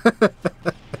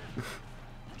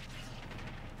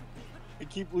 I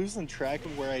keep losing track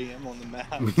of where I am on the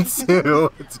map. Me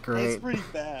too. It's great. It's pretty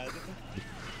bad.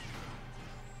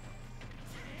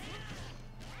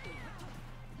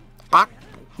 Ah.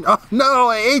 Oh, no,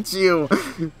 I hate you.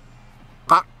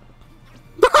 Ah.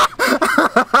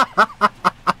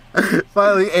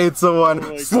 Finally ate someone.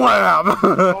 Oh Slam!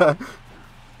 Oh.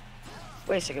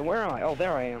 Wait a second, where am I? Oh,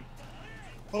 there I am.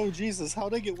 Oh, Jesus,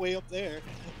 how'd I get way up there?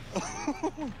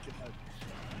 Oh, my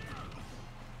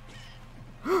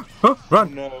God. Huh?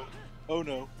 Run! No. Oh,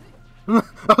 no.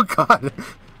 Oh, God.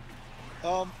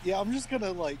 Yeah, I'm just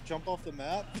gonna, like, jump off the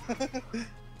map.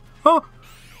 Oh!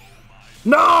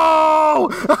 No!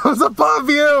 I was above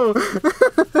you!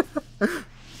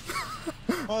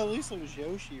 Well, at least it was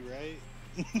Yoshi, right?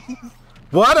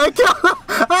 What? I killed.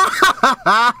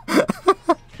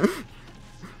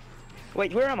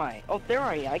 Wait, where am I? Oh, there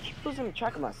I am. I keep losing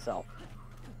track of myself.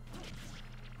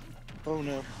 Oh,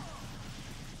 no.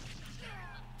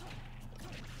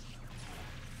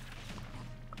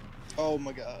 Oh,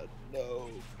 my God. No.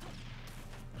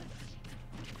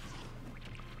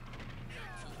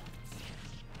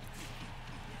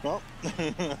 Well,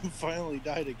 I finally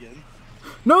died again.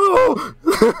 No!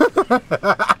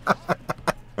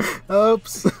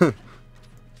 Oops.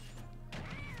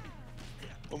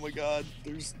 Oh my God,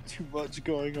 there's too much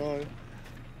going on.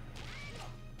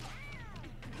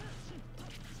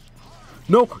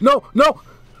 No, no, no!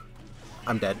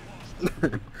 I'm dead.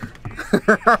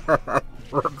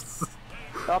 Whoops.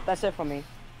 Oh, that's it for me.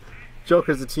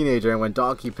 Joker's a teenager, and when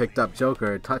Donkey picked up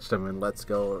Joker, it touched him, and Let's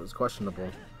Go, it was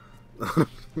questionable.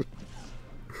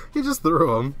 He just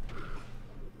threw him.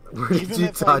 Where did you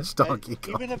touch Donkey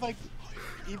Kong?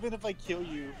 Even if I kill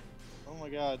you, oh my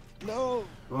God, no!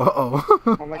 Uh-oh.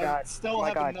 Oh my God. I still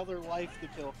have another life to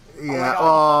kill. Yeah.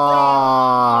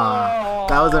 Oh.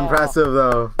 That was impressive,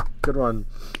 though. Good one.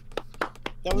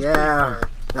 That was Yeah,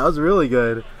 that was really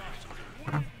good.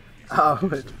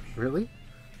 Oh, really?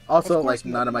 Also, like,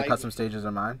 none of my custom stages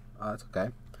are mine. Oh, that's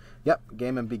okay. Yep,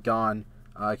 Game and Be Gone.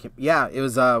 Yeah, it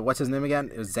was, what's his name again?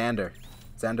 It was Xander.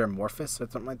 Xander Morphus or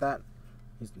something like that.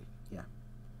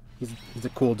 He's a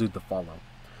cool dude to follow.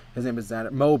 His name is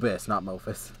Xander. Mobus, not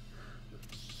Mophus.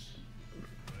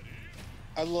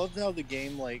 I love how the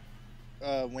game, like,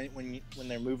 when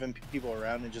they're moving people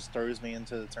around, it just throws me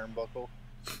into the turnbuckle.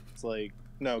 It's like,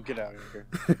 no, get out of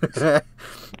here.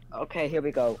 Okay, here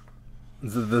we go.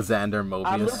 The Xander Mobius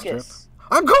I'm strip. Lucas.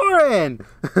 I'm Corin!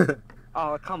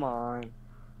 Oh, come on.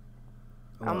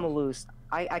 I'm loose.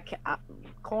 I can't.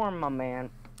 Corn, my man.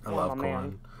 I love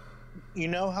corn. You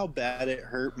know how bad it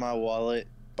hurt my wallet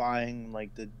buying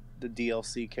like the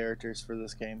DLC characters for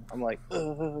this game? I'm like,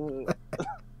 ugh.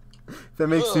 That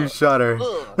makes you shudder.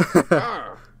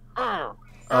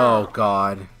 Oh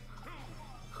God.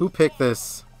 Who picked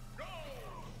this?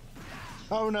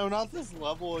 Oh no, not this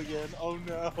level again. Oh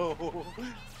no.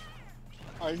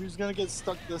 Alright, who's gonna get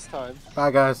stuck this time?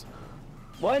 Bye, guys.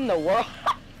 What in the world?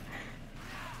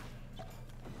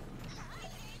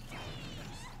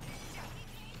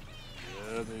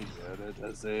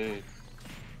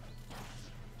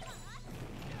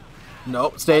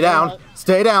 Nope, stay down.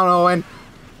 Stay down, Owen.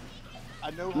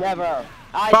 I know. Never.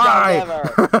 I Bye. don't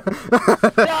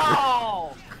never.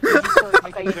 No! Just start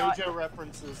making JoJo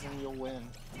references and you'll win.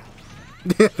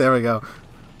 There we go.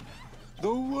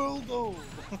 The world over.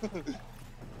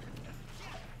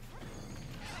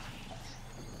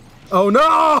 Oh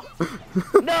no!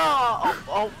 No!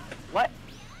 Oh, what?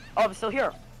 Oh, I'm still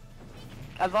here.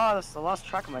 I lost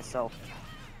track of myself.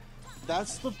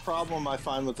 That's the problem I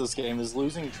find with this game, is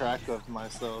losing track of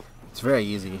myself. It's very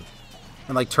easy.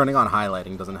 And like turning on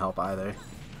highlighting doesn't help either.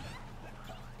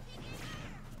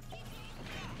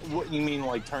 What you mean,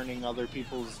 like turning other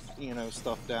people's,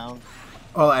 stuff down?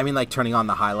 Oh, I mean like turning on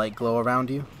the highlight glow around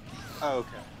you. Oh, okay.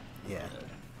 Yeah.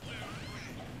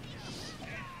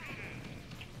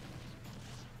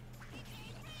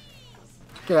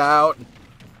 Get out.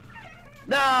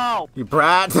 No! You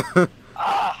brat.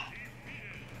 Ah!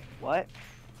 What?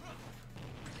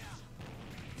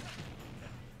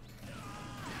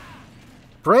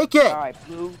 Break it. Alright,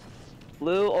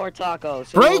 blue or taco.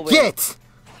 So Break it.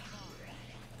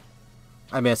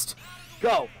 I missed.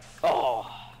 Go! Oh!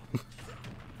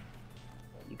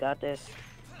 You got this.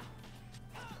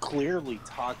 Clearly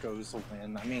tacos will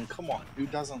win. I mean, come on. Who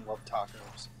doesn't love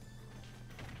tacos?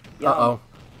 Yum. Uh-oh.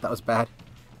 That was bad.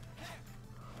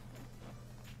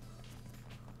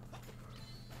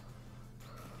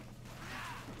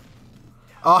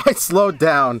 Oh, I slowed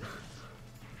down.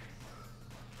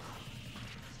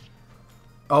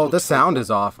 Oh, the sound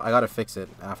is off. I gotta fix it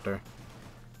after.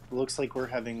 Looks like we're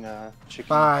having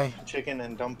chicken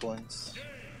and dumplings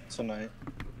tonight.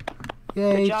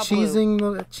 Yay, job, cheesing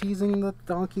the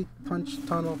donkey punch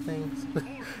tunnel things.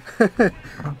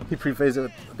 You preface it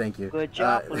with thank you. Good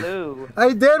job, Blue.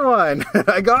 I did one!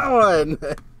 I got one!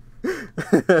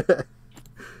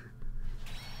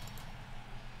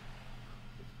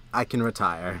 I can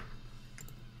retire.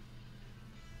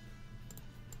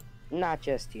 Not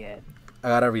just yet. I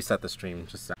gotta reset the stream.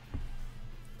 Just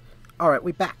alright,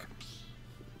 we back.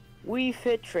 We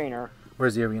fit trainer.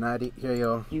 Where's the arena ID? Here you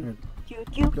go.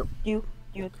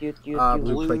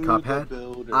 Blue play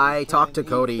Cuphead. I talked to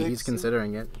Cody. He's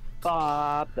considering it.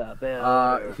 Bob the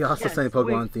Builder. He also sang the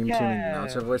Pokemon theme tune in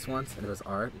announcer voice once, and it was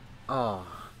art. Oh.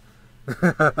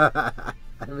 I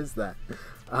missed that.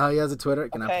 He has a Twitter.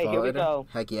 Can I follow it? Go.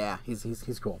 Heck yeah,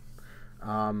 he's cool.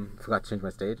 Forgot to change my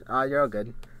stage. You're all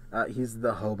good. He's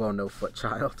the hobo no foot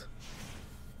child.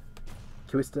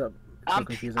 Can we still? I'm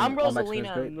All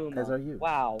Rosalina great, and Momo. as are you.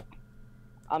 Wow.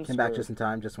 Came back just in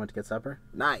time. Just went to get supper.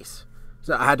 Nice.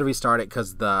 So I had to restart it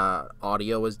because the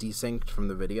audio was desynced from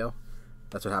the video.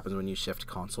 That's what happens when you shift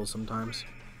consoles sometimes.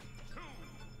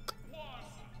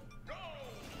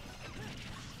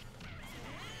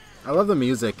 I love the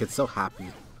music. It's so happy.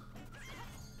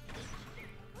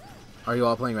 Are you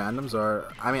all playing randoms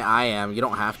or? I mean, I am. You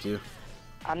don't have to.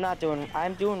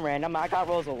 I'm doing random. I got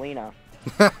Rosalina.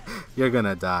 You're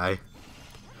gonna die.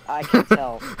 I can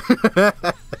tell.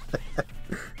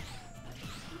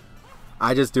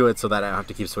 I just do it so that I don't have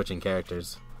to keep switching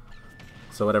characters.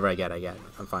 So whatever I get,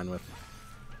 I'm fine with.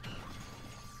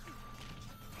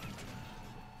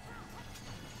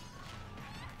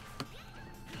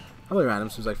 I play random.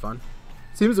 Seems like fun.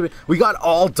 Seems to be. We got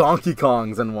all Donkey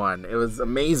Kongs in one. It was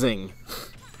amazing.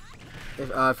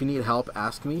 If you need help,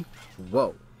 ask me.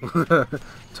 Whoa.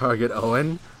 Target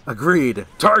Owen. Agreed.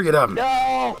 Target him.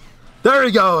 No. There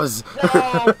he goes.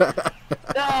 No.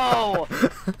 No.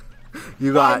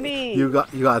 You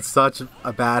got such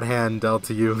a bad hand dealt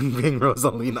to you in being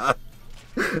Rosalina.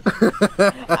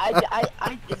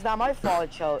 It's not my fault.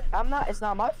 It's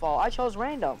not my fault. I chose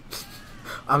random.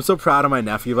 I'm so proud of my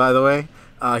nephew, by the way.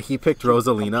 He picked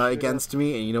Rosalina against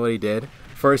me, and you know what he did?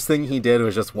 First thing he did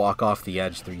was just walk off the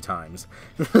edge 3 times.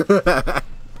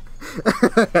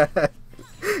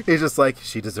 He's just like,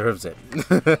 she deserves it.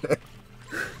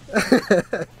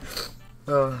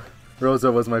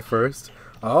 Rosa was my first.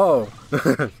 Oh.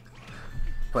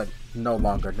 But no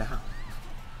longer now.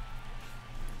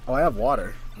 Oh, I have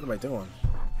water. What am I doing?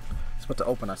 I'm supposed to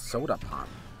open a soda pop.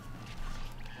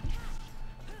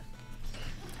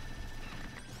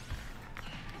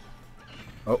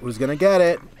 Oh, who's gonna get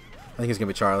it? I think it's gonna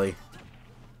be Charlie.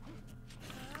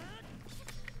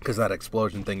 Because that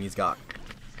explosion thing he's got.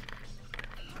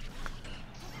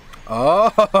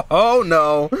 Oh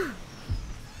no!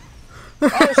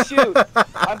 Oh shoot!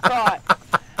 I'm caught.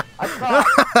 I'm caught.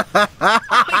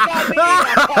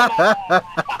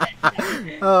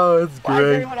 Oh, it's Why is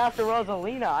great. everyone after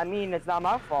Rosalina? I mean, it's not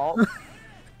my fault.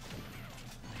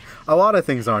 A lot of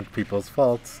things aren't people's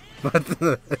faults,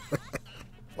 but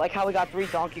Like how we got 3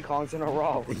 Donkey Kongs in a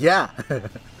row. yeah.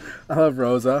 I love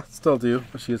Rosa, still do,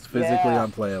 but she is physically Yeah.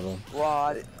 unplayable.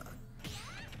 Rod.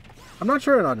 I'm not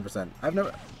sure 100%. I don't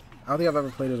think I've ever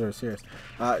played as her serious.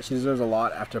 She deserves a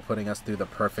lot after putting us through the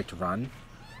perfect run.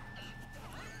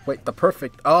 Wait, the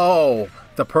perfect... Oh!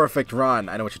 The perfect run.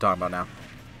 I know what you're talking about now.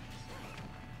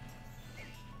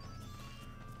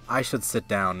 I should sit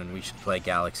down and we should play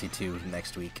Galaxy 2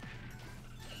 next week.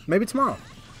 Maybe tomorrow.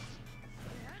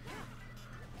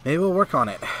 Maybe we'll work on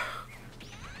it.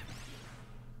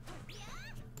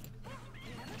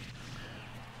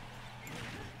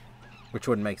 Which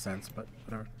wouldn't make sense, but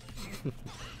whatever.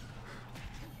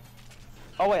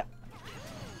 Oh wait.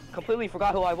 Completely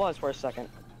forgot who I was for a second.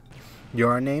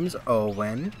 Your name's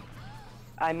Owen.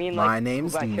 I mean, like, My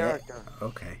name's my Nick. character.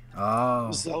 Okay.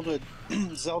 Oh. Zelda,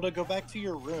 Zelda, go back to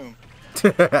your room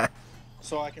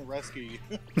so I can rescue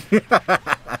you.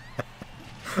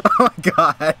 Oh my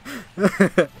god.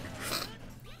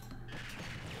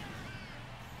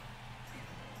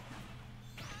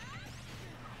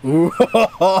 Ooh.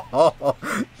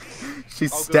 She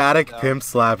static down. pimp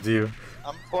slapped you.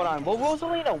 Hold on. Will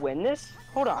Rosalina win this?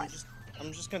 Hold on.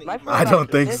 I'm just gonna. My eat friend- I don't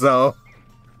think This- so.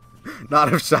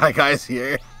 Not if Shy Guy's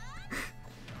here.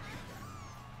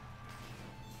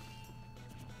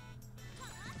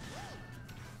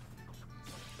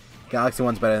 Galaxy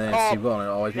 1's better than Oh, SC will, and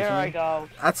it'll always be There for I me. go.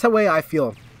 That's the way I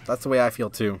feel. That's the way I feel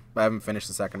too. I haven't finished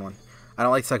the second one. I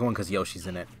don't like the second one because Yoshi's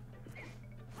in it.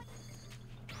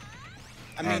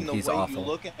 I mean, and the he's way awful. you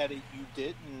look at it, you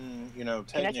didn't, you know,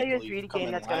 Can I technically tell you a 3D come game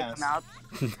in that's gonna last. come out?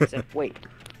 Is it- Wait.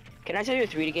 Can I tell you a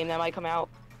 3D game that might come out?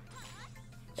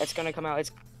 That's gonna come out.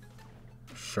 It's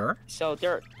Sure. so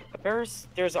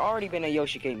there's already been a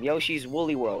Yoshi game, Yoshi's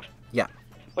Woolly World. Yeah.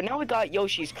 But now we got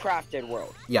Yoshi's Crafted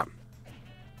World. Yeah.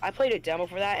 I played a demo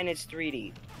for that and it's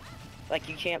 3D. Like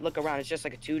you can't look around. It's just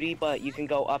like a 2D, but you can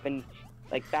go up and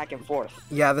like back and forth.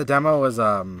 Yeah, the demo was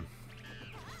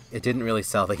it didn't really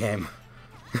sell the game.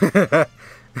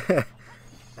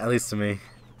 At least to me.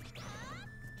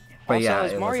 But Also, yeah,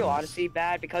 is it Mario wasn't- Odyssey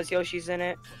bad because Yoshi's in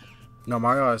it? No,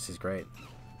 Mario Odyssey's great.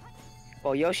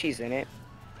 Well, Yoshi's in it.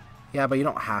 Yeah, but you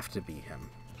don't have to be him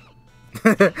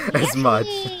as much.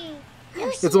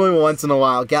 It's only once in a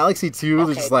while. Galaxy 2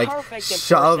 Okay, just like perfect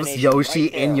shoves impersonation Yoshi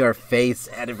right in there. your face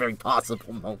at a very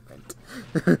possible moment.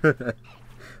 The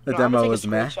No, I'm demo gonna was take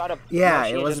a meh. screenshot of Yeah,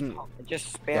 Yoshi it and wasn't.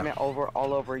 Just spam Yeah. it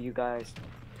all over you guys.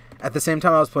 At the same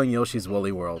time, I was playing Yoshi's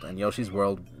Woolly World, and Yoshi's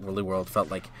Woolly World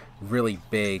felt like really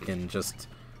big and just.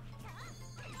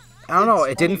 I don't know.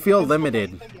 It didn't feel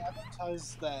limited.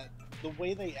 The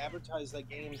way they advertised that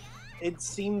game, it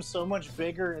seemed so much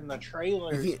bigger in the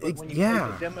trailers. Yeah, But when you yeah.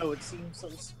 played the demo, it seemed so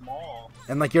small.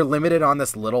 And like you're limited on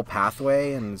this little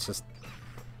pathway, and it's just,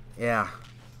 yeah.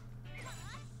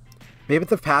 Maybe if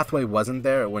the pathway wasn't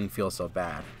there, it wouldn't feel so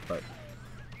bad. But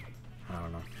I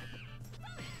don't know.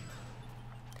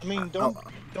 I mean,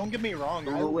 don't get me wrong.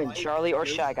 Who I will win, like Charlie or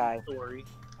Yoshi's Shy Guy? Story.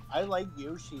 I like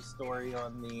Yoshi's story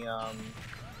on the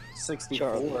 64,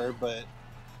 Charlie. but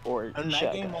Or and that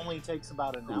Shy game Guy. only takes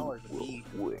about an hour to beat.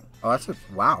 Oh,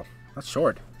 wow. That's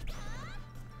short.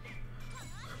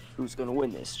 Who's gonna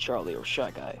win this, Charlie or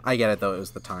Shy Guy? I get it though. It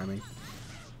was the timing.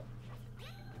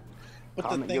 But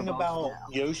Comment the your thing votes about now.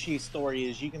 Yoshi's story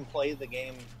is you can play the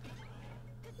game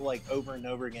like over and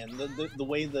over again. The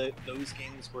way that those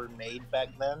games were made back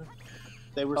then,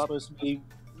 they were Up. supposed to be.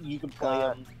 You could play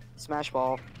them. Smash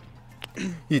Ball.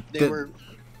 They were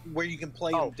where you can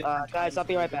play Oh, them. guys, I'll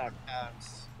be right back.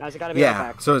 Paths. Guys, I gotta be right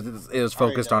Yeah. back. So it was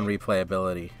focused on no.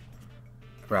 replayability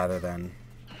rather than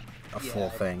a full Yeah.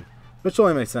 thing, which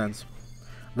only makes sense.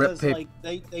 Rip Because paper.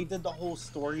 like they did the whole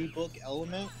storybook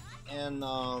element, and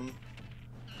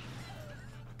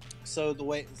so the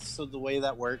way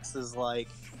that works is like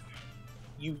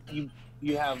you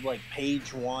have like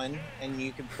page 1, and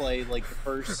you can play like the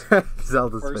first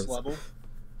Zelda's first face. level,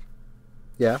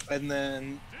 Yeah. and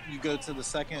then you go to the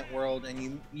second world,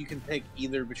 and you can pick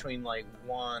either between like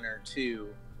 1 or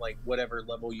 2, like whatever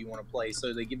level you want to play.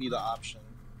 So they give you the option.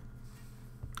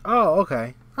 Oh,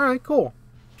 okay. All right. Cool.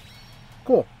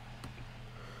 Cool.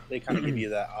 They kind of give you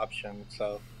that option.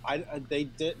 So they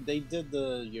did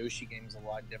the Yoshi games a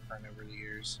lot different over the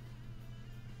years.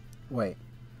 Wait.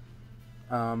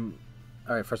 All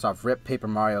right. First off, Rip Paper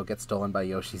Mario gets stolen by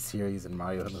Yoshi's series and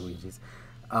Mario and Luigi's.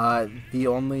 The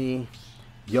only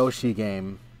Yoshi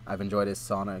game I've enjoyed is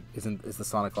the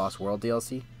Sonic Lost World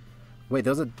DLC. Wait,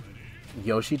 there's a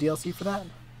Yoshi DLC for that?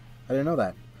 I didn't know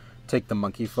that. Take the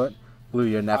monkey foot. Blue,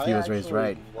 your nephew is raised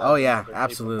right. Oh yeah,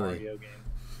 absolutely.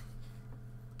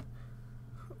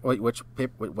 Wait, what?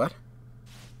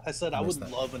 I said I would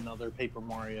love another Paper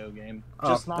Mario game. Oh,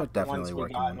 just not the definitely ones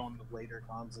we got on the later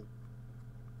consoles.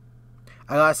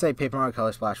 I gotta say, Paper Mario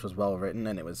Color Splash was well written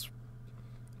and it was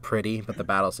pretty, but the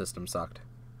battle system sucked.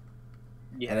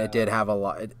 Yeah. And it did have a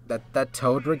lot. That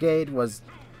Toad Brigade was,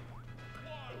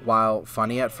 while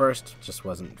funny at first, just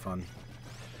wasn't fun.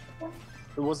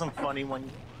 It wasn't funny when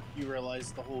you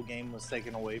realized the whole game was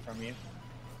taken away from you.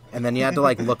 And then you had to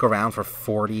like look around for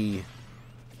 40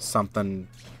 something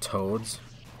toads.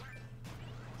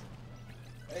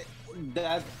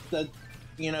 That's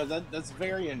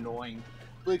very annoying,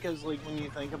 because like when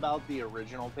you think about the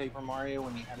original Paper Mario,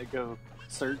 when you had to go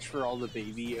search for all the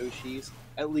baby Yoshis,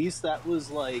 at least that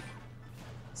was like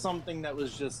something that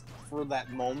was just for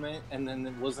that moment, and then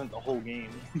it wasn't the whole game.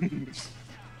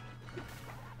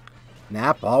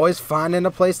 Nap always finding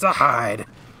a place to hide.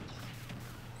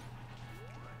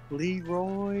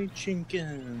 Leroy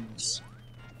Jenkins.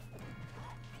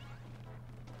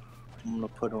 I'm gonna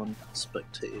put on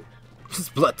spectate.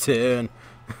 Splatoon.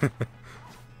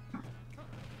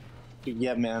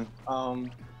 Yeah, man.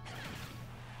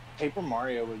 Paper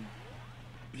Mario would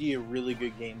be a really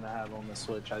good game to have on the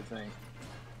Switch, I think.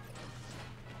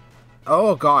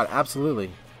 Oh god,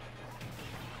 absolutely.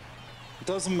 It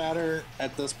doesn't matter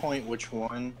at this point which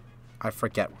one. I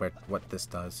forget what this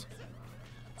does.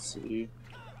 Let's see.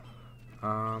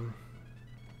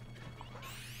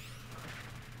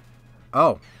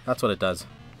 Oh, that's what it does.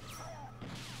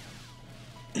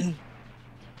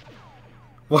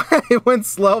 What? It went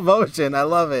slow motion. I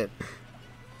love it.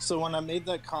 So when I made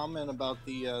that comment about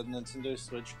the Nintendo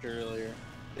Switch earlier,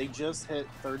 they just hit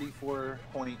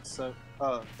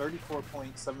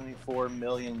 34.74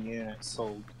 million units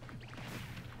sold.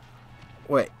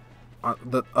 Wait,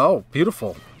 oh,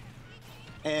 beautiful.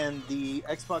 And the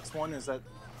Xbox One is at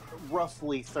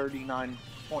roughly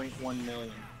 39.1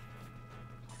 million.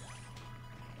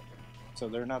 So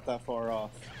they're not that far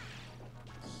off.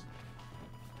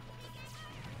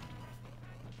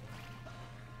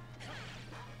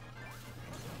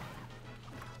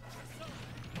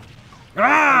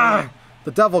 Ah!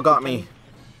 The devil got me.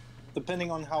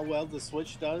 Depending on how well the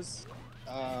Switch does,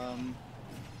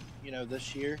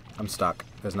 this year. I'm stuck.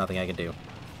 There's nothing I can do.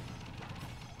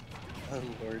 Oh,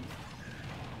 Lord.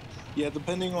 Yeah,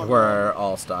 depending on... We're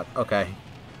all stuck. Okay.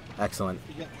 Excellent.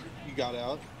 You got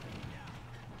out.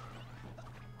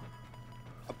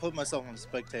 I put myself on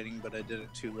spectating, but I did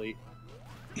it too late.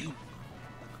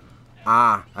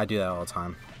 I do that all the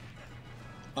time.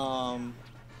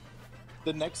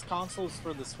 The next consoles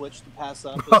for the Switch to pass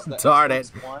up is the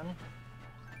Xbox One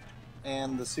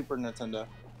and the Super Nintendo.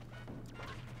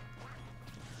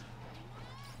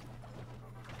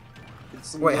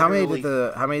 Wait, how many did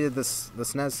the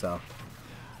SNES sell?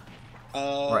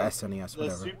 Or SNES,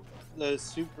 whatever. The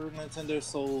Super Nintendo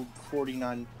sold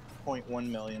 49.1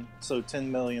 million, so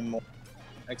 10 million more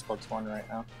than Xbox One right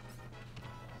now.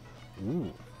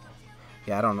 Ooh.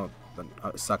 Yeah, I don't know.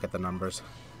 I suck at the numbers.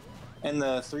 And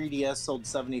the 3DS sold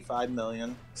 75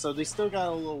 million, so they still got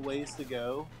a little ways to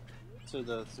go to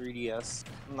the 3DS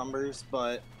numbers.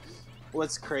 But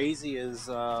what's crazy is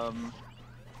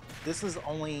this is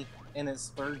only in its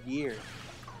third year.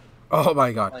 Oh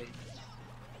my god!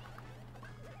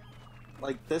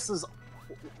 Like this is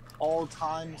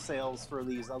all-time sales for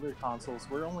these other consoles.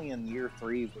 We're only in year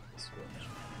 3 with the Switch.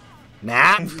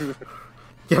 Nap,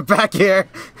 get back here!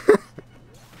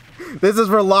 This is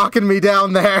for locking me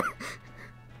down there.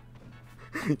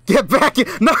 Get back here!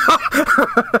 No!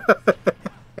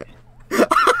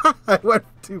 I went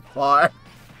too far.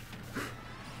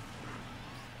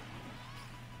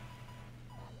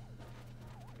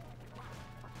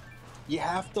 You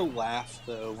have to laugh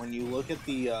though when you look at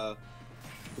the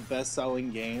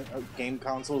best-selling game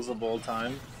consoles of all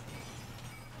time,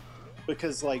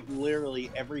 because like literally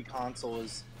every console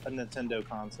is a Nintendo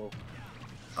console.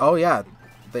 Oh yeah,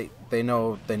 they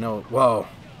know. Whoa.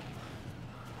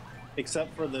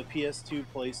 Except for the PS2,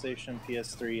 PlayStation,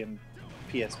 PS3, and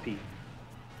PSP.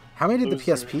 How many did the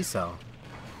PSP sell?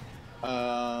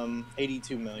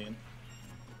 82 million.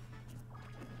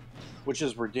 Which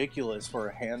is ridiculous for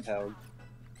a handheld.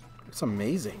 It's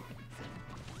amazing.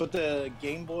 But the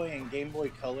Game Boy and Game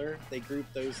Boy Color, they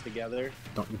grouped those together.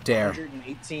 Don't you dare.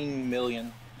 118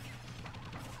 million.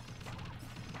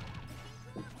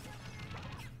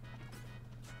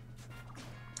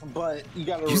 But you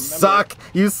gotta remember... You suck!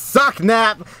 You suck,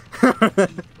 Nap!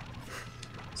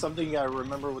 Something you gotta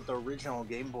remember with the original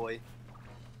Game Boy.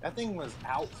 That thing was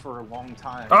out for a long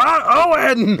time. Ah,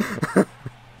 Owen!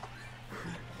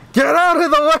 Get out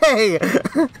of the way!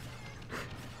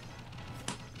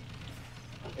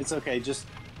 It's okay, just,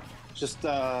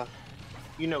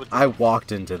 you know what I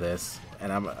walked into this,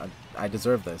 and I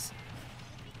deserve this.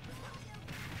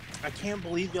 I can't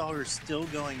believe y'all are still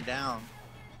going down.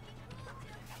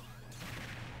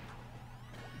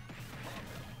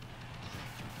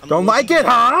 Don't like it,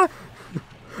 huh?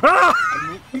 Ah!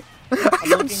 I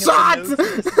got shot!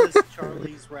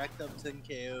 Charlie's racked up 10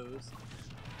 KOs.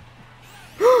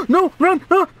 No, run!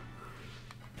 No!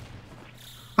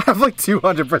 I have like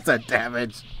 200%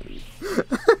 damage.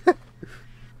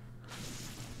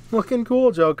 Looking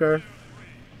cool, Joker.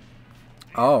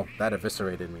 Oh, that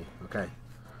eviscerated me. Okay.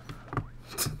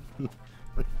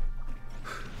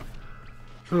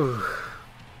 Yep.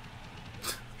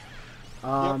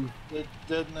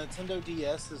 The Nintendo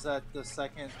DS is at the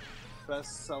second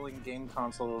best-selling game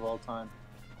console of all time.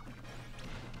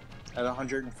 At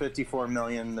 154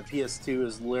 million, the PS2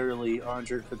 is literally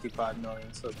 155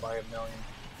 million, so by a million.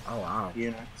 Oh wow.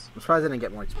 Units. I'm surprised I didn't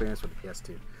get more experience with the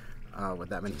PS2. With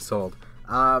that many sold.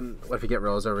 What if you get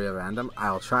Rosaria random?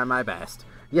 I'll try my best.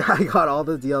 Yeah, I got all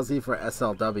the DLC for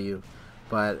SLW,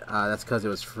 but that's because it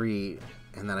was free,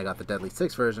 and then I got the Deadly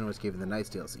 6 version, which gave me the nice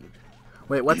DLC.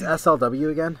 Wait, what's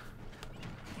SLW again?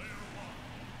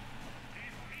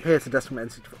 Hey, it's a Desperate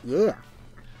Message. Yeah.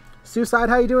 Suicide,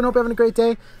 how you doing? Hope you're having a great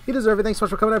day. You deserve it. Thanks so much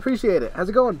for coming. I appreciate it. How's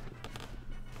it going?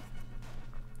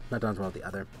 Not done as well as the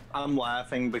other. I'm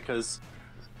laughing because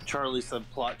Charlie said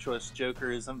plot twist.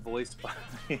 Joker isn't voiced by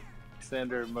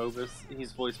Alexander Mobus.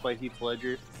 He's voiced by Heath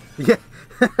Ledger. Yeah.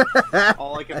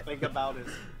 All I can think about is,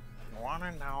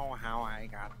 wanna know how I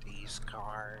got these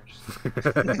cars?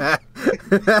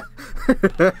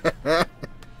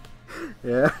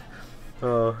 Yeah.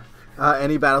 Oh.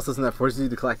 Any battle system that forces you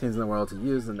to collect things in the world to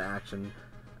use in action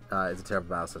is a terrible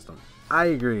battle system. I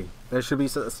agree. There should be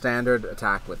a standard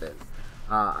attack with it.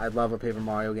 I'd love a Paper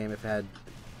Mario game if it had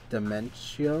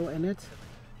Dimentio in it.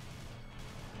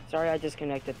 Sorry, I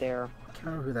disconnected there. I can't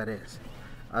remember who that is.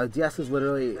 DS is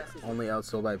literally only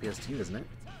outsold by PS2, isn't it?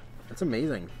 That's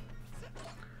amazing.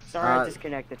 Sorry, I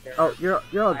disconnected there. Oh, you're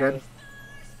all good.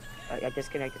 I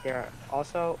disconnected there.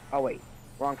 Also, oh wait,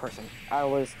 wrong person. I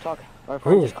was talking. My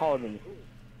friend just called me.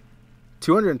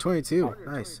 222.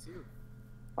 Nice.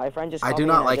 My friend just. I do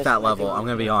not like that level. I'm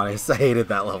gonna be honest. I hated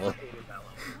that level.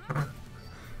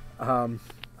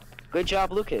 Good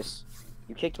job, Lucas.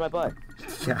 You kicked my butt.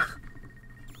 Yeah.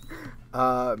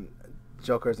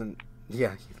 Joker's and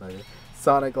yeah, he's later.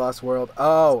 Sonic Lost World.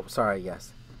 Oh, sorry.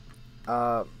 Yes.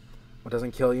 What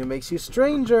doesn't kill you makes you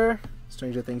stranger.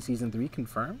 Stranger Things season 3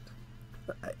 confirmed.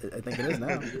 I think it is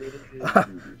now.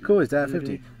 Cool. He's at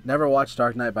 50. Never watched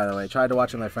Dark Knight, by the way. Tried to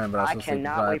watch it with my friend, but I was supposed to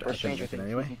cannot wait for Stranger Things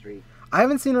anyway. season 3. I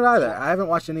haven't seen it either. I haven't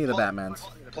watched any of the Batmans.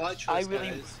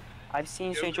 I've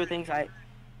seen Stranger Things.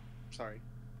 Sorry.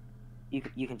 You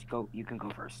can go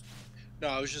first. No,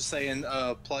 I was just saying,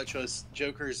 plot twist.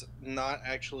 Joker's not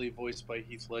actually voiced by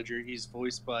Heath Ledger. He's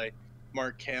voiced by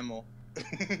Mark Hamill.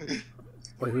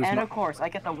 Wait, and of course, I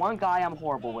get the one guy I'm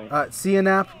horrible with. See you,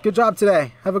 Nap. Good job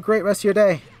today. Have a great rest of your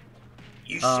day.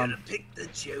 You should have picked the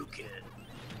Joker.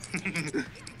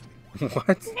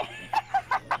 What?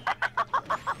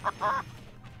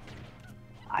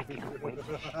 I can't wait.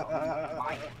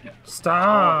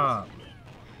 Stop.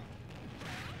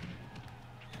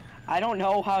 I don't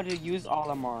know how to use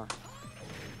Olimar.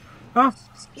 Huh?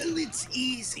 Well, it's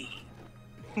easy.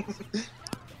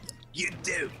 You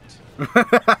don't.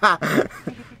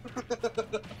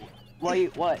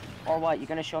 Wait, what? Or what? You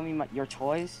gonna show me your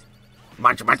toys?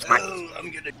 Munch. Oh,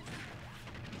 I'm gonna...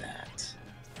 that.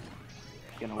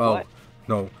 You know Oh, what?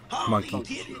 no. Oh, Monkey.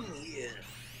 get in here.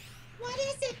 What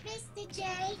is it, Mr. J?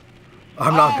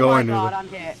 I'm not going Oh my to. God, I'm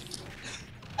dead.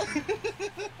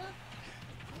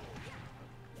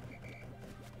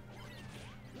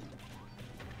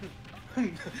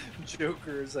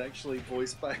 Joker is actually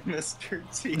voiced by Mr.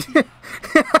 T.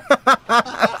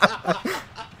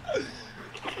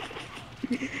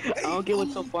 I don't get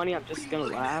what's so funny. I'm just gonna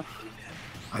laugh.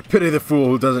 I pity the fool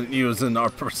who doesn't use in our Oh,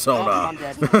 persona. I'm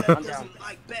dead. I'm down.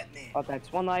 Like Batman. Oh,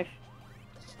 that's one life.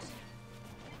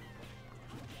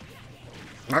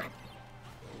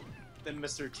 Then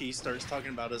Mr. T starts talking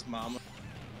about his mama.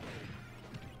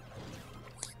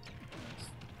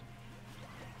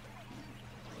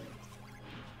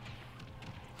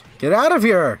 Get out of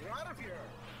here!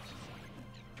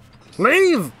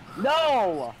 Leave!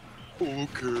 No!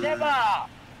 Okay. Never! I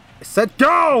said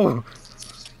go!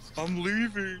 I'm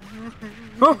leaving.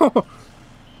 Oh.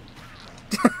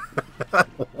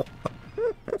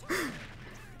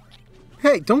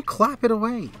 Hey, don't clap it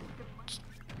away.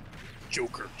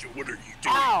 Joker, what are you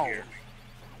doing Ow! here?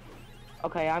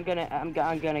 Okay, I'm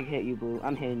gonna hit you, Blue.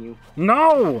 I'm hitting you.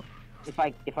 No! If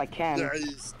I can.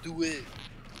 Guys, do it.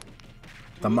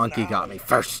 The monkey got me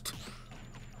first.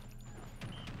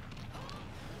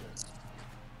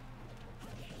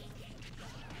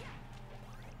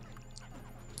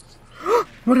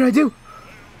 What did I do?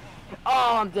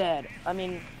 Oh, I'm dead. I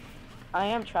mean, I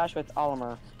am trash with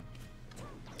Olimer.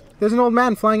 There's an old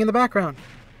man flying in the background.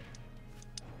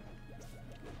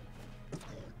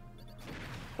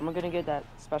 Someone gonna get that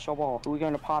special ball. Who are we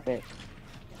gonna pop it?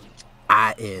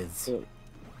 I is.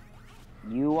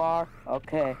 You are?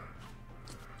 Okay.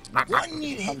 When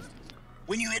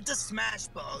you hit the smash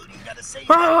ball, you gotta say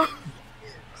Ah!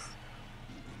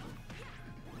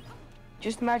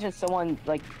 Just imagine someone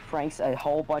like pranks a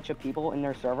whole bunch of people in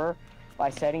their server by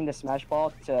setting the smash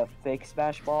ball to fake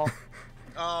smash ball.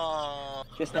 Oh,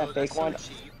 Just no, that fake that's so one.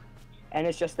 cheap. And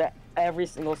it's just that every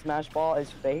single smash ball is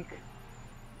fake.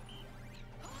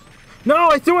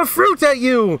 No, I threw a fruit at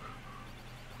you!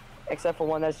 Except for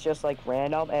one that's just like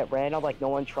random, like no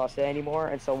one trusts it anymore,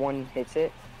 and so one hits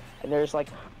it, and there's like,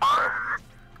 ah!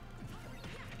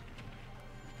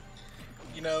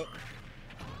 You know,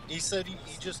 he said he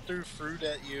just threw fruit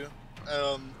at you.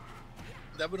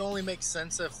 That would only make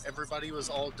sense if everybody was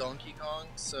all Donkey Kong,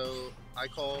 so I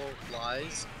call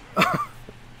lies.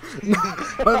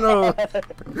 Oh no!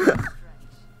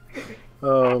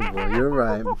 Oh boy, you're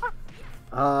right.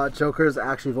 Joker's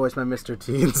actually voiced by Mr.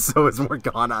 T, and so is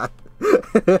Morgana. Wait,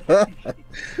 I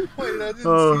didn't see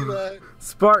that.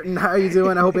 Spartan, how you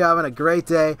doing? I hope you're having a great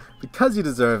day, because you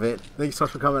deserve it. Thank you so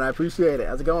much for coming, I appreciate it.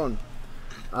 How's it going?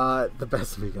 The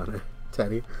best me gunner,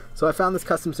 Teddy. So I found this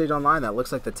custom stage online that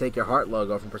looks like the Take Your Heart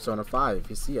logo from Persona 5. If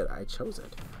you see it, I chose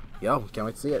it. Yo, can't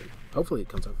wait to see it. Hopefully it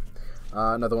comes up.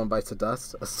 Another one bites the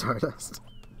dust, a stardust.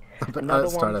 Another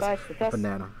one stardust, bites the dust.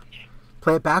 banana.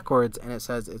 Play it backwards, and it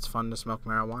says it's fun to smoke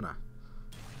marijuana.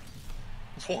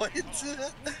 What?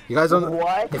 You guys don't.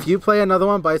 What? If you play Another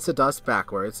One Bites the Dust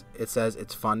backwards, it says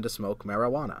it's fun to smoke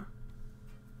marijuana.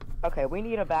 Okay, we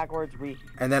need a backwards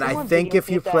And then I Someone think if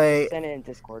you videotape that play, and send it in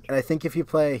Discord. and I think if you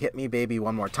play Hit Me Baby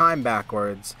One More Time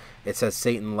backwards, it says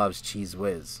Satan loves cheese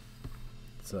whiz.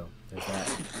 So there's that.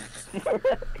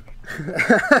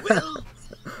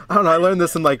 I don't know. I learned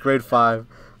this in like grade 5.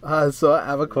 So I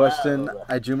have a question.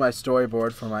 I drew my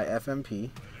storyboard for my FMP,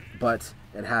 but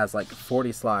it has like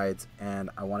 40 slides, and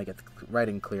I want to get the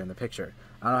writing clear in the picture.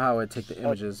 I don't know how I would take the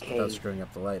images without screwing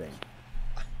up the lighting.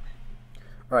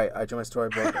 All right, I drew my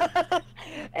storyboard.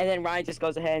 And then Ryan just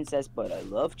goes ahead and says, "But I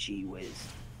love Chi Whiz."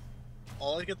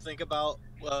 All I could think about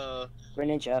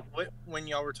Greninja. when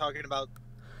y'all were talking about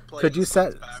playing Could you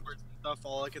set backwards and stuff,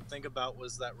 all I could think about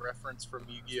was that reference from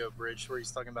Yu-Gi-Oh! Bridge where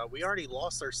he's talking about we already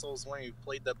lost our souls when we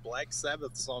played that Black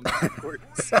Sabbath song backwards.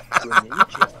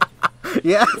 Greninja.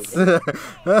 Yes.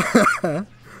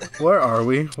 Where are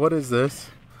we? What is this?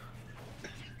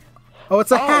 Oh,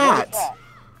 it's a What is hat. that?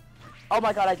 Oh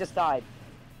my god, I just died.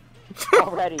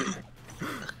 Already.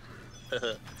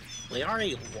 We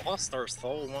already lost our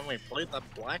soul when we played that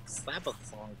Black Sabbath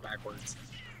song backwards.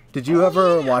 Did you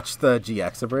ever watch the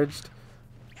GX abridged?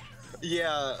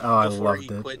 Yeah, Oh, I before loved he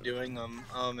it. quit doing them.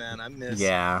 Oh man, I miss.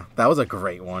 Yeah, that was a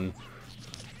great one.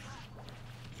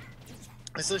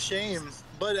 It's a shame,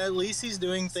 but at least he's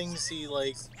doing things he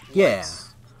like. Yeah.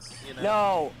 likes, you know?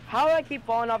 No, how do I keep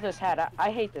falling off this hat?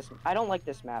 I hate this. I don't like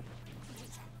this map.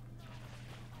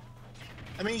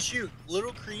 I mean, shoot,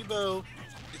 Little Kribo.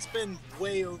 It's been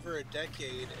way over a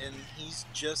decade, and he's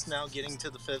just now getting to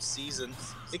the 5th season.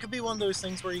 It could be one of those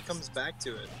things where he comes back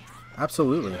to it.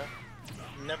 Absolutely. You know?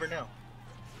 You never know.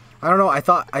 I don't know. I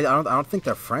don't think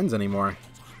they're friends anymore.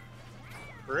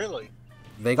 Really?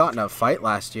 They got in a fight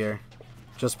last year,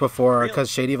 just before, because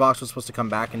Shady Vox was supposed to come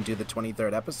back and do the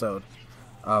 23rd episode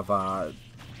of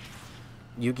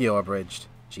Yu-Gi-Oh! Abridged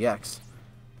GX,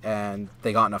 and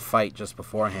they got in a fight just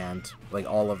beforehand, like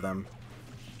all of them,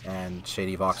 and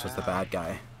Shady Vox was the bad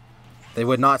guy. They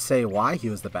would not say why he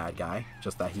was the bad guy,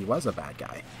 just that he was a bad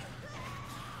guy.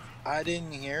 I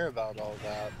didn't hear about all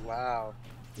that. Wow.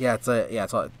 Yeah, it's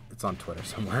on Twitter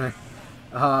somewhere.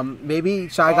 Maybe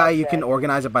Shy Guy, you can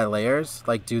organize it by layers,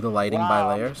 like do the lighting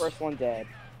by layers. First one dead.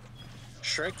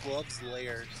 Shrek loves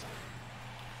layers.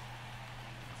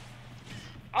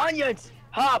 Onions,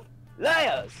 hop,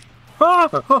 layers.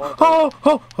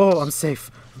 Oh, I'm safe.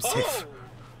 I'm safe.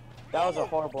 That was a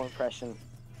horrible impression.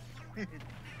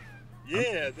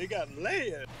 Yeah, they got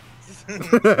layers.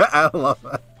 I love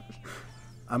that.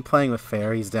 I'm playing with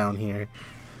fairies down here.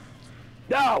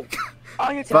 No!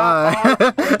 Onions Bye.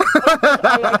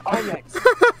 I like onions.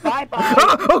 Bye-bye.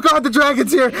 Oh god, the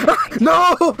dragon's here!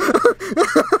 No!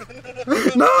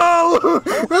 No!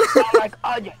 I like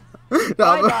onions.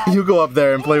 Bye-bye. You go up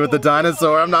there and play with the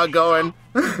dinosaur. I'm not going.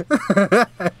 Alright,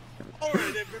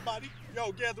 everybody.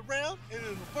 Y'all gather around, and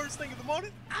then the first thing in the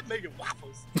morning, I'm making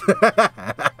waffles.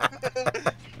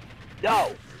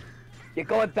 No! You're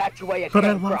going back to where you But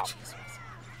I came love from. cheese.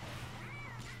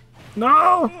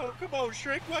 No! Oh, come on,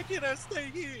 Shrek. Why can't I stay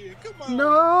here? Come on.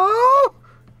 No!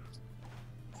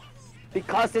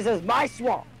 Because this is my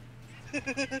swamp.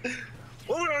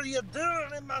 What are you doing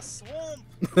in my swamp?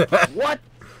 What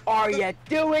are you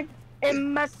doing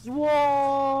in my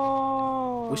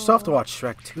swamp? We still have to watch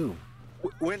Shrek 2.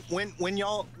 When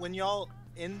y'all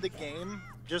end the game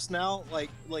just now, like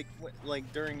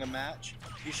during a match,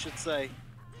 you should say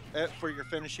for your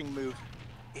finishing move,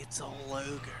 it's all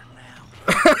ogre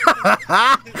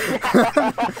now.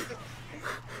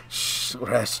 Shh,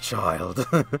 rest, child.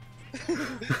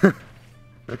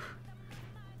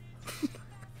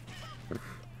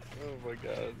 Oh my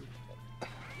god.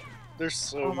 There's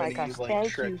so Oh my many gosh, like thank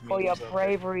Shrek you for your memes out there.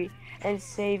 bravery and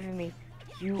saving me.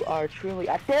 You are truly...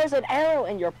 there's an arrow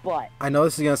in your butt. I know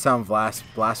this is going to sound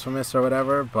blasphemous or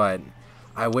whatever, but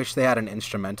I wish they had an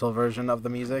instrumental version of the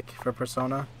music for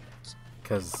Persona.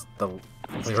 Because the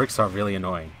lyrics are really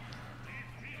annoying.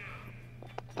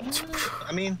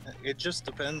 I mean, it just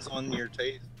depends on your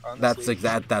taste. Honestly.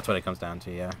 That's what it comes down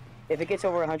to, yeah. If it gets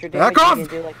over 100 Back damage, off! you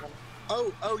can do like...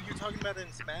 Oh, you're talking about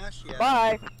in Smash? Yeah.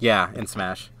 Bye! Yeah, in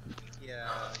Smash. Yeah.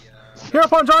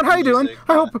 Hereupon, John, how you doing? Music,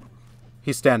 I hope...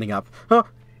 He's standing up. Huh?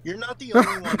 You're not the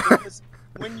only one, because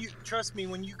trust me,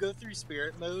 when you go through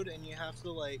spirit mode and you have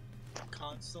to like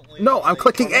constantly. No, I'm like,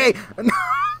 clicking A!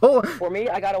 No! For me,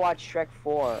 I gotta watch Shrek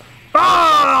 4.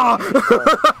 Ah!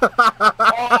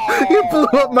 You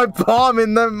blew up my palm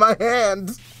in my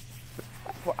hand.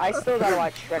 I still gotta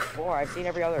watch Shrek 4. I've seen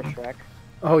every other Shrek.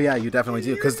 Oh yeah, you definitely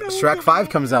do, because Shrek 5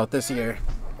 comes out this year.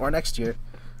 Or next year.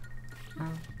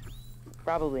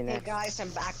 Probably Hey next. guys, I'm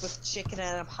back with chicken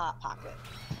and a hot pocket.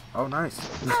 Oh, nice.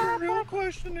 The real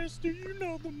question is, do you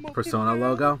know the Muppet Persona Man?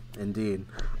 logo? Indeed.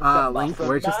 Link, Muffin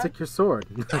where'd you Man? stick your sword?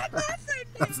 that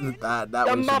The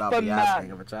way should not Muffin be Man.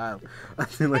 asking of a child. I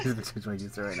feel like it's my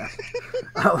user right now.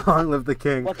 How long live the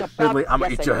king? What's up, Ridley, Bob? I'm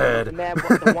gonna Yes, eat your I know. head. The man,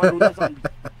 the one who lives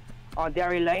on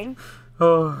Dairy Lane?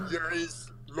 Oh.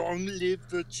 Yes, long live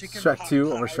the chicken Shrek pot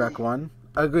 2 over pie. Shrek 1?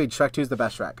 Agreed, Shrek 2 is the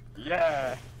best Shrek.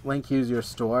 Yeah. Link, use your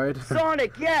sword.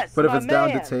 Sonic, yes! But if my it's down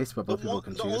man. to taste, but both people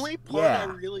can The choose. only part Yeah. I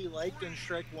really liked in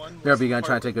Shrek 1 was Here, are the you gonna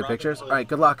try and part take good with pictures? Robin Hood. Alright,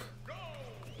 good luck.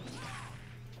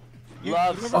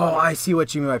 Love Oh, I see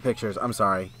what you mean by pictures. I'm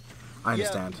sorry. I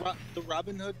understand. Yeah, the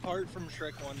Robin Hood part from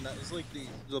Shrek 1, that was like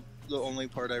the only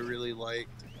part I really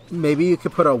liked. Maybe you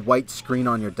could put a white screen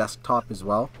on your desktop as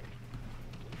well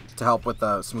to help with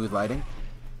the smooth lighting.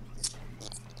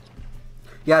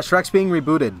 Yeah, Shrek's being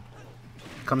rebooted.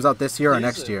 Comes out this year or Is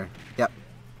next it? year. Yep.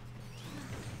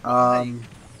 I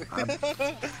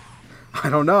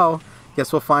don't know.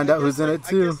 Guess we'll find out who's in it I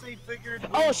too. guess they figured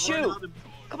Oh, we'd run shoot. out of-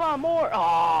 Come on, more!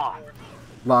 Aw!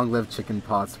 Long live chicken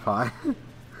pots pie.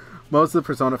 Most of the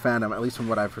Persona fandom, at least from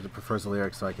what I've heard, prefers the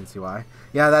lyrics, so I can see why.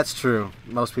 Yeah, that's true.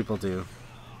 Most people do.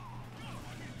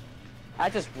 I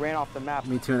just ran off the map.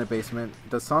 Me too in the basement.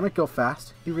 Does Sonic go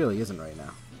fast? He really isn't right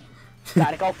now.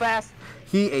 Gotta go fast.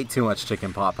 He ate too much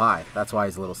chicken pot pie. That's why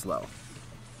he's a little slow.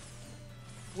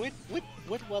 What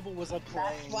level was I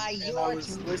playing? why and you're I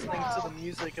was too listening slow. to the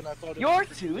music and I thought it You're was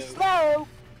pretty too dope. slow.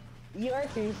 You're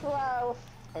too slow.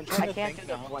 I'm trying I to can't think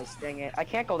do the now. voice, dang it. I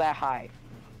can't go that high.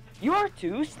 You're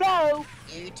too slow.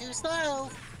 You're too slow.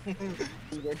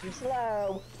 You're too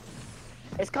slow.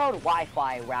 It's called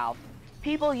Wi-Fi, Ralph.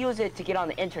 People use it to get on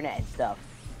the internet and stuff.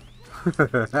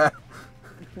 That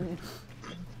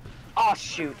Oh,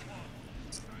 shoot.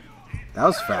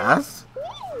 was fast.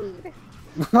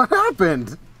 What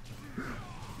happened?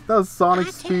 That was Sonic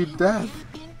Speed Death.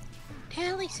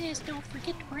 Tally says don't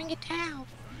forget to bring a towel.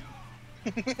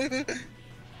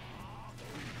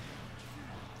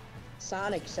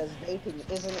 Sonic says vaping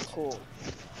isn't cool.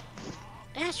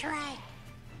 That's right.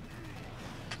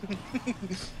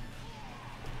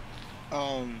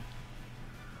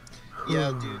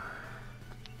 Yeah, dude.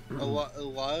 A lot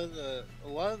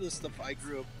of the stuff I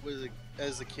grew up with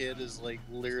as a kid is like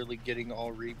literally getting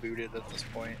all rebooted at this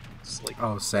point. It's like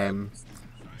Oh, same.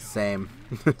 Same.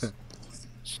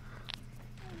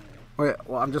 Wait,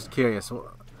 well, I'm just curious.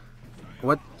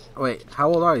 What? Wait, how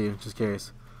old are you? Just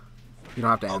curious. You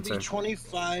don't have to I'll answer. be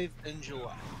 25 in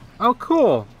July. Oh,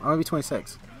 cool. I'm gonna be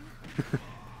 26.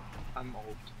 I'm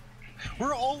old.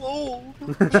 We're all old.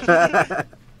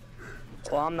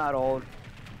 Well, I'm not old.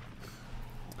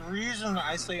 The reason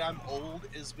I say I'm old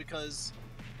is because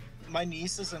my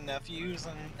nieces and nephews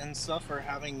and stuff are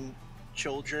having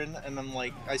children, and I'm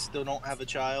like, I still don't have a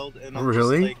child, and I'm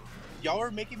Really? just like, y'all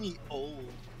are making me old.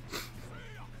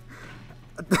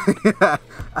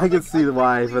 I can see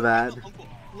why for that.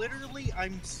 Literally,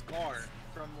 I'm Scar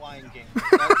from Lion King.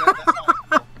 That's how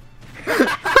I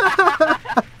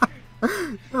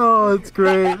feel. Oh, it's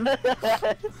great.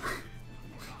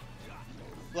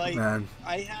 Like, Man.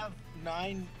 I have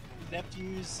 9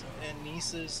 nephews and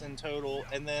nieces in total,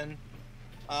 and then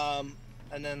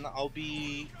I'll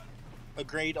be a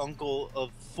great uncle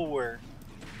of 4.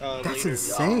 That's later.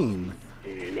 insane.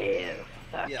 Live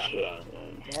the Yeah.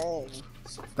 king. Oh.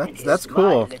 That's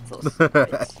cool.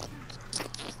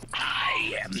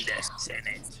 I am the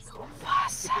Senate.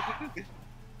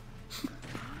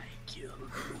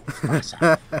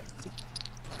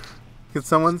 Could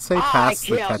someone say pass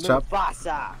the ketchup?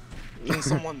 Mufasa. Can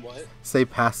someone what? Say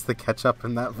pass the ketchup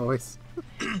in that voice.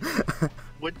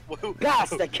 What? Pass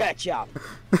the ketchup.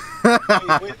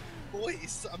 Wait,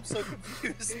 voice. I'm so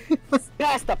confused.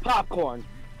 Pass the popcorn.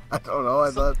 I don't know.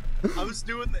 I thought. I was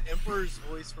doing the Emperor's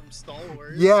voice from Star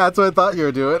Wars. Yeah, that's what I thought you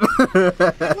were doing.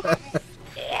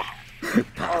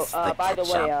 Oh, by the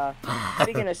way,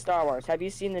 speaking of Star Wars, have you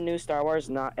seen the new Star Wars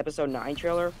Episode 9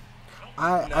 trailer?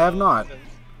 I have not.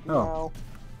 No. No.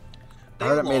 I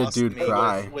heard it made a lost dude me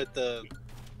cry. with the.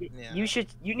 Yeah.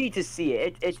 You need to see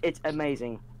it. It's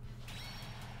amazing.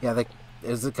 Yeah,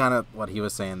 is it kind of what he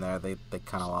was saying there? They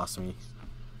kind of lost me.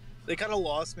 They kind of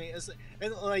lost me,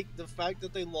 and like the fact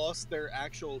that they lost their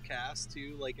actual cast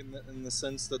too, like in the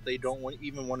sense that they don't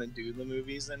even want to do the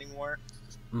movies anymore.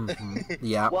 Mm-hmm.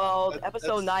 Yeah. Well, That-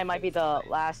 Episode that's- 9 might be the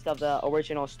last of the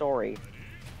original story.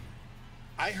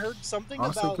 I heard something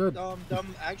Also about good.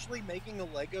 them actually making a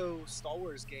Lego Star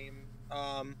Wars game,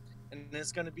 and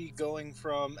it's going to be going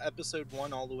from Episode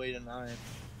 1 all the way to 9.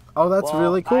 Oh, that's Well,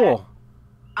 really cool.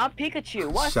 I'm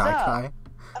Pikachu. What's Shy up? Kai.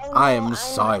 Oh, I no, am I'm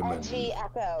Simon. RG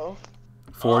Echo.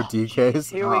 4 DKs.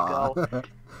 here we Aw. go.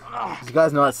 Did you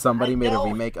guys know that somebody made a know.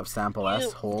 remake of Sample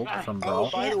S Hold from Oh, Brawl?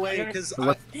 by the way, because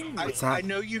What's I that?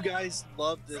 know you guys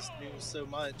love this news so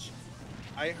much.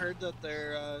 I heard that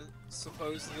they're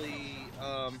supposedly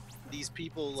these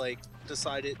people like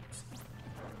decided,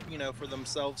 for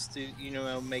themselves to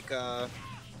make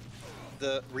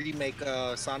the remake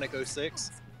Sonic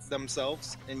 06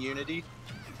 themselves in Unity.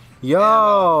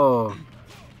 Yo!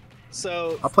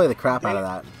 So I'll play the crap out of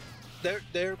that.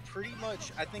 they're pretty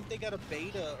much. I think they got a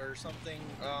beta or something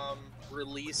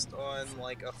released on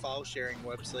like a file sharing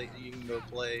website that you can go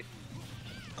play.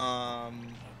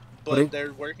 But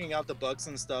they're working out the bugs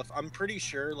and stuff. I'm pretty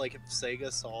sure like if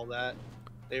Sega saw that,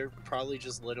 they would probably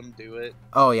just let them do it.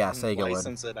 Oh yeah, and Sega would.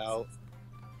 license it out.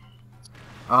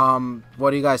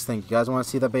 What do you guys think? You guys want to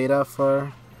see the beta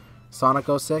for Sonic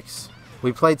 06?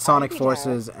 We played Sonic yeah.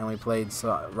 Forces and we played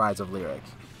Rise of Lyric.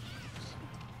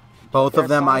 Both of There's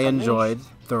them I Sonic Unleashed. enjoyed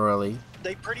thoroughly.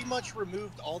 They pretty much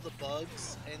removed all the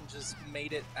bugs and just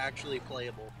made it actually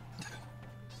playable.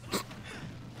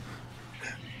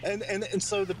 and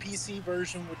so the PC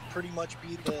version would pretty much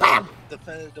be the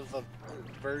definitive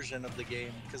version of the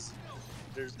game because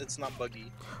it's not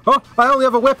buggy. Oh, I only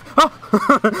have a whip!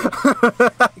 Oh!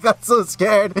 I got so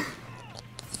scared.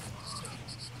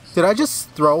 Did I just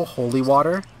throw holy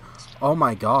water? Oh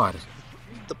my god.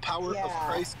 The power of Yeah.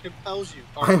 Christ compels you.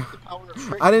 I- The power of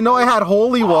Christ I didn't know I had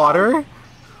holy water.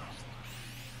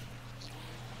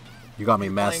 You got me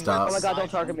You're messed playing up. Oh my god, don't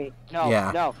target me. No,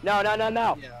 Yeah. no.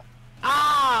 Yeah.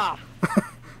 Ah!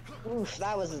 Oof,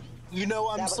 that was. I'm That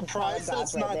was a surprised solid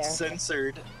that's dodge right not there.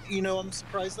 censored. I'm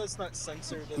surprised that's not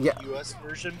censored in Yeah. the US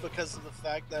version because of the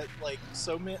fact that like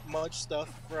so much stuff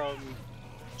from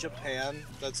Japan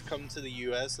that's come to the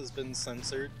US has been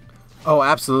censored. Oh,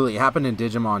 absolutely. It happened in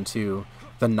Digimon too.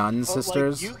 The Nun But,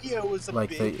 sisters. Like, Yu-Gi-Oh was a like,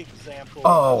 big they- example.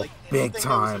 Oh, like, big anything that was a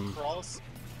time. cross-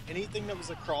 anything that was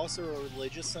a cross or a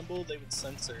religious symbol, they would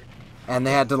censor. And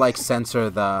they had to like censor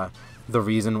the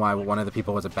reason why one of the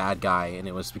people was a bad guy, and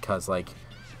it was because like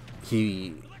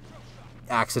he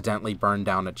accidentally burned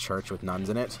down a church with nuns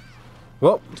in it.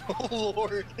 Whoa! Oh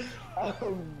Lord!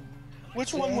 Oh,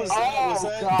 Which one was Oh, that? Was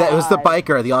that? God. That was the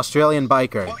biker, the Australian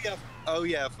biker. Oh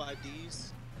yeah,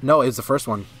 5Ds. No, it was the first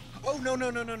one. Oh no.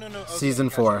 Okay, Season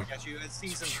got 4. You, got you. It's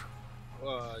season.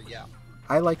 Yeah.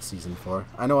 I liked season 4.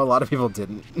 I know a lot of people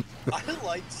didn't. I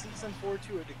liked season 4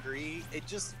 to a degree. It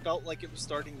just felt like it was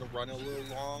starting to run a little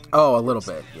long. Oh, a little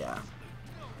bit, yeah.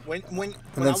 When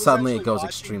then I was suddenly it actually goes watching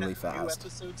extremely the fast. New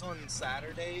episodes on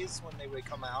Saturdays when they would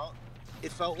come out,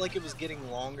 it felt like it was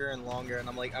getting longer and longer, and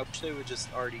I'm like, I wish they would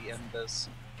just already end this.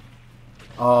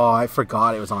 Oh, I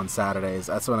forgot it was on Saturdays.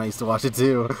 That's when I used to watch it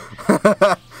too.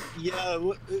 Yeah,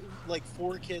 like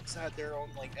 4Kids had their own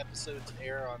like episodes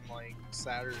air on like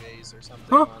Saturdays or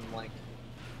something on like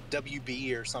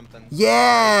WB or something.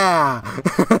 Yeah.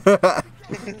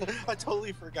 I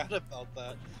totally forgot about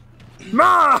that.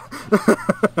 Ma!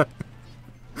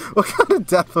 What kind of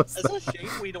death was It's that? a shame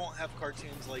we don't have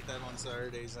cartoons like that on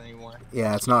Saturdays anymore.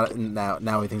 Yeah, it's not now.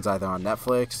 Now everything's either on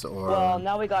Netflix or. Well,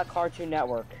 now we got Cartoon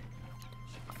Network.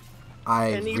 I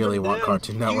And even really want then,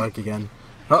 Cartoon Network again.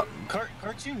 Oh,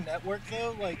 Cartoon Network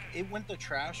though, like it went to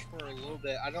trash for a little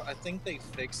bit. I think they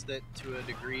fixed it to a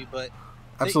degree, but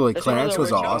absolutely, That's one of Clarence the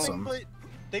was original- awesome. But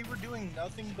they were doing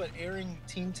nothing but airing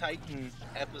Teen Titan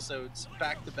episodes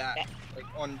back to back, like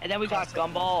on. And then we got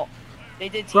constant- Gumball. They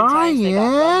did Teen Titans, they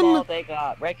got Brian! Gumball, they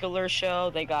got Regular Show,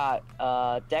 they got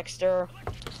Dexter,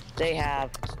 they have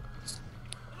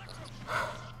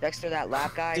Dexter, that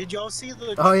lab guy. Did y'all see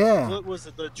the? Oh, yeah. What was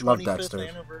it? The Love 25th Dexter.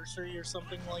 anniversary or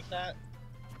something like that?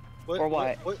 Or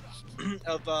what?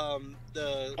 Of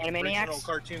the Animaniacs?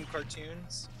 original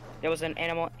cartoons? There was an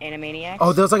Animaniacs.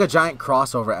 Oh, there was like a giant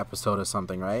crossover episode or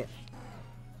something, right?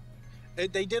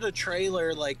 They did a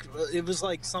trailer, like it was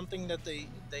like something that they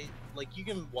like you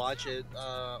can watch it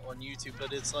on YouTube,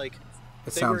 but it's like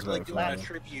It they were sounds very like doing a familiar.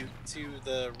 tribute to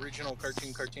the original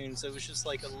cartoons. It was just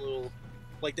like a little,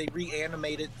 like they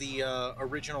reanimated the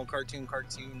original cartoon.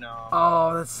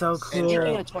 Oh, that's so Speaking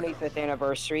cool. of 25th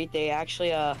anniversary, they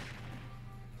actually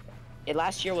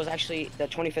last year was actually the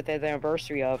 25th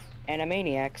anniversary of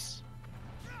Animaniacs.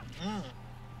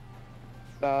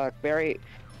 Very.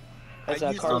 I As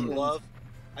a cartoon.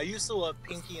 used to love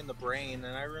Pinky and the Brain,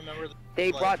 and I remember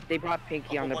They like, brought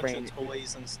Pinky a on the bunch brain. of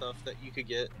toys and stuff that you could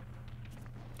get.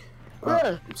 What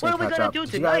I'm just gonna are we catch gonna up. do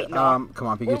Did you guys- tonight, Narf? come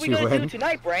on, What are we Pikachu, gonna do win.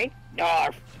 tonight, Brain?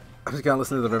 Narf. I'm just gonna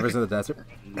listen to the Rivers of the Desert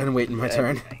and waiting my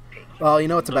turn. Well, you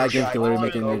know it's a bad game for literally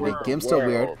making the game still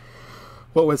weird.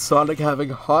 What with Sonic having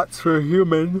Hots for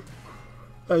Human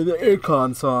and the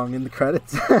Akon song in the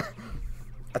credits.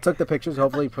 I took the pictures.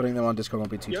 Hopefully, putting them on Discord won't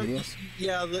be too tedious.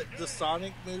 Yeah, the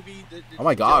Sonic movie. Oh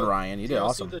my God, Ryan, you did y'all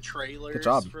awesome. See the trailers Good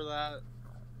job. for that.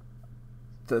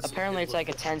 Apparently, it's like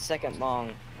a 10-second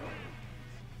long.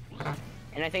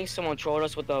 And I think someone trolled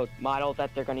us with the model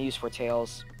that they're gonna use for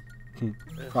Tails.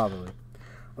 Probably.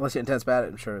 Unless you intense bad,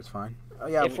 I'm sure it's fine. Oh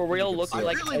yeah. If for real, looks I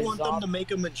like really a want them zombie. to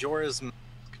make a Majora's Mask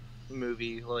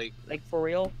movie, like For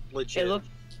real, legit. it looks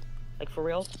like for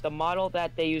real. The model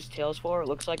that they use Tails for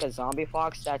looks like a zombie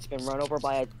fox that's been run over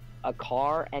by a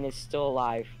car and is still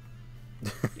alive.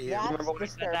 Yeah. Remember when I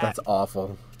said that? That's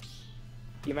awful.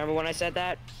 You remember when I said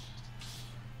that?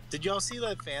 Did y'all see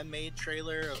that fan-made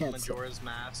trailer of Can't say. Majora's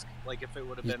Mask? Like if it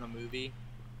would have been a movie.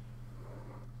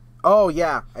 Oh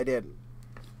yeah, I did.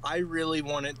 I really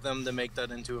wanted them to make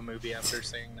that into a movie after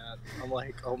seeing that. I'm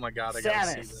like, oh my god, I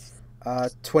gotta see this.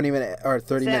 20-minute or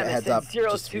 30-minute heads up. Samus,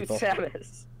 Just to people.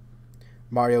 Samus.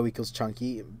 Mario equals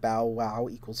chunky. Bow Wow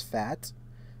equals fat.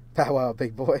 Bow Wow,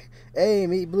 big boy. Hey,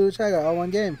 meet Blue Tiger, all one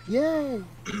game. Yay!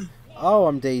 Oh,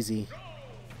 I'm Daisy.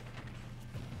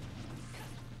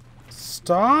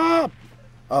 Stop!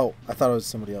 Oh, I thought it was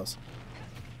somebody else.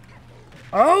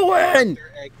 Owen!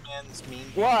 Their Eggman's mean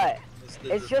What? is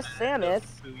the It's just definitive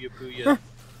Samus. Puyo Puyo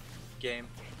game.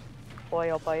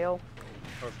 Poyo Poyo.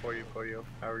 Or Puyo Puyo,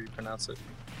 however you pronounce it.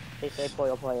 They say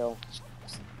Poyo Poyo.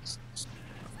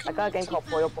 I got a game called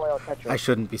Poyo Poyo Tetris. I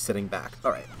shouldn't be sitting back.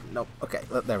 Alright, nope. Okay,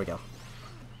 there we go.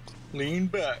 Lean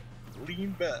back.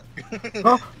 Lean back.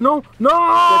 Oh, no, Sit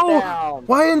no! down.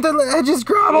 Why isn't the edges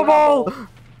grabbable?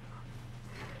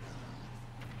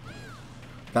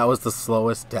 That was the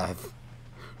slowest death.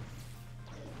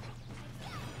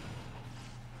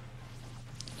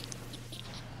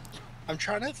 I'm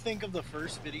trying to think of the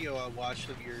first video I watched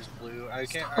of yours, Blue. I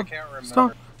can't remember.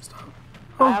 Stop. Stop.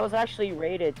 I was actually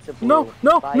rated to blue. No,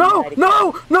 no, by no, United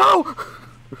no, no!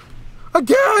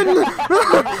 Again!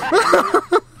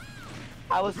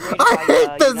 I was rated I by,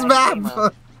 hate this United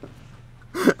map!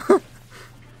 Gamer.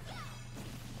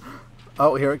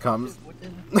 Oh, here it comes.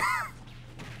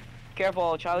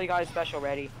 Careful, Charlie got his special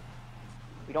ready.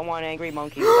 We don't want an angry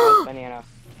monkey without his banana.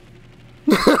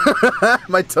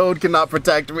 My toad cannot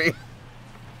protect me.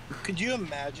 Could you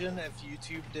imagine if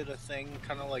YouTube did a thing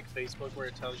kind of like Facebook where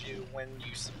it tells you when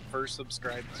you first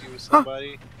subscribed to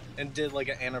somebody and did like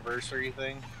an anniversary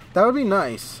thing? That would be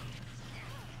nice.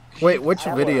 Wait, which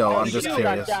video? I'm just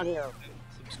curious. Down here.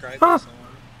 Subscribe Huh. to someone.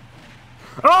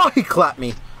 Oh, he clapped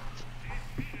me.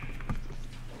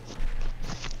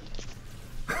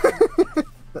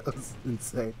 That was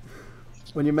insane.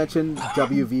 When you mentioned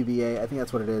WVBA, I think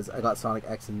that's what it is. I got Sonic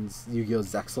X and Yu-Gi-Oh!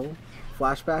 Zexal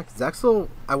flashback. Zexal,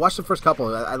 I watched the first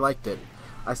couple. I liked it.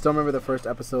 I still remember the first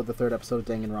episode, the third episode,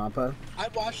 Danganronpa. I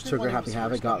watched it Trigger when it Happy was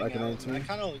Havoc first got coming recommended out, to me. and I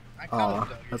kind Aw, of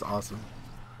dug it. that's awesome.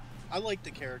 I like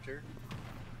the character.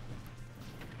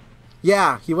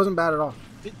 Yeah, he wasn't bad at all.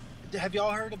 Have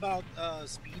y'all heard about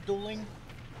speed dueling?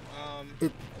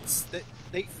 It's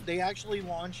They actually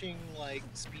launching like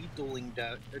speed dueling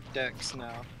decks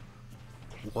now.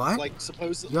 what? Like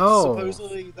Yo.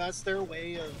 supposedly that's their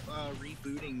way of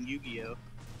rebooting Yu-Gi-Oh.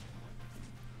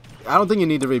 I don't think you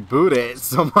need to reboot it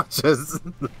so much as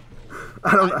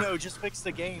I don't I know. know, just fix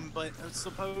the game, but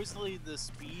supposedly the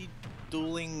speed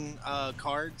dueling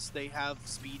cards, they have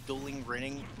speed dueling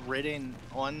written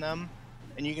on them,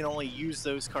 and you can only use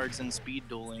those cards in speed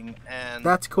dueling. And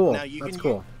That's cool. now you That's can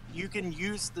cool. you can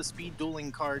use the speed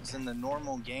dueling cards in the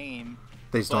normal game.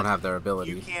 They just don't but have their You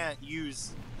ability. can't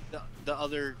use the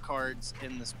other cards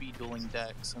in the speed dueling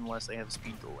decks unless they have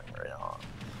speed dueling right on.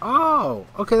 Oh,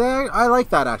 okay. I like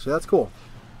that actually. That's cool.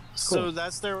 So Cool.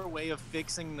 that's their way of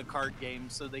fixing the card game,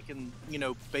 so they can,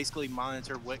 basically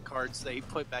monitor what cards they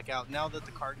put back out. Now that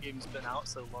the card game's been out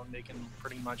so long, they can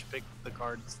pretty much pick the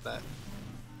cards that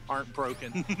aren't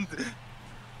broken.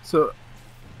 So,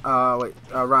 wait,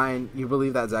 Ryan, you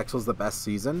believe that Zexal's the best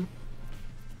season?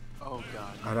 Oh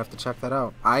god. I'd have to check that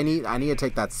out. I need to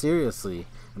take that seriously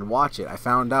and watch it. I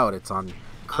found out it's on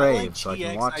Crave, I like so I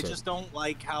can GX, watch I it. just don't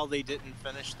like how they didn't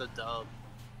finish the dub.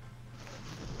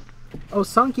 Oh,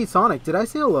 Sunky Sonic, did I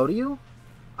say hello to you?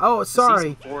 Oh,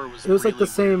 sorry. Season 4 was It was like the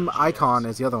really same weird. icon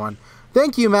as the other one.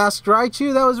 Thank you, Masked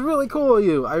Raichu. That was really cool of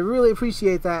you. I really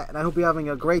appreciate that, and I hope you're having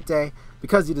a great day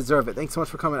because you deserve it. Thanks so much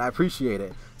for coming. I appreciate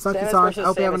it. Sunky Samus Sonic, versus I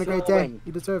hope you're having a Samus, great who will day. win?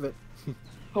 You deserve it.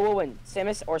 Who will win,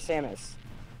 Samus or Samus?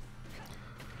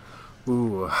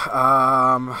 Ooh,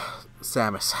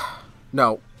 Samus.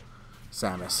 No,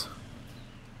 Samus.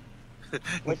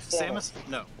 Which Samus?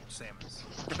 No, Samus.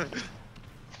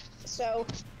 So,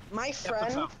 my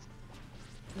friend,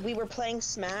 we were playing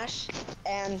Smash,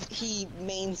 and he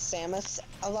mains Samus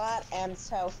a lot, and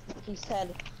so he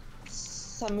said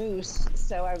Samus.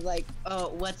 So I'm like, oh,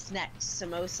 what's next?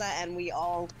 Samosa? And we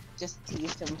all just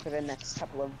teased him for the next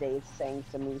couple of days saying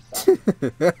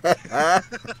Samosa.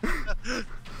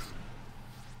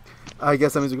 I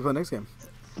guess that means we can play the next game.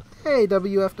 Hey,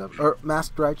 WFW. Or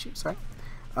Masked Raichu, sorry.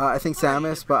 I think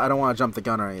Samus, but I don't want to jump the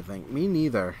gun or anything. Me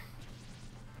neither.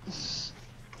 It's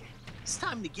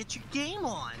time to get your game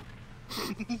on.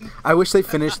 I wish they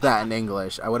finished that in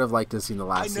English. I would have liked to have seen the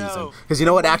last I know. season. Because you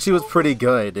know what? Actually was pretty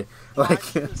good. Like,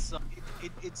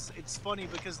 It's funny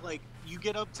because like you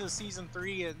get up to season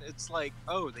 3 and it's like,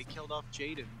 oh, they killed off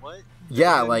Jaden. What?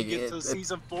 yeah, And then like you get to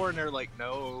season 4 and they're like,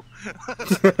 no.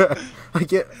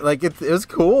 it was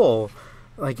cool.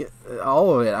 Like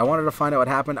all of it. I wanted to find out what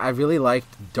happened. I really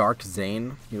liked Dark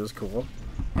Zane. He was cool.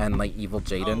 And like Evil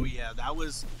Jaden. Oh yeah, that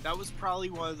was probably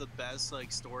one of the best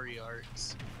like story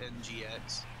arcs in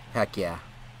GX. Heck yeah.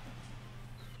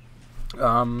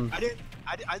 I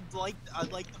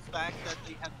like the fact that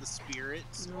they had the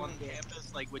spirits on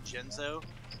campus, like with Genzo.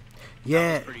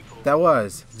 Yeah, was pretty cool. that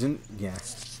was. Yeah.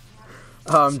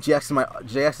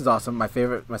 GX is awesome. My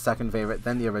favorite, my second favorite,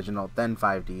 then the original, then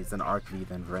 5Ds, then Arc V,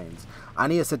 then Vrains. I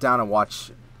need to sit down and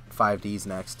watch 5Ds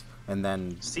next, and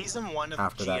then Season 1 of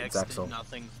after that, GX Zexal. did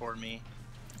nothing for me,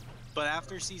 but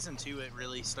after season 2, it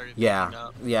really started picking yeah,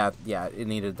 up. yeah, it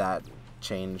needed that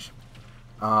change.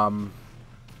 Yeah,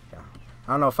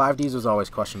 I don't know. 5Ds was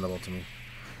always questionable to me.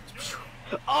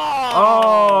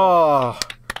 Oh!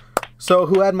 So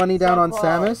who had money down on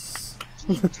Samus?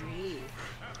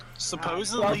 So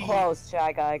Supposedly, close,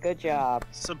 Shy Guy. Good job.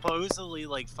 supposedly,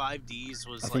 like 5Ds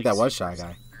was. I like think that was super Shy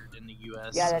Guy. standard in the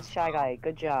US. Yeah, that's Shy Guy.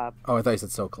 Good job. Oh, I thought you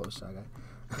said so close, Shy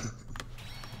Guy.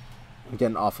 I'm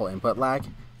getting awful input lag.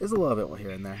 There's a little bit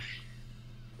here and there.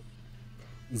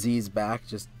 Z's back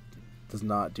just does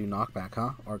not do knockback,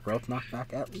 huh? Or growth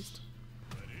knockback, at least.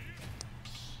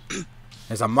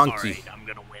 There's a monkey. Alright, I'm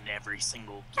gonna win every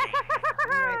single game.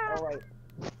 Alright.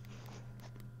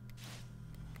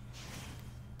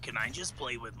 Can I just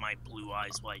play with my blue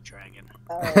eyes white dragon?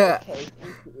 Okay, thank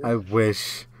you. I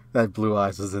wish that Blue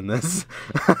Eyes was in this.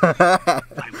 I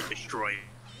would destroy it,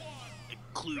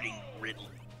 including Ridley.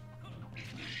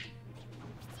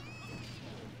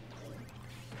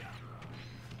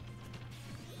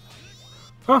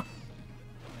 Huh.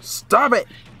 Stop it!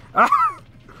 Ah!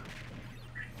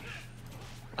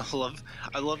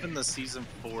 I love in the season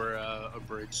 4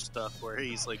 abridged stuff where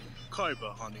he's like,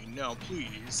 Kaiba, honey, now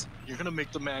please, you're gonna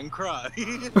make the man cry.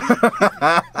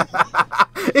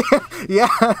 Yeah.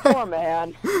 Poor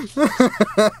man.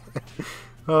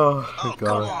 Oh, Oh, God.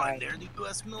 come on. They're the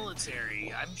U.S.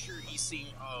 military. I'm sure he's seen.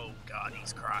 Oh, God,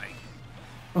 he's crying.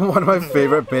 One of my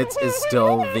favorite bits is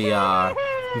still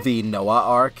the Noah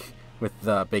arc with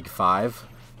the big five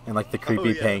and like the creepy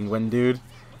yeah. penguin dude.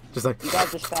 Just like You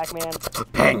got this, Pac-Man.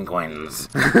 penguins.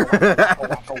 I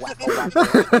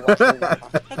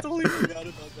totally forgot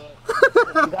about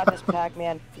that. You got this,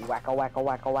 Pac-Man. Wacka wacka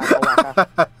wacka wacka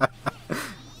wacka.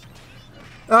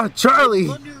 Oh, Charlie!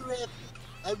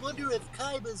 I wonder if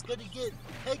Kaiba's gonna get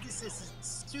Pegasus'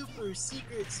 super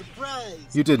secret surprise.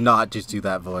 You did not just do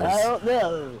that voice. I don't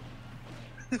know.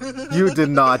 You did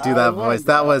not do I that voice.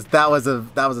 That wonder. was a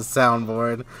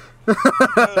soundboard.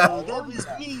 Oh, that was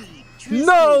me. Tristan.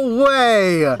 No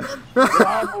way! I'm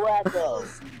Wacko.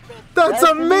 That's Nice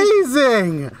to meet you.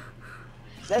 amazing!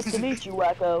 Nice to meet you,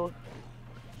 Wacko.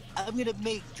 I'm gonna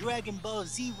make Dragon Ball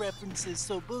Z references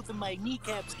so both of my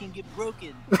kneecaps can get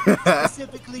broken.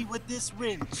 Specifically with this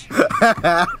wrench.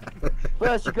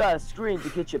 First, you gotta scream to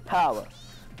get your power.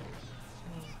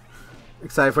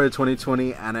 Excited for the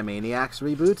 2020 Animaniacs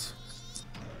reboot?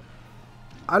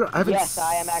 I haven't Yes,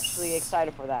 I am actually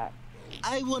excited for that.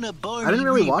 I want a Barney I didn't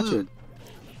really reboot. watch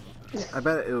it. I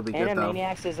bet it would be good though.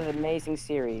 Animaniacs is an amazing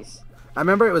series. I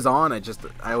remember it was on. I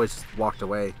always just walked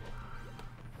away.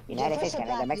 United States,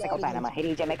 Canada, Mexico, Panama,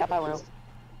 Haiti, Jamaica, Peru.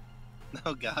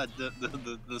 Oh God,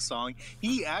 the song.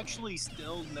 He actually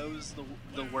still knows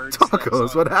the words. to that Tacos,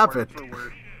 song what word happened? for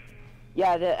word.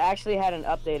 Yeah, they actually had an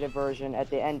updated version at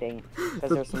the ending because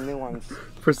there's some new ones.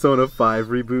 Persona 5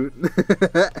 reboot.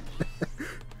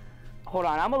 Hold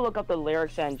on, I'm gonna look up the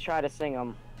lyrics and try to sing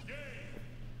them.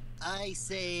 I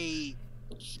say,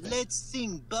 let's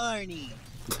sing Barney.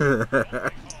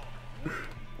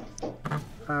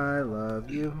 I love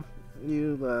you.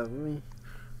 You love me.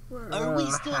 We're Are we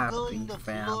a still happy going to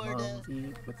Florida?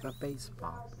 family with a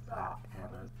baseball bat and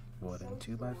a wooden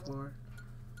 2x4.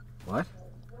 What?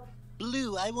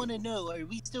 Blue, I want to know, are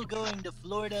we still going to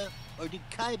Florida, or did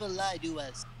Kaiba lie to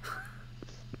us?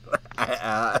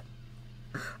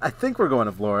 I think we're going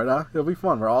to Florida. It'll be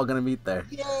fun. We're all gonna meet there.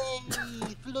 Yay,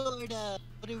 Florida!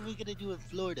 What are we gonna do in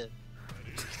Florida?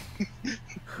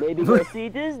 Maybe go see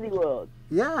Disney World.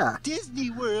 Yeah.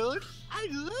 Disney World? I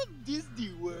love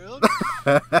Disney World!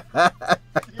 I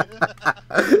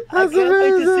That's can't wait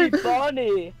to amazing. see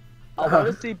Bonnie. I want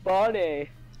to see Bonnie.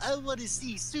 I want to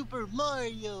see Super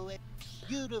Mario at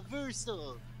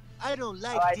Universal. I don't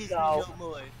like Alright, Disney so- no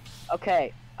more.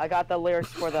 Okay, I got the lyrics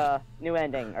for the new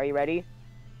ending. Are you ready?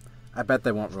 I bet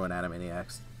they won't ruin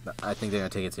Animaniacs. I think they're gonna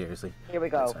take it seriously. Here we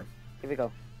go. Sorry. Here we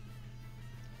go.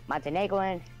 Montenegro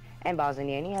and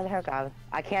Bosnia and Herzegovina.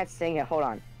 I can't sing it. Hold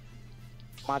on.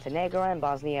 Montenegro and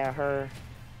Bosnia,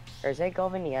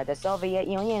 Herzegovina. The Soviet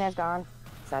Union has gone.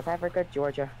 South Africa,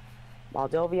 Georgia,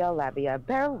 Moldova, Latvia,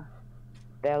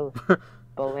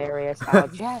 Belarus,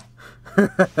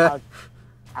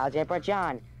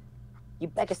 Azerbaijan,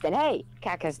 Uzbekistan. Hey,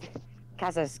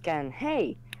 Kazakhstan.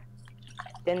 Hey.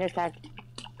 Then there's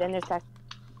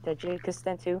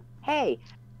Tajikistan too. Hey,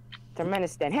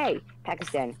 Turkmenistan. Hey,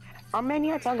 Pakistan.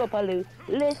 Armenia, Tonga, Palu,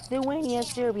 Lithuania,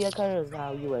 Serbia,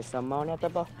 Kazakhstan, U.S. Samoa, the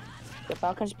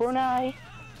Balkans, Brunei,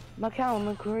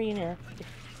 Macau, Korea,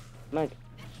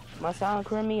 Macau,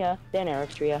 Crimea, then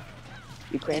Eritrea,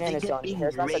 Ukraine, and Estonia,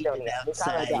 here's Macedonia,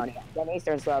 Macedonia, then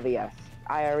Eastern Slavia,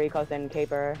 Ivory Coast and Cape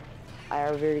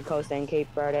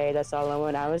Verde, the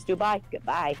Solomon Islands, Dubai.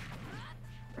 Goodbye.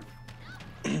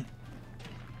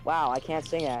 Wow, I can't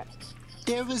sing that.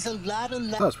 There was a lot of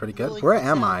That was pretty good. noise Where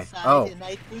am I? outside, Oh. and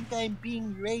I think I'm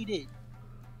being raided.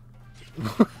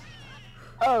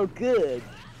 Oh, good.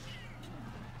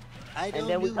 I And don't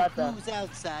then we know got the- who's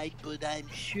outside, but I'm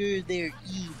sure they're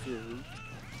evil.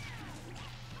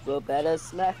 We'll better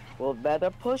smack, we'll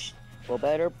better push, we'll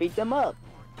better beat them up.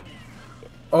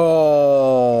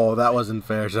 Oh, that wasn't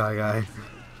fair, Shy Guy.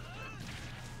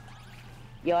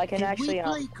 Yo, I can Can actually, we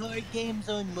play card games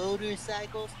on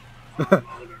motorcycles?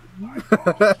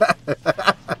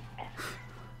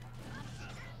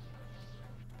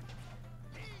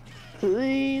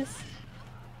 please.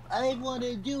 I want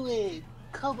to do it.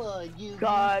 Come on, you.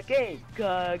 Card game,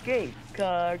 card game,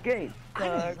 card game, I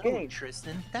card don't know, game.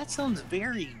 Tristan. That sounds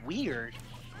very weird.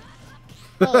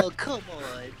 Oh, come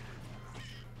on.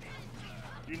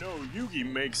 You know, Yugi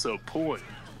makes a point.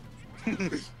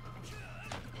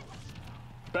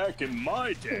 Back in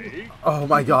my day, Oh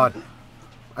my god.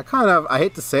 I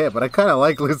hate to say it, but I kind of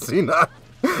like Lucina.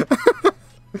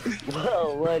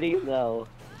 Well, what do you know?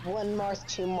 1 Marth,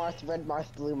 2 Marth, Red Marth,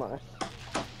 Blue Marth.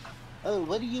 Oh,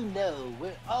 what do you know?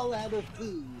 We're all out of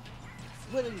food.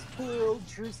 What is poor old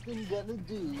Tristan gonna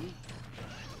do?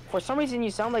 For some reason,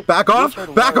 you sound like Back off!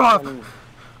 Richard Back off! Watterson.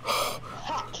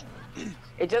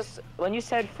 It just when you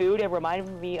said food, it reminded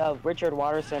me of Richard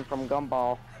Watterson from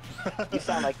Gumball. You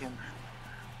sound like him.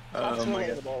 Oh my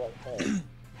god. relatable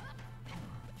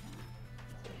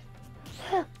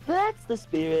right That's the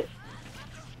spirit.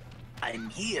 I'm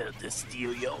here to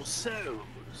steal your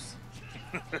souls.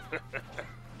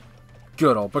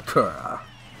 Good old Bakura.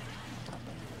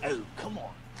 Oh, come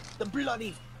on. The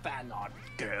bloody fan art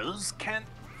girls can't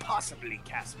possibly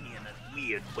cast me in a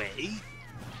weird way.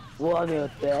 One of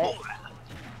that.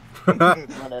 Cora.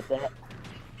 One of that.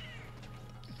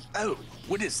 Oh,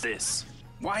 what is this?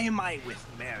 Why am I with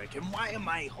Merrick and why am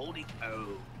I holding... Oh.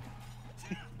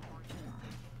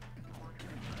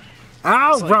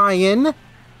 Ow, It's like- Ryan!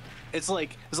 It's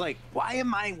like, why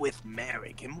am I with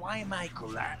Merrick and why am I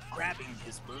grabbing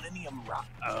his Millennium Rock?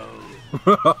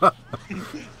 Oh.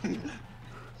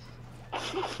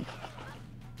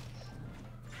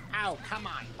 Oh, come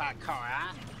on,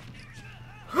 Bakura.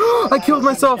 I killed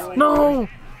myself! No!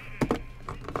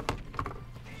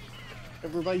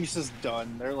 Everybody's just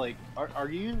done. They're like, are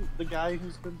you the guy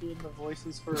who's been doing the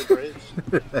voices for a bridge?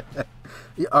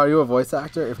 Are you a voice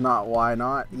actor? If not, why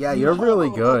not? Yeah, you're No. really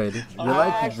good. You're I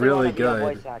like actually really wanna be a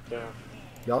good. voice actor.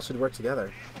 Y'all should work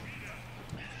together.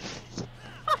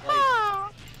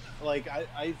 Like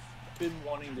I've been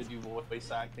wanting to do voice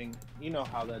acting. You know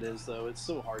how that is, though. It's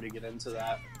so hard to get into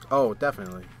that. Oh,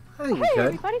 definitely. I think you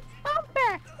could.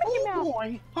 Oh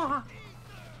boy!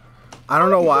 I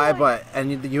don't know why, but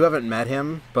and you haven't met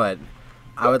him, but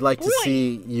I would like to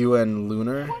see you and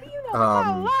Lunar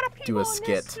do a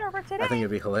skit. I think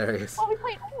it'd be hilarious. Oh, we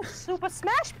played Super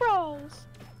Smash Bros.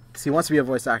 Cause he wants to be a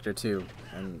voice actor too,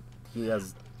 and he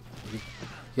has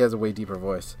a way deeper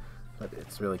voice, but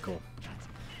it's really cool.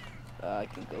 I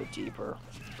can go deeper.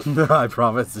 I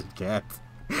promise you can't.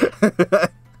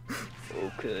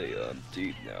 Okay, I'm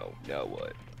deep now. Now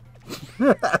what?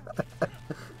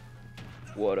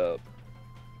 What up?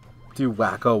 Do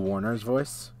Wacko Warner's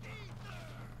voice?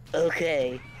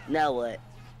 Okay, now what?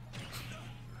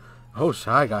 Oh,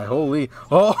 Shy Guy, holy.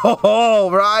 Oh,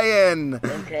 Ryan!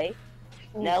 Okay,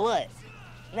 now what?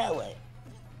 Now what?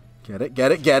 Get it,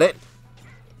 get it, get it!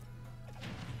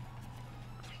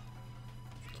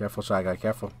 Careful, Shy Guy,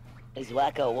 careful. It's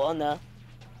Wacko Warner.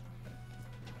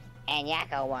 And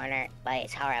Yakko Warner, but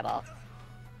it's horrible.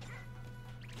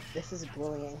 This is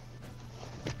bullying.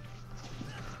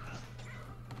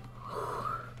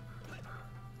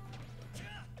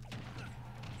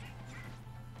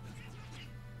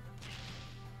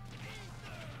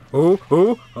 Ooh,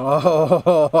 ooh!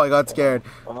 Oh, I got scared.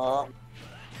 Oh.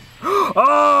 Oh!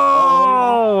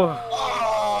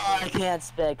 Oh, I can't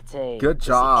spectate. Good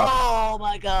job. Oh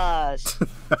my gosh.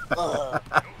 Ugh.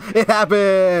 It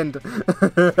happened!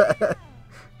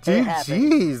 It happened.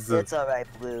 GG's! It's alright,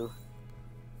 Blue.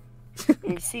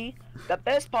 You see, the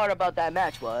best part about that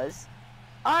match was,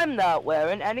 I'm not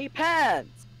wearing any pants.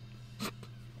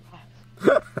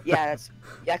 Yeah, that's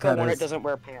Yakko That Warner is- doesn't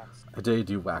wear pants. I dare you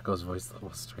do Wacko's voice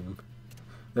level stream.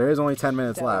 There is only 10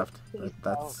 minutes No, left. please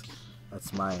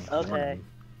That's my Okay. warning.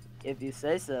 If you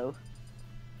say so.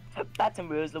 Baton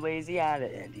Rouge, Louisiana,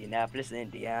 Indianapolis,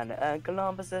 Indiana, and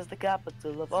Columbus is the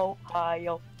capital of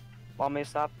Ohio. Want me to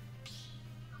stop?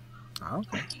 Oh.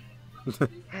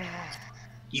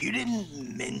 You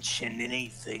didn't mention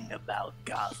anything about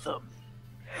Gotham.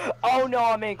 Oh no,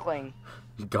 I'm Inkling.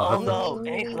 God. Oh no,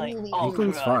 Inkling. Oh,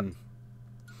 Inkling's God. fun.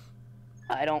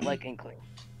 I don't like Inkling.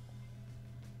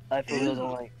 I feel doesn't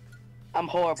like. I'm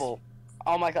horrible.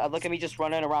 Oh my god, look at me just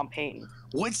running around painting.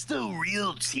 What's the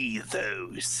real tea, though,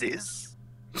 sis?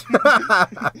 Oh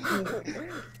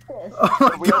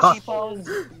my Real God. T-pose?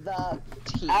 The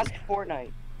T. Ask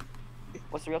Fortnite.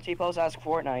 What's the real T-pose? Ask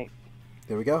Fortnite.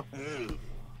 There we go. Mm.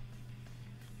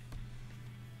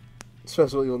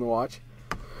 Stressful you want to watch.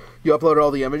 You uploaded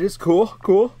all the images? Cool,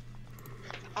 cool.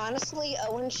 Honestly,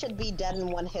 Owen should be dead in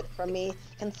one hit from me,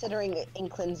 considering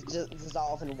Inklings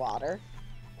dissolve in water.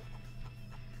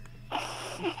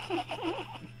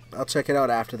 I'll check it out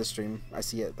after the stream. I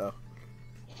see it though.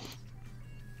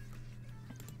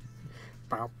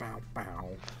 Bow, bow, bow.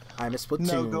 I'm a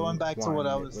Splatoon. No, going back to what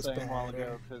I one, was it saying a while better.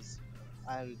 ago, because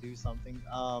I had to do something.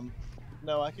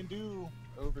 No, I can do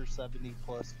over 70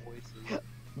 plus voices.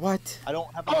 What? I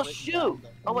don't have. Oh them written down, shoot! though.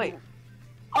 Oh wait.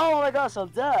 Oh my gosh, I'm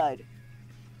dead.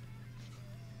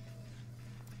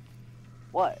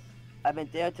 What? I've been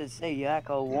there to say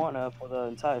Yakko Warner for the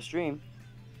entire stream.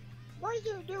 What are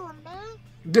you doing,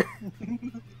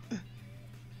 man?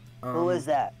 Who is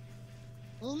that?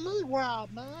 Me,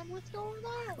 wild man. What's going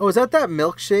on? Oh, is that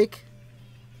milkshake?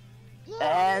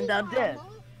 Yeah, And me, I'm wild dead. man.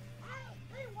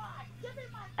 Hey, me, wild. Give me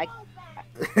my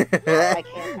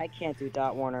I can't do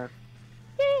Dot Warner.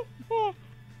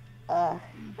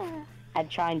 I'm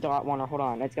trying Dot Warner. Hold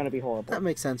on, it's gonna be horrible. That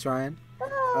makes sense, Ryan.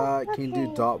 Can you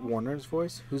do Dot Warner's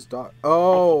voice? Who's Dot?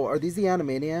 Oh, are these the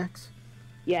Animaniacs?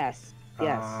 Yes.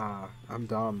 Yes. Ah, I'm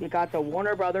dumb. We got the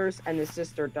Warner Brothers and the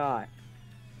sister Dot.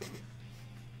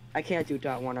 I can't do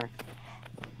Dot Warner.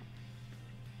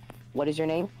 What is your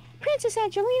name? Princess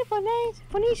Angelina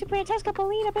Phoenicia Francesca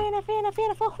Paulina Bana Fana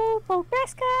Fana Fufu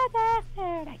Fresca.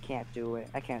 I can't do it.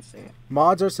 I can't say it.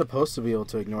 Mods are supposed to be able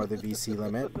to ignore the VC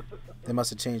limit. They must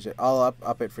have changed it. I'll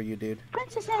up it for you, dude.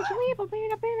 Princess Angelina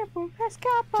Paulina Bana Fresca.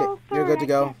 Okay, you're good to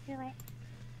go.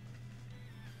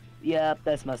 Yep,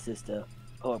 that's my sister.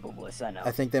 Horrible voice, I know. I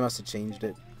think they must have changed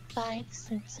it. 5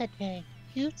 cents a day.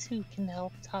 You too can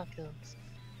help tacos.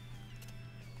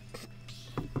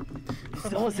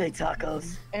 Don't say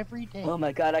tacos. Every day. Oh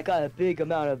my god, I got a big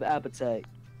amount of appetite.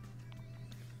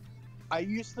 I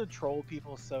used to troll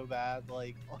people so bad,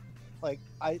 like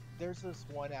there's this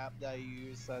one app that I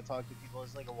use that I talk to people.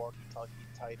 It's like a walkie-talkie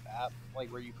type app,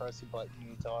 like where you press a button and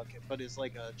you talk, but it's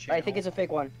like a channel. I think it's a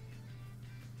fake one.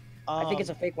 I think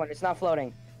it's a fake one. It's not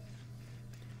floating.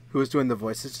 Who was doing the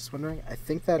voices? Just wondering. I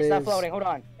think that It's is. not floating. Hold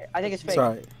on. I think it's fake.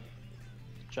 Sorry,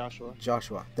 Joshua.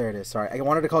 Joshua. There it is. Sorry, I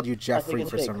wanted to call you Jeffrey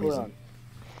for some reason. On.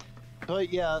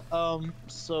 But yeah,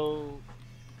 so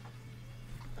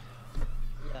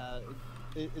yeah,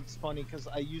 it's funny because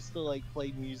I used to like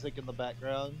play music in the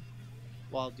background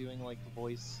while doing like the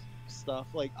voice stuff.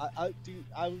 Like I would do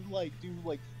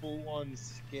full on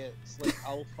skits. Like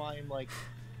I'll find like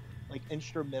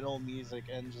instrumental music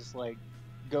and just like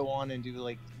go on and do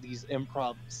like these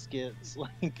improv skits.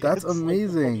 Like That's it's,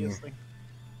 amazing. Like, the funniest thing.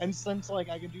 And since like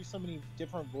I can do so many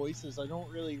different voices, I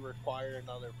don't really require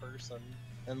another person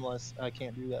unless I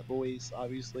can't do that voice,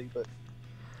 obviously. But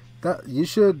That you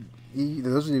should.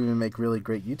 Those would even make really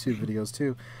great YouTube videos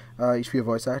too. You should be a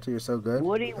voice actor. You're so good.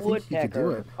 Woody I think you could do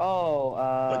Woodpecker. it. Oh,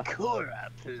 Bakura,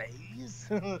 please.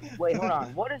 wait, hold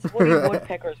on. What is Woody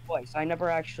Woodpecker's voice? I never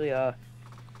actually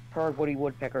heard Woody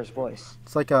Woodpecker's voice.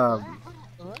 It's like a.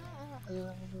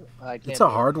 I can't It's a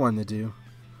hard one to do.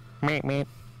 I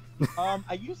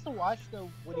used to watch the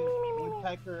Woody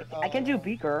Woodpecker. I can do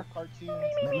Beaker. Cartoons.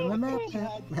 I think he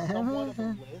had somewhat of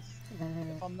a list,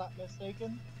 if I'm not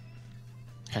mistaken.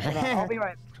 Hold on, I'll be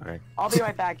right. Sorry. I'll be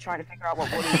right back trying to figure out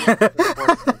what Woody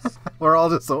Woodpecker's voice is. We're all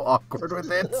just so awkward with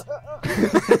it.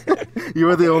 You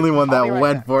were the only one that I'll be right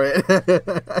went back. for it.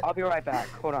 I'll be right back.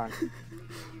 Hold on.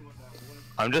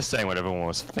 I'm just saying what everyone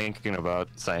was thinking about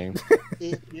saying.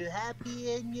 If you're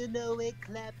happy and you know it,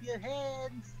 clap your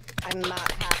hands. I'm not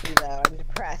happy though. I'm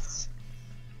depressed.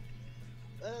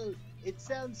 Oh, it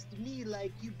sounds to me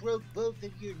like you broke both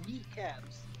of your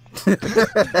kneecaps. You should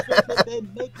have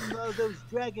been making all those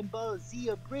Dragon Ball Z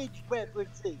abridged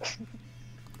references.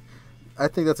 I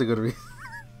think that's a good reason.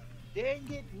 Dang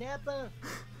it, Nappa.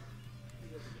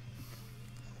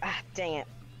 Ah, dang it.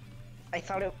 I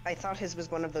thought his was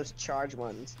one of those charge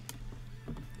ones.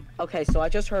 Okay, so I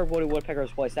just heard Woody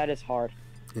Woodpecker's voice. That is hard.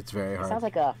 It's very It hard. sounds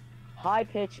like a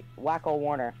high-pitched Wacko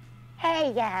Warner.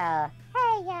 Hey yo!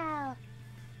 Hey yo!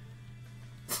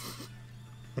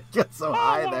 It gets so Hey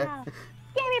high yo! there.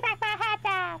 Give me back my hot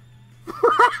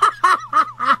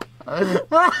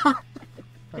dog!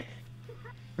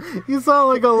 You sound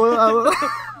like a little.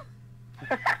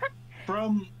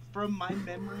 From my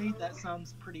memory, that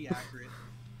sounds pretty accurate.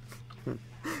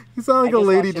 You sound like I a just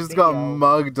lady watched a just got video.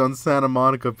 mugged on Santa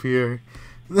Monica Pier.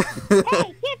 Hey, give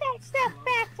that stuff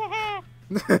back to her!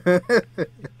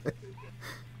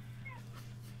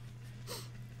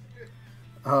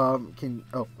 Can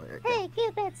oh wait, Hey,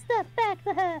 give that stuff back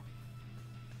to her!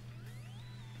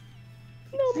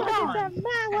 Nobody's on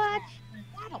my watch! Is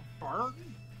that a bird?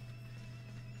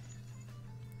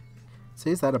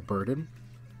 say, is that a burden?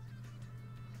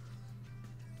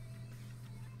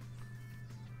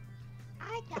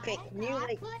 I got Okay, it, can you, my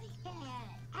like- buddy cat.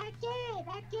 I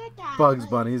did that. Bugs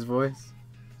Bunny's voice.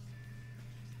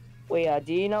 Wait,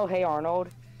 do you know Hey Arnold?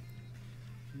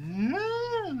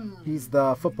 No. He's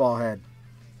the football head.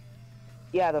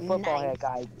 Yeah, the football head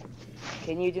Nice. guy.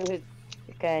 Can you do his?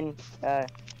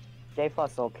 Jay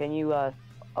Fussell, can you oh,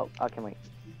 I can wait.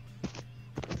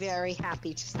 Very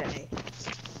happy to say.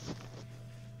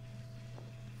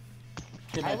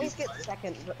 Can I I always do- get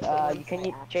second. Can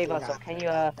you, Jay Fussell? Can you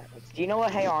do you know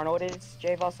what Hey Arnold is,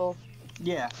 Jay Fussell?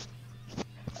 Yeah.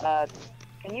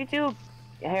 Can you do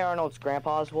Hey Arnold's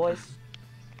grandpa's voice?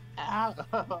 Hang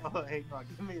on,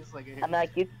 give me a second. I'm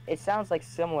like, it sounds like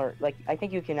similar. Like, I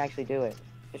think you can actually do it.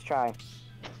 Just try.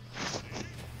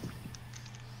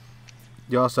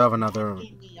 You also have another.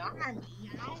 In the army,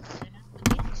 I went up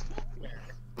against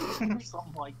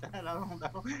something like that. I don't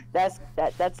know. That's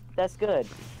good.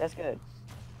 That's good.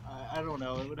 I don't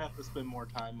know. I would have to spend more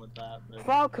time with that. But...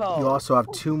 Falco. You also have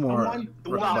 2 more the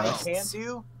one I requests. can't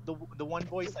do, the one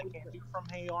voice I can't do from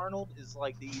Hey Arnold is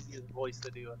like the easiest voice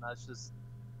to do, and that's just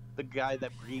the guy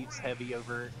that breathes heavy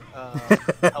over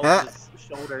Helga's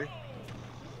shoulder.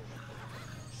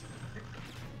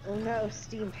 Oh no,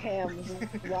 steamed hams.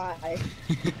 Why?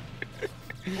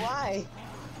 Why?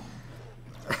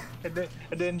 And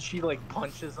then she like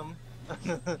punches him.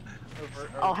 over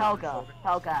Oh, her Helga. shoulder.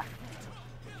 Helga.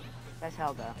 That's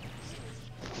Helga.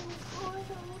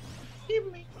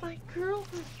 You make my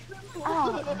girlhood tremble.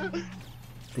 Oh.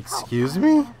 Excuse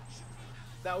me?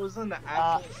 That was in the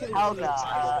actual.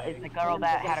 Helga is the girl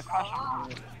that had a crush on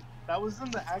me. That was in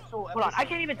the actual episode. Hold on, I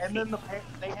can't even and see. then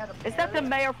they had a Is that the parrot.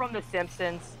 mayor from The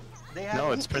Simpsons? They had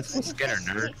No, it's Principal Skinner,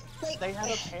 nerd. They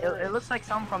had a parrot. It looks like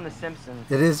someone from The Simpsons.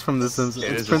 It is from The Simpsons.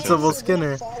 It It's is Principal a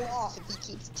Skinner. Fall off if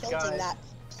he keeps tilting that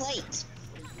plate.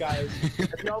 Guys,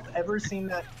 have y'all ever seen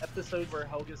that episode where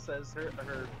Helga says her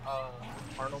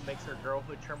Arnold makes her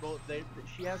girlhood tremble?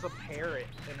 She has a parrot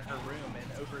in her room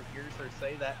and overhears her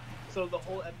say that. So the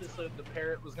whole episode, the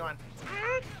parrot was going,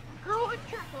 Girlhood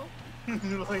tremble.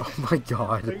 like, Oh my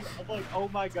god. I'm like, oh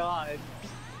my god.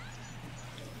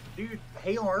 Dude,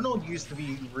 Hey Arnold used to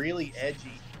be really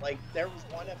edgy. Like, there was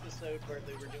one episode where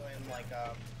they were doing like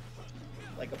a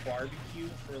barbecue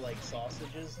for like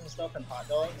sausages and stuff and hot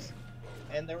dogs.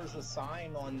 And there was a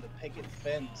sign on the picket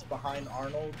fence behind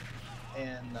Arnold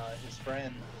and his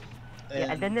friend.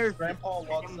 And, and then there's his grandpa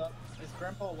walks up. His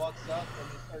grandpa walks up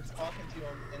and he starts talking to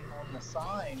him. And on the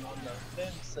sign on the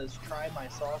fence says "Try my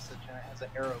sausage" and it has an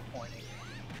arrow pointing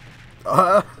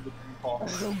to the grandpa.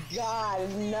 Oh God,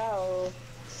 no.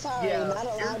 Sorry, not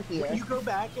allowed here. When you go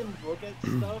back and look at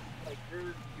stuff, like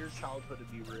your childhood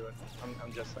would be ruined.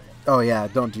 I'm just saying. Oh yeah,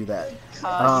 don't do that.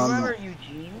 You remember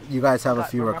Eugene? You guys have a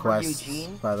few Remember requests,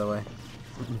 Eugene? by the way.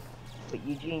 But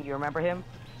Eugene, you remember him?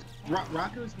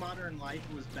 Rocco's Modern Life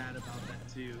was bad about that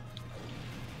too.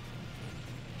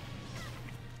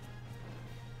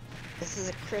 This is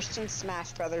a Christian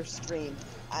Smash Brothers stream.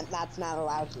 That's not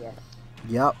allowed here.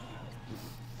 Yep.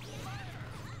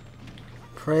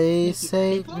 Praise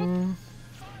Satan.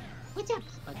 What's up,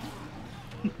 Spuggy?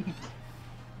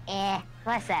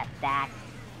 What's up, Doc?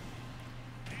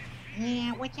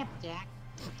 Yeah, what's up, Jack?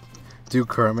 Do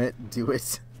Kermit, do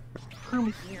it.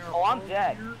 Kermit here. Oh, I'm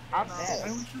dead. I'm I dead.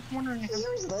 was just wondering.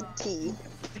 Here's the tea.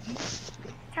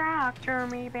 Talk to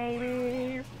me,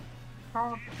 baby.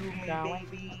 Talk to me, Going.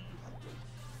 baby.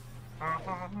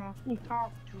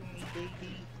 Talk to me,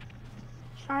 baby.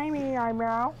 Shiny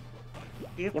eyebrow.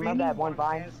 If remember that one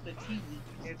vine? has the tea,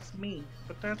 it's me.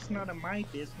 But that's none of my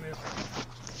business.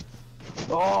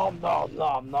 Nom nom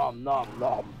nom nom nom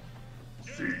nom.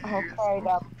 Okay,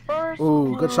 the first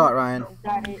Ooh, good shot, Ryan. clue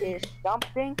that it is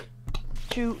something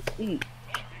to eat.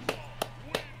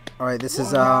 Alright, this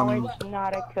is No, it's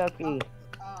not a cookie.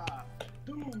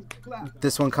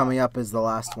 this one coming up is the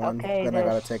last one. Okay, Then I the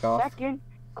gotta take off. second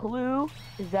clue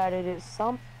is that it is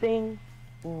something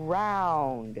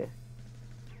round.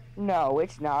 No,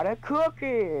 it's not a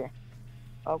cookie.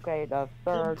 Okay, the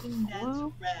third Something that's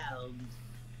clue. round.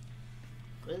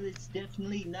 Well, it's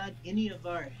definitely not any of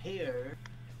our hair.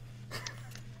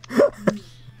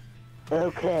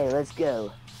 Okay, let's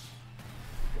go.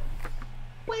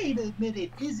 Wait a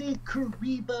minute, is it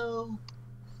Karibo?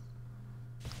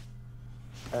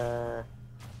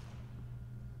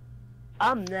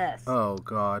 I'm Ness. Oh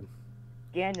god.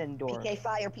 Ganondorf. PK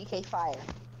Fire, PK Fire.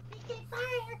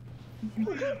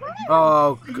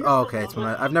 Oh, okay. It's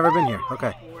I've never been here.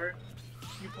 Okay.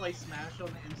 You play Smash on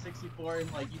the N64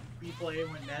 and like you be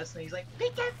playing with Ness and he's like,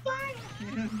 "Pick that fire!"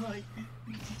 and like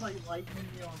he's like lighting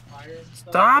you on fire and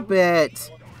stuff. Stop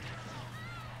it!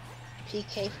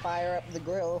 PK Fire up the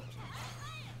grill.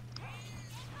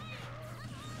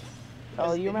 Oh,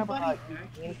 Does you remember anybody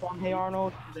Eugene from Hey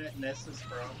Arnold? that Ness is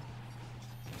from?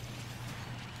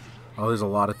 Oh, there's a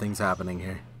lot of things happening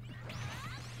here.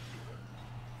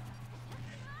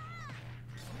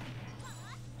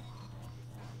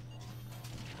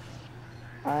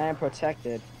 I am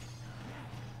protected.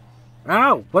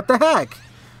 Ow! What the heck?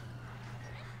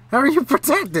 How are you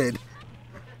protected?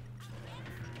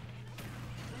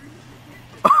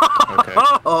 Okay.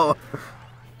 Oh!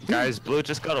 Guys, Blue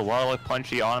just got a Warlock Punch.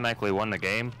 He automatically won the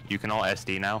game. You can all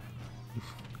SD now.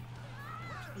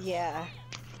 Yeah.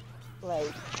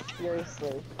 Like,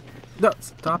 seriously. No,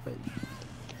 stop it.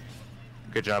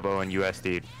 Good job, Owen. You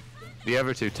SD'd. The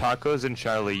other two, Tacos and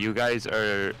Charlie, you guys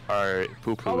are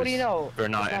poo-poos. Oh, what do you know? For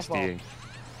not It's my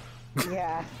SDing.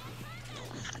 Yeah.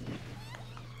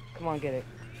 Come on, get it.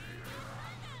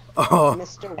 Oh,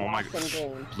 Mr. Oh my Watson gosh.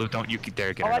 game. Blue, don't you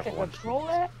dare get Oh, I another can one. control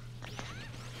that?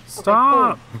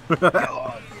 stop! Go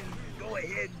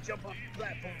ahead and jump off the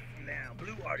platform now.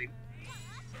 Blue already.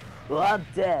 Well, I'm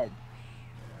dead.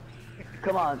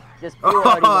 Come on, just Blue Oh,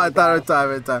 already won, I thought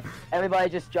guys. it time. Everybody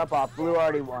just jump off. Blue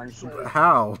already won.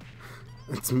 How?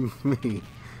 It's me.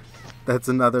 That's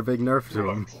another big nerf to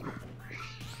him.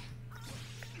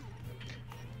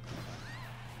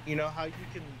 You know how you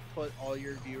can put all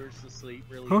your viewers to sleep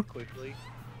really quickly?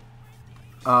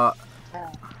 How?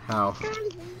 Oh,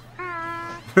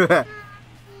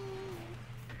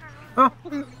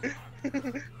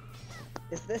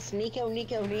 Is this Nico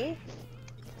Nee?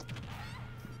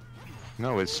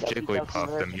 No, it's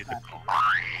Jigglypuff, the musical.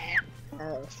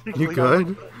 Oh. you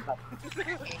good?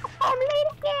 I'm late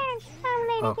again.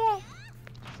 Oh.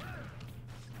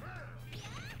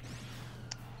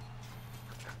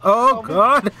 Oh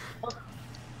God!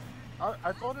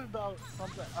 I thought about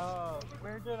something.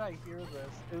 Where did I hear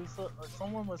this? It was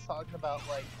someone was talking about,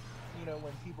 like, you know,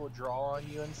 when people draw on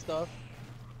you and stuff.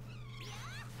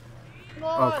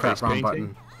 Oh crap! Face Wrong painting?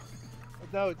 button.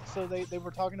 No, so they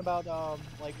were talking about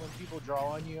like when people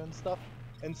draw on you and stuff,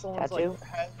 and someone's Tattoo?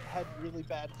 like had really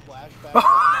bad flashbacks.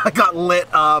 I got lit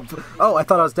up. Oh, I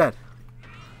thought I was dead.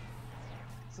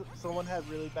 Someone had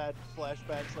really bad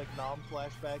flashbacks, like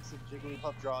non-flashbacks of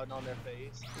Jigglypuff drawing on their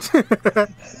face.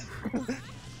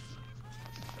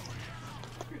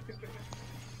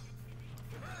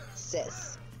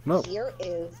 Sis, No. here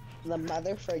is the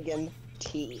mother friggin'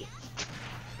 tea.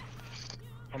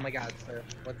 Oh my god, sir.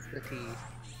 What's the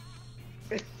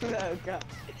tea? Oh god.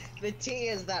 The tea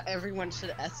is that everyone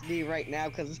should SD right now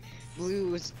because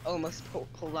Blue's almost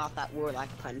pulled off that Warlock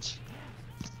punch.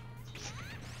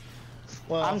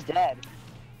 Well, I'm dead.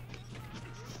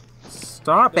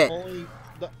 Stop it!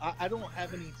 I don't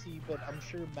have any tea, but I'm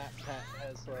sure Matt Pat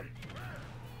has some.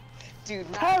 Dude,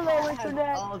 Matt Hello, Pat has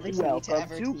Internet. all the tea to Welcome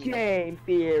ever to tea. Game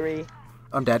Theory.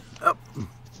 I'm dead. Oh.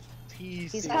 Tea.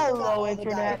 He's series. Hello, Hello, the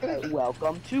Internet. Diet Coke.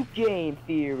 Welcome to Game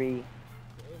Theory.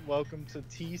 Welcome to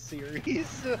Tea series.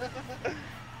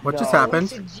 What just No. happened?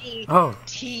 To G Oh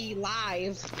T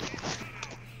live.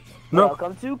 no!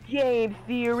 Welcome to Game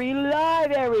Theory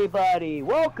Live, everybody.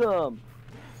 Welcome.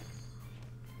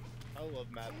 I love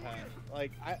Matt Pat.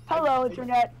 Like, Hello, I-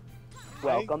 Internet.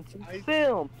 Welcome to I-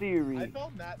 Film I Theory.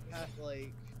 found Matt Pat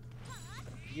like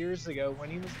years ago when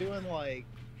he was doing like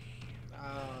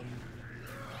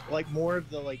more of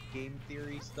the like game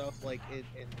theory stuff, like in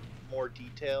more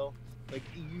detail. Like,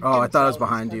 you Oh, can I thought it was tell he's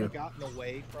behind kinda you. Gotten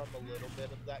away from a little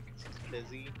bit of that because he's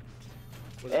busy.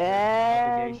 With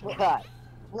And obligations. cut.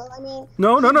 Well, I mean,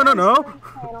 No! No! No! No! No!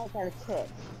 channels are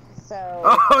kids, so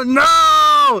Oh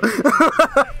no!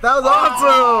 That was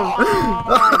awesome! Oh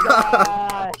my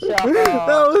gosh.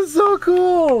 That was so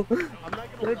cool! I'm not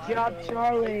gonna Good lie, job, though,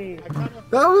 Charlie. I kind of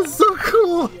That was so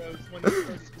cool! videos when he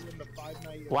started doing the Five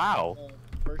Nights, Wow.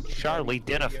 versus Charlie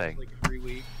Freddy did a videos, thing. Like every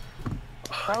week.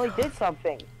 Charlie did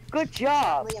something. Good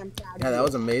job. Charlie, I'm proud of Yeah, that you.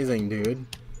 was amazing, dude.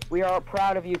 We are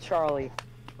proud of you, Charlie.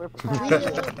 We're proud of you.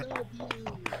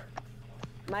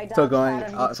 My Still dog's going.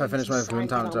 proud of you So I too. finished She my signed room it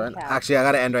time on turn. the couch. Actually, I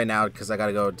gotta end right now because I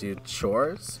gotta go do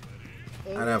chores.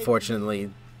 And unfortunately,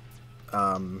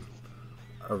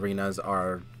 arenas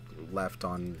are left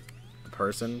on the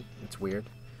person. It's weird.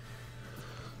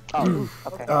 Oh,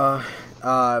 okay. Well,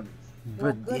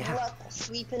 But good yeah, luck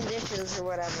sweeping dishes or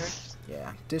whatever.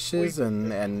 yeah, dishes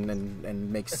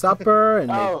and make supper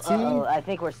and Oh, make tea. I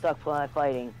think we're stuck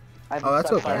fighting. I've Oh, been that's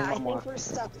stuck okay. fighting Yeah, I one more. think we're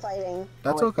stuck fighting.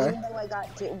 That's Oh, okay. Even though I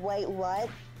got to wait, what?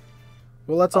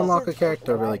 Well, let's Oh, unlock a this is-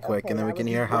 character really okay, quick, and then we that can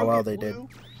was hear how Bring well it, they did. Blue.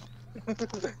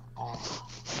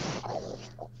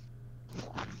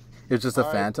 It was just a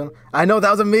Alright. phantom. I know, that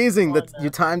was amazing. That you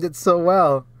timed it so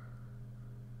well.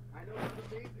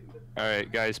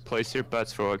 Alright, guys, place your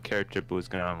bets for what character Blue's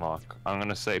gonna unlock. I'm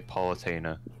gonna say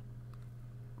Palutena.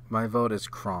 My vote is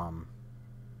Crom.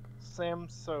 Sam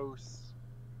Sos.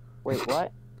 Wait,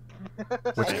 what?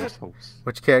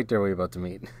 Which character are we about to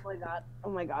meet? Oh my god. Oh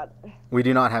my god. We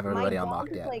do not have My everybody dog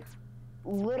unlocked is yet. like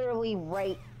literally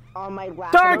right on my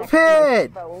lap. Dark next to my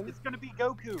Pit! phone. It's gonna be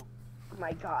Goku. Oh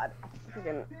my god.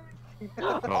 Friggin-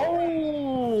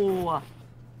 Oh!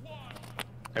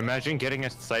 Imagine getting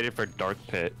excited for Dark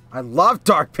Pit. I love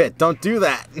Dark Pit. Don't do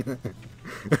that.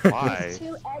 Why?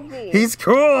 Too edgy. He's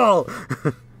cool.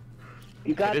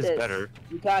 You got It is this. better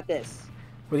You got this.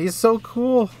 But he's so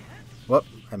cool. Whoop,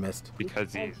 I missed.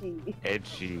 because he's edgy.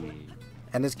 edgy.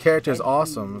 And his character is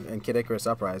awesome in Kid Icarus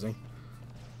Uprising.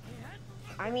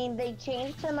 I mean, they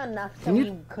changed him enough so Can you-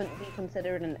 he couldn't be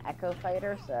considered an Echo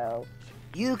Fighter, so.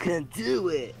 You can do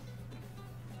it.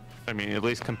 I mean, at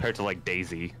least compared to like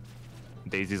Daisy.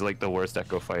 Daisy's like the worst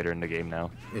Echo fighter in the game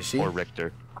now. Is she? Or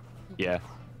Richter. Yeah.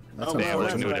 That's Yeah, Well,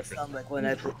 there's that's no what I difference. sound like when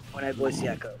I voice the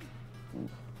Echo.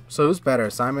 So who's better,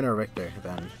 Simon or Richter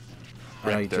then? I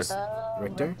know you Richter. just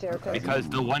Richter. Okay. Because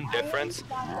the one difference,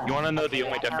 you want to know the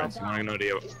only difference. You want to know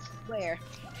the. Where?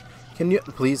 Can you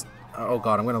please? Oh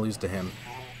God, I'm gonna lose to him.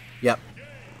 Yep.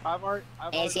 I've already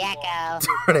There's the Echo.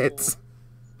 Darn it.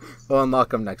 We'll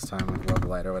unlock him next time with Love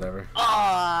Light or whatever.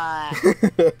 Oh,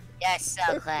 you're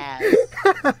so close.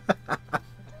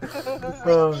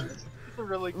 Oh. It's a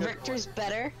really good Richter's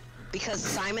better because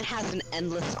Simon has an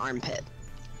endless armpit.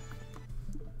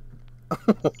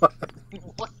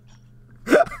 What?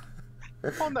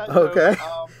 On that Okay.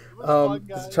 note, it was fun,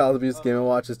 This guys. child abuse Game &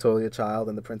 Watch is totally a child,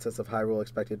 and the Princess of Hyrule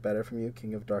expected better from you.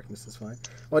 King of Darkness is fine.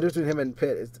 One difference between him and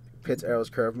Pit is Pit's arrows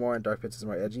curve more, and Dark Pit's is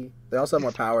more edgy. They also have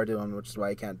more power to them, which is why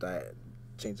he can't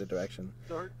change the direction.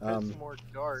 Dark Pit's more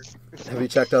dark. Have you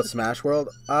checked out Smash World?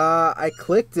 I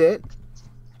clicked it,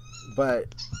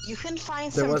 but You can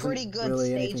find there some wasn't pretty good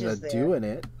really anything stages to there. do in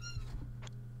it.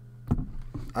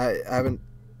 I haven't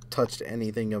touched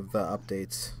anything of the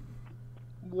updates.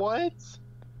 What?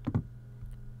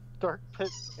 Dark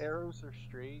Pit's arrows are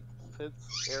straight.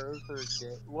 Pit's arrows are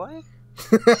gay. What?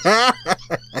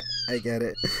 I get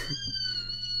it.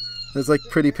 There's like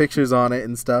pretty pictures on it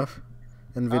and stuff,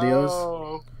 and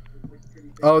videos.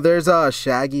 Oh, there's a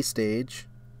Shaggy stage.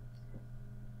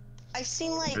 I've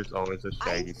seen like There's always a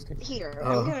Shaggy stage. here.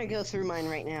 Oh. I'm gonna go through mine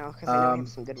right now because I know I have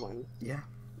some good ones. Yeah.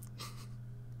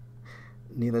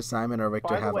 Neither Simon or Richter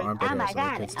By the have way- armpit Oh my hairs, so the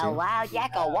god, kids a do. wild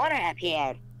Yakko water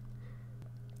appeared.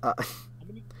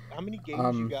 How many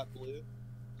games you got, Blue?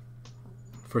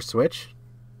 For Switch,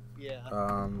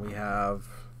 Yeah. we have.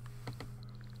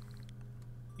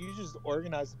 You just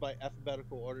organize it by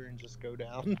alphabetical order and just go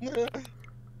down.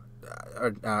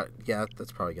 Yeah,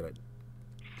 that's probably good.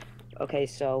 Okay,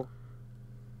 so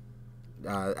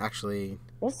Actually,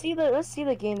 let's see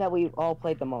the game that we all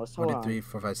played the most. Hold 1, on. 2, 3,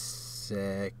 4, 5,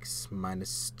 6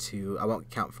 minus 2. I won't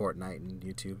count Fortnite and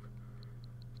YouTube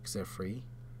because they're free.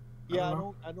 Yeah,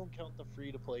 know. I don't count the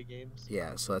free to play games.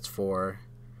 Yeah, so that's 4.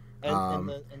 And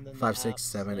then 5, the 6, apps,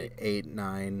 7, like, 8,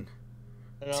 9. and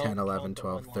I don't 10, 11, count the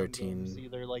 12, online 13. games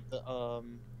either, like the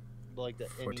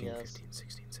 14, NES. 15,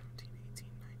 16, 17, 18,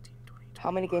 19, 20,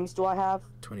 How many games do I have?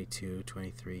 22,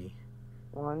 23,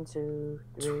 1, 2,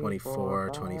 3, 24, 4,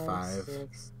 25,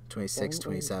 6, 26, 7,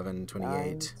 27, 28,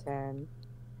 9, 10,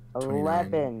 29,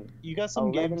 11. You got some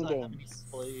 11 games I haven't even games.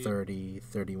 played. 30,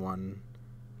 31,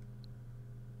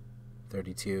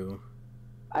 32.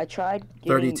 I tried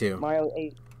getting 32. Mario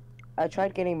 8. I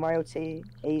tried getting Mario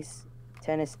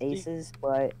Tennis Aces,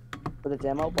 but for the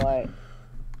demo, but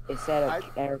it said an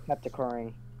error kept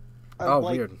occurring. Oh,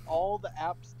 like, weird. All the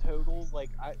apps total, like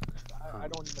I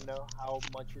don't even know how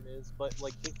much it is, but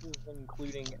like this is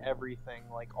including everything,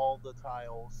 like all the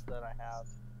tiles that I have.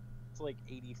 It's like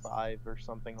 85 or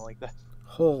something like that.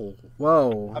 Oh,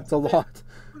 whoa, that's a lot.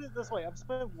 Put it this way, I've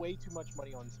spent way too much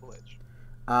money on Switch.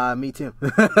 Me too.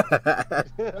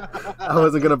 I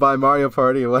wasn't gonna buy Mario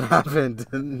Party. What happened?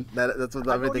 That's with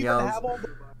everything I don't even else. have all the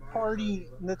party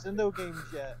Nintendo games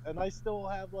yet, and I still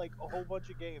have like a whole bunch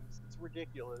of games. It's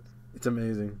ridiculous. It's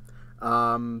amazing.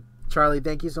 Charlie,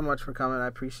 thank you so much for coming. I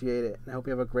appreciate it. I hope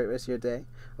you have a great rest of your day.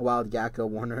 A wild Yakko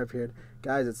Warner appeared.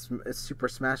 Guys, it's Super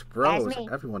Smash Bros. That's me.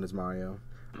 Everyone is Mario.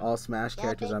 All Smash Yeah,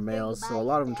 characters are thank you. males, so a Bye,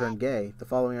 lot of them Dad. turn gay. The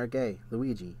following are gay.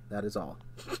 Luigi. That is all.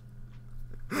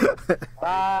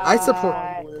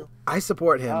 Bye. I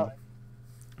support him. Oh.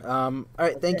 All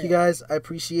right, thank you guys. I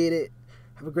appreciate it.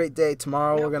 Have a great day.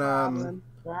 Tomorrow we're gonna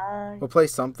Bye. we'll play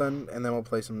something, and then we'll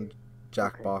play some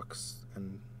Jackbox,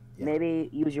 and yeah. Maybe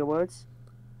use your words.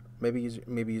 maybe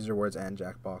use your words and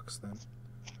Jackbox then.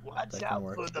 Watch That can out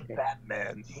work. for the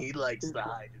Batman. He likes to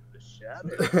hide in the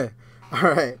shadows. All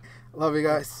right, love you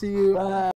guys. See you. Bye.